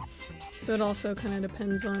 So it also kind of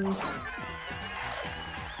depends on,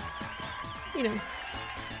 you know,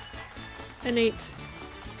 innate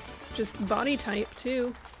just body type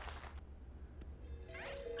too.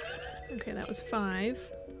 Okay, that was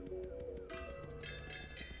 5.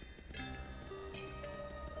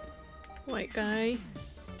 White guy.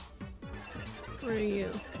 Where are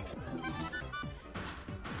you?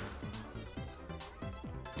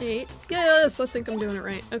 8. Yes, I think I'm doing it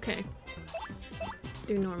right. Okay.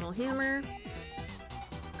 Do normal hammer.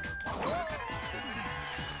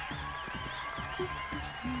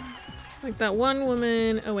 Like that one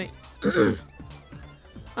woman. Oh, wait.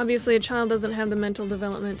 Obviously, a child doesn't have the mental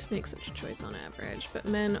development to make such a choice on average, but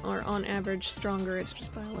men are on average stronger. It's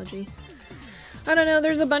just biology. I don't know,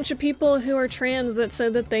 there's a bunch of people who are trans that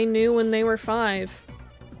said that they knew when they were 5.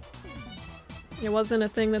 It wasn't a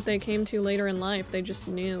thing that they came to later in life, they just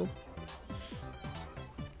knew.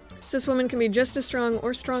 Cis women can be just as strong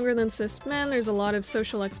or stronger than cis men. There's a lot of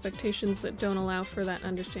social expectations that don't allow for that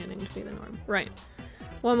understanding to be the norm. Right.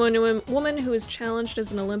 One woman who is challenged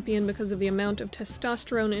as an Olympian because of the amount of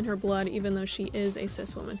testosterone in her blood, even though she is a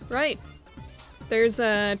cis woman. Right. There's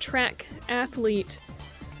a track athlete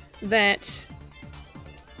that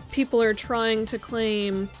people are trying to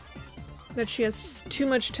claim that she has too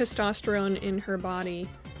much testosterone in her body,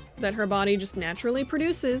 that her body just naturally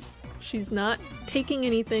produces. She's not taking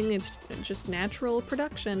anything, it's just natural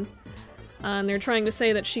production. And they're trying to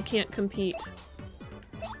say that she can't compete.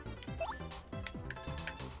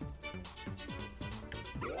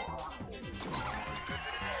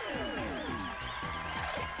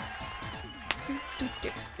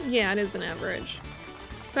 Yeah, it is an average.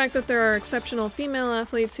 The fact that there are exceptional female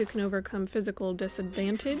athletes who can overcome physical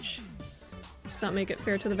disadvantage does not make it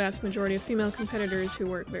fair to the vast majority of female competitors who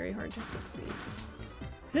work very hard to succeed.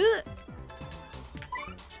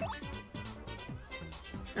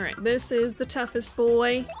 Alright, this is the toughest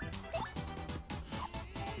boy.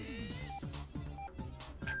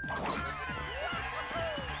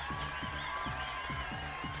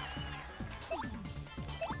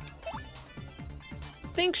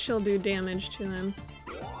 I think she'll do damage to him.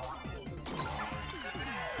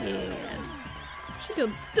 Yeah.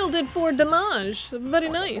 She still did 4 damage. Very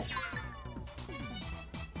nice.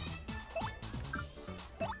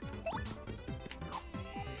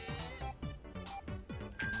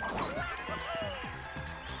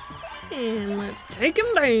 And let's take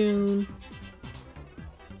him down.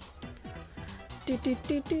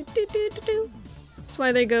 That's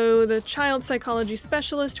why they go the child psychology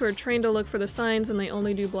specialist who are trained to look for the signs and they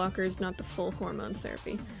only do blockers, not the full hormones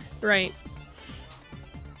therapy. Right.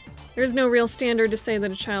 There's no real standard to say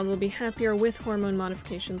that a child will be happier with hormone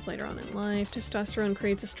modifications later on in life. Testosterone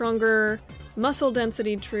creates a stronger muscle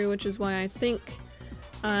density, true, which is why I think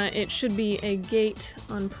it should be a gate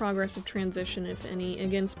on progress of transition, if any.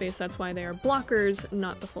 Again, space, that's why they are blockers,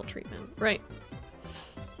 not the full treatment. Right.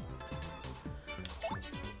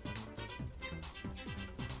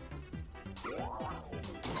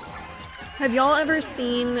 Have y'all ever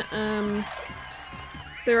seen,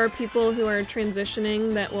 there are people who are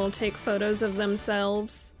transitioning that will take photos of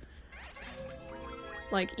themselves,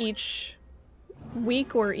 like each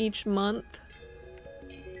week or each month,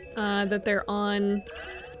 that they're on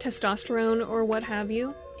testosterone or what have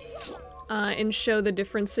you, and show the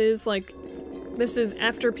differences. Like, this is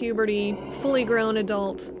after puberty, fully grown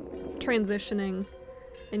adult transitioning,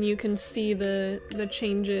 and you can see the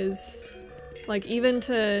changes, like even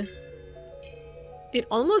to... It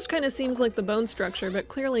almost kind of seems like the bone structure, but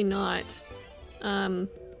clearly not. But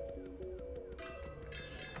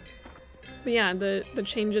yeah, the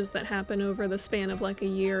changes that happen over the span of like a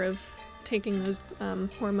year of taking those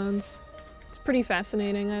hormones. It's pretty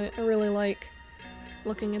fascinating. I really like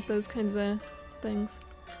looking at those kinds of things.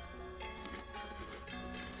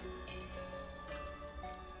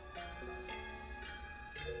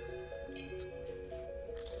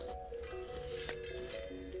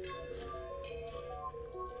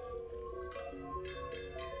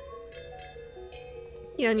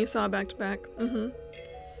 Yeah, and you saw back to back. Mm-hmm.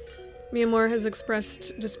 Miyamura has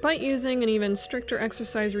expressed, despite using an even stricter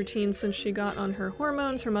exercise routine since she got on her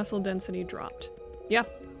hormones, her muscle density dropped. Yeah.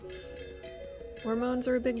 Hormones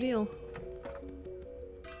are a big deal.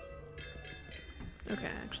 Okay,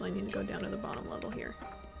 I actually need to go down to the bottom level here.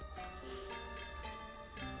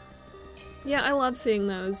 Yeah, I love seeing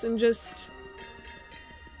those, and just,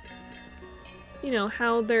 you know,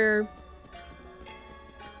 how they're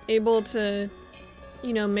able to,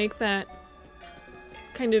 you know, make that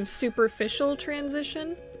kind of superficial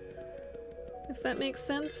transition, if that makes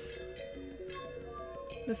sense.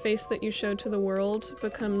 The face that you show to the world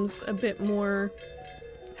becomes a bit more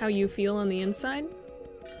how you feel on the inside.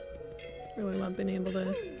 Really love being able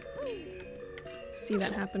to see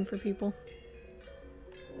that happen for people.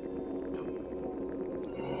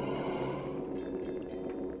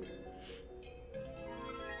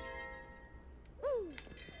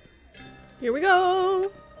 Here we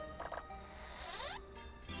go!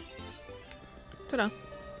 Ta-da.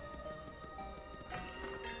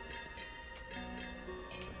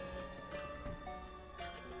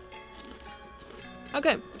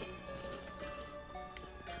 Okay.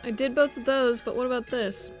 I did both of those, but what about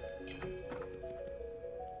this?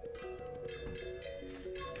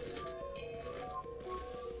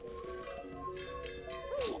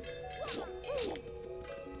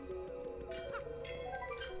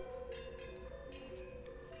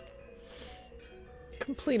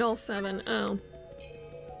 Complete all 7. Oh.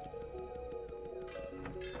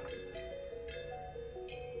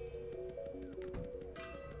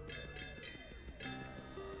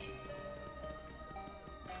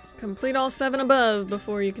 Complete all 7 above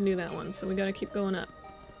before you can do that one, so we gotta keep going up.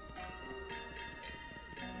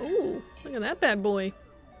 Ooh, look at that bad boy.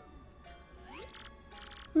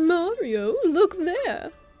 Mario, look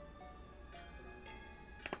there!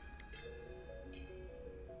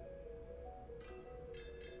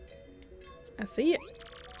 I see it.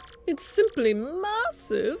 It's simply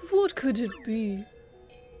massive. What could it be?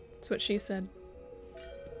 That's what she said.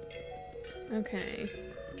 Okay.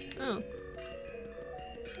 Oh.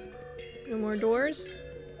 No more doors?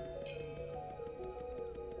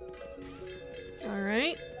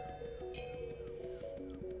 Alright.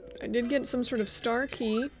 I did get some sort of star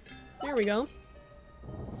key. There we go.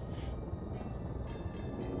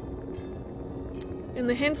 In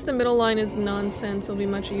the hints, the middle line is nonsense. It'll be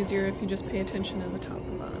much easier if you just pay attention to the top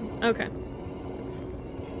and bottom. Okay.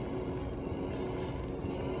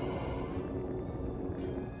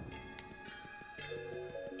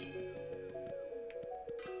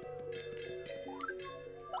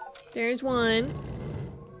 There's one.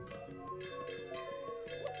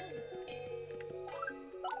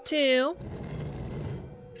 2.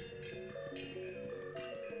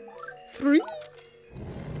 3.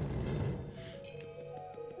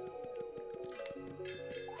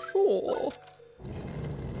 4.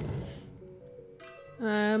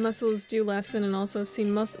 Muscles do lessen, and also have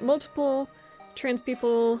seen multiple trans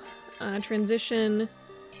people transition.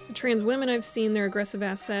 Trans women I've seen, their aggressive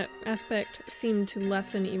aspect seem to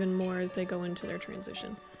lessen even more as they go into their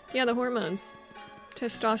transition. Yeah, the hormones.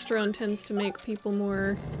 Testosterone tends to make people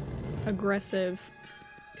more aggressive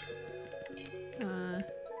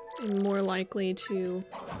and more likely to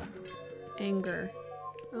anger.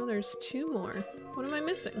 Oh, there's 2 more. What am I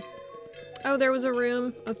missing? Oh, there was a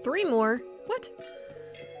room. Oh, 3 more. What?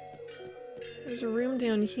 There's a room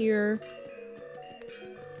down here.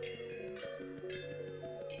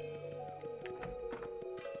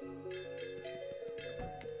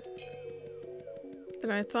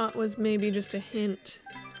 That I thought was maybe just a hint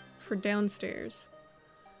for downstairs.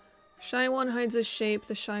 Shy one hides his shape,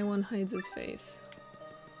 the shy one hides his face.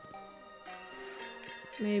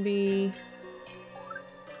 Maybe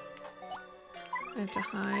I have to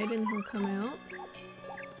hide and he'll come out.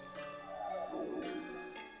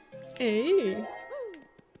 Hey!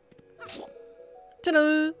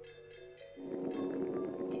 Ta-da!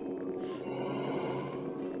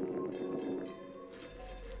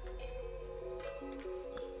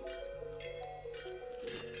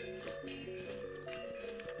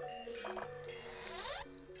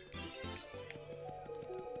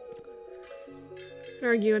 I'd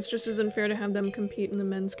argue it's just as unfair to have them compete in the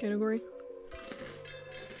men's category.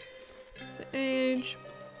 It's the age.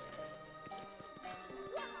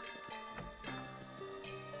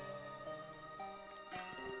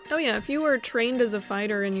 Oh yeah, if you were trained as a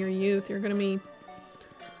fighter in your youth, you're gonna be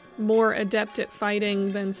more adept at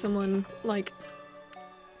fighting than someone, like,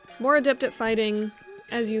 more adept at fighting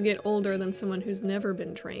as you get older than someone who's never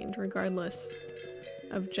been trained, regardless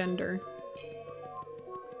of gender.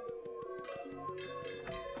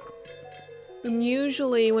 And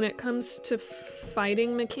usually when it comes to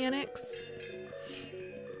fighting mechanics,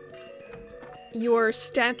 your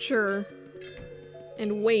stature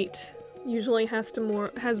and weight usually has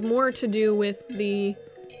more to do with the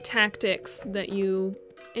tactics that you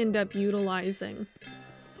end up utilizing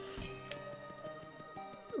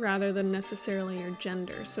rather than necessarily your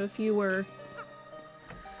gender. So if you were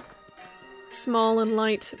small and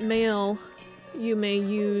light male, you may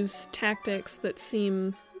use tactics that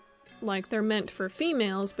seem like they're meant for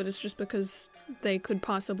females, but it's just because they could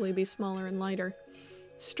possibly be smaller and lighter.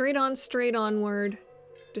 Straight on, straight onward.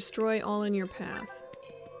 Destroy all in your path.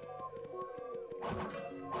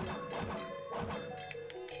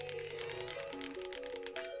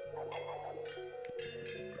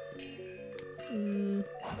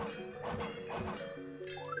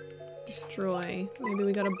 Destroy. Maybe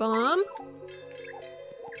we got a bomb?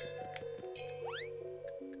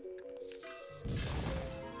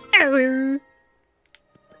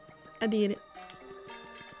 I did it.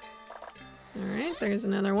 Alright, there's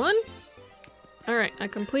another one. Alright, I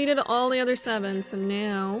completed all the other 7, so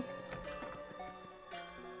now...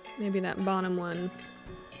 maybe that bottom one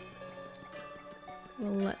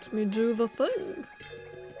will let me do the thing.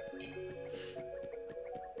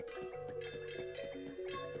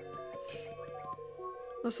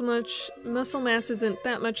 Muscle mass isn't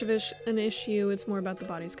that much of an issue, it's more about the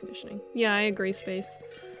body's conditioning. Yeah, I agree, Space.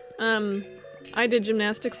 I did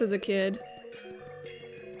gymnastics as a kid.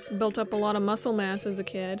 Built up a lot of muscle mass as a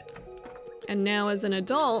kid. And now as an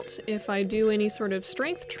adult, if I do any sort of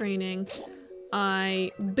strength training,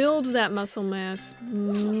 I build that muscle mass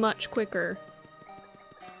much quicker.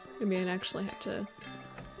 Maybe I'd actually have to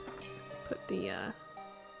put the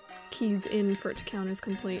keys in for it to count as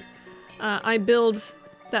complete. I build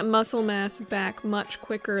that muscle mass back much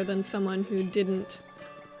quicker than someone who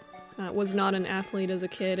was not an athlete as a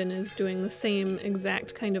kid and is doing the same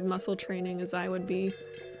exact kind of muscle training as I would be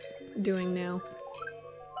doing now.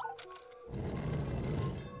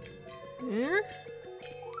 There.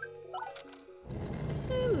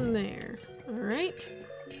 And there. Alright.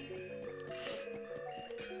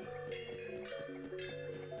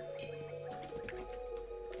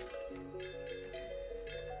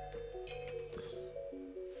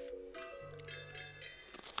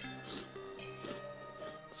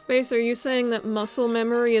 Space, are you saying that muscle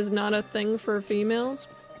memory is not a thing for females?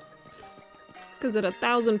 Because it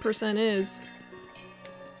 1000% is.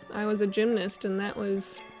 I was a gymnast and that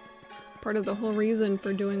was part of the whole reason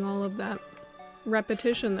for doing all of that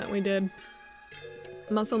repetition that we did.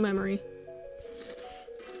 Muscle memory.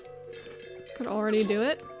 Could already do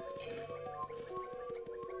it.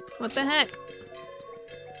 What the heck?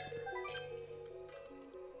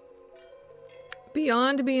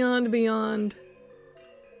 Beyond, beyond, beyond.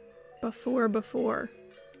 Before.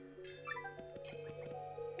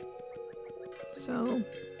 So,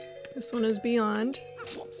 this one is beyond,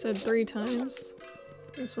 said 3 times.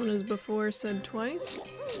 This one is before, said twice.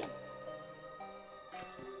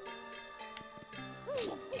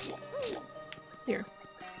 Here,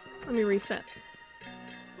 let me reset.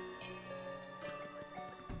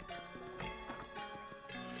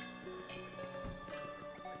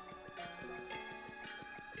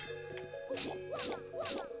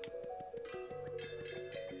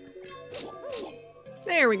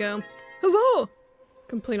 There we go. Huzzah!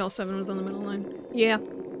 Complete all 7 was on the middle line. Yeah.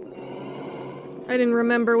 I didn't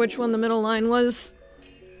remember which one the middle line was.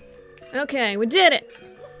 Okay, we did it!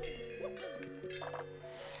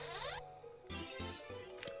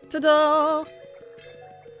 Ta-da!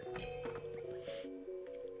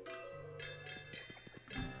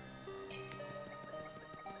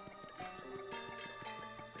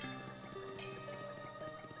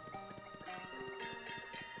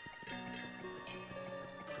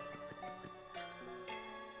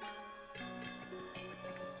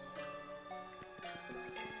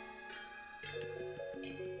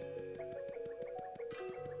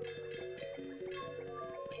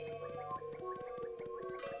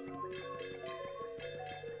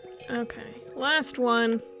 Okay, last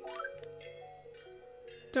one.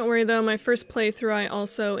 Don't worry though, my first playthrough I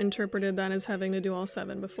also interpreted that as having to do all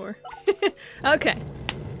 7 before. Okay.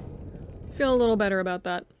 Feel a little better about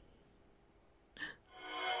that.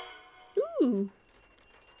 Ooh.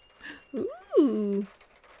 Ooh.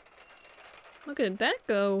 Look at that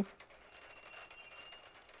go.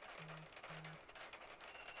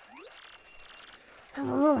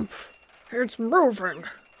 It's moving.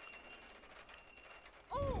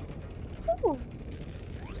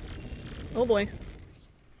 Oh boy.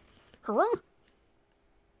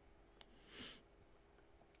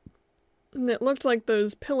 And it looked like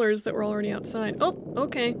those pillars that were already outside. Oh,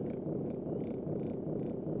 okay.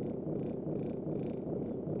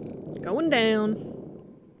 Going down.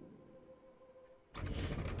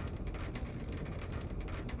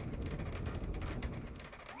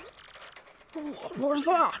 What was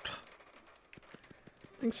that?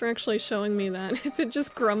 Thanks for actually showing me that. If it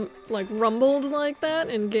just rumbled like that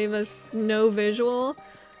and gave us no visual,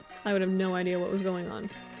 I would have no idea what was going on.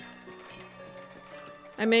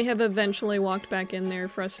 I may have eventually walked back in there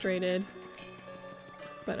frustrated.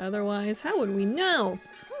 But otherwise, how would we know?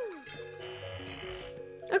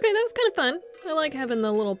 Okay, that was kind of fun. I like having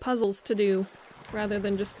the little puzzles to do, rather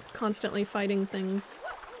than just constantly fighting things.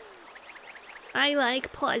 I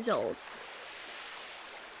like puzzles.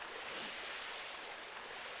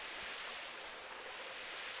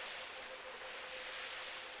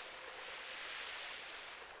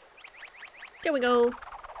 There we go.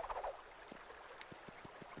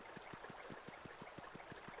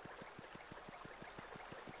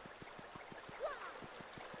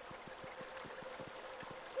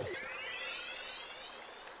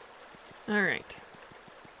 Alright.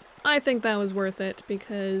 I think that was worth it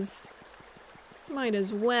because might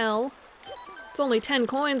as well. It's only 10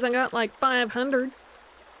 coins, I got like 500.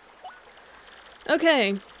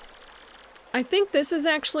 Okay. I think this is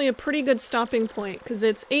actually a pretty good stopping point because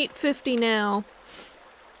it's 8:50 now.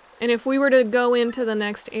 And if we were to go into the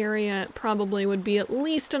next area, it probably would be at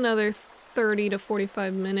least another 30 to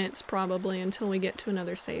 45 minutes probably until we get to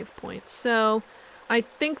another save point. So I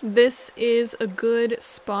think this is a good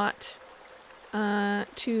spot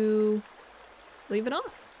to leave it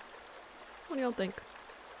off. What do y'all think?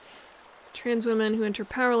 Trans women who enter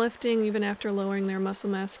powerlifting, even after lowering their muscle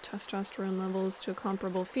mass testosterone levels to a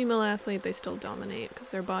comparable female athlete, they still dominate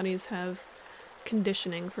because their bodies have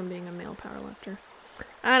conditioning from being a male powerlifter.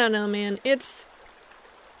 I don't know, man. It's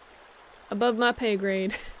above my pay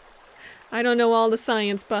grade. I don't know all the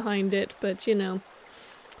science behind it, but you know.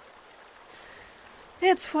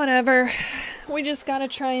 It's whatever. We just gotta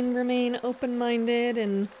try and remain open-minded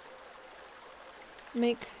and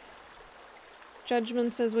make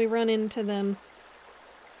judgments as we run into them.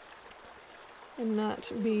 And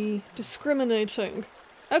not be discriminating.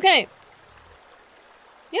 Okay.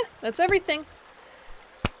 Yeah, that's everything.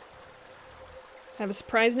 Have a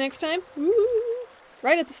surprise next time? Woo!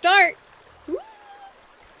 Right at the start! Woo!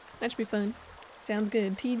 That should be fun. Sounds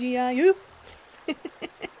good. TGIF.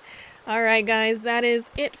 Alright guys, that is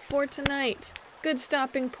it for tonight. Good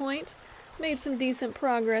stopping point. Made some decent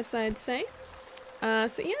progress, I'd say.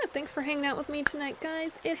 So yeah, thanks for hanging out with me tonight,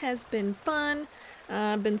 guys. It has been fun.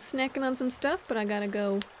 I've been snacking on some stuff, but I gotta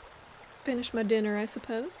go finish my dinner, I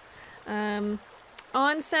suppose. On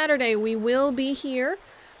Saturday, we will be here.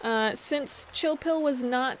 Since Chill Pill was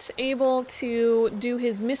not able to do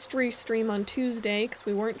his mystery stream on Tuesday, because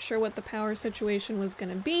we weren't sure what the power situation was going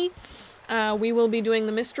to be, we will be doing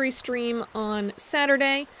the mystery stream on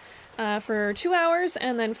Saturday for 2 hours,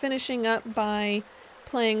 and then finishing up by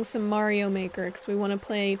playing some Mario Maker, because we want to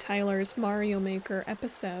play Tyler's Mario Maker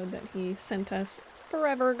episode that he sent us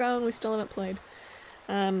forever ago, and we still haven't played.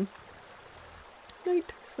 Night,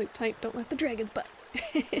 sleep tight, don't let the dragons bite.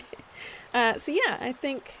 So yeah, I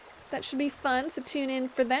think that should be fun, so tune in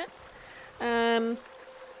for that.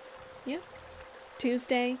 Yeah,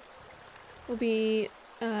 Tuesday will be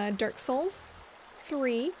Dark Souls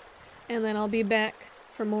 3, and then I'll be back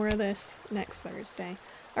for more of this next Thursday.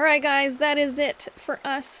 Alright guys, that is it for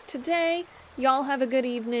us today. Y'all have a good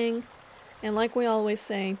evening, and like we always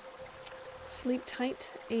say, sleep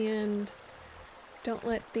tight and don't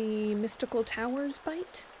let the mystical towers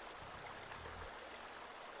bite.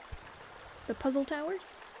 The puzzle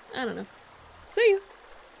towers? I don't know. See you!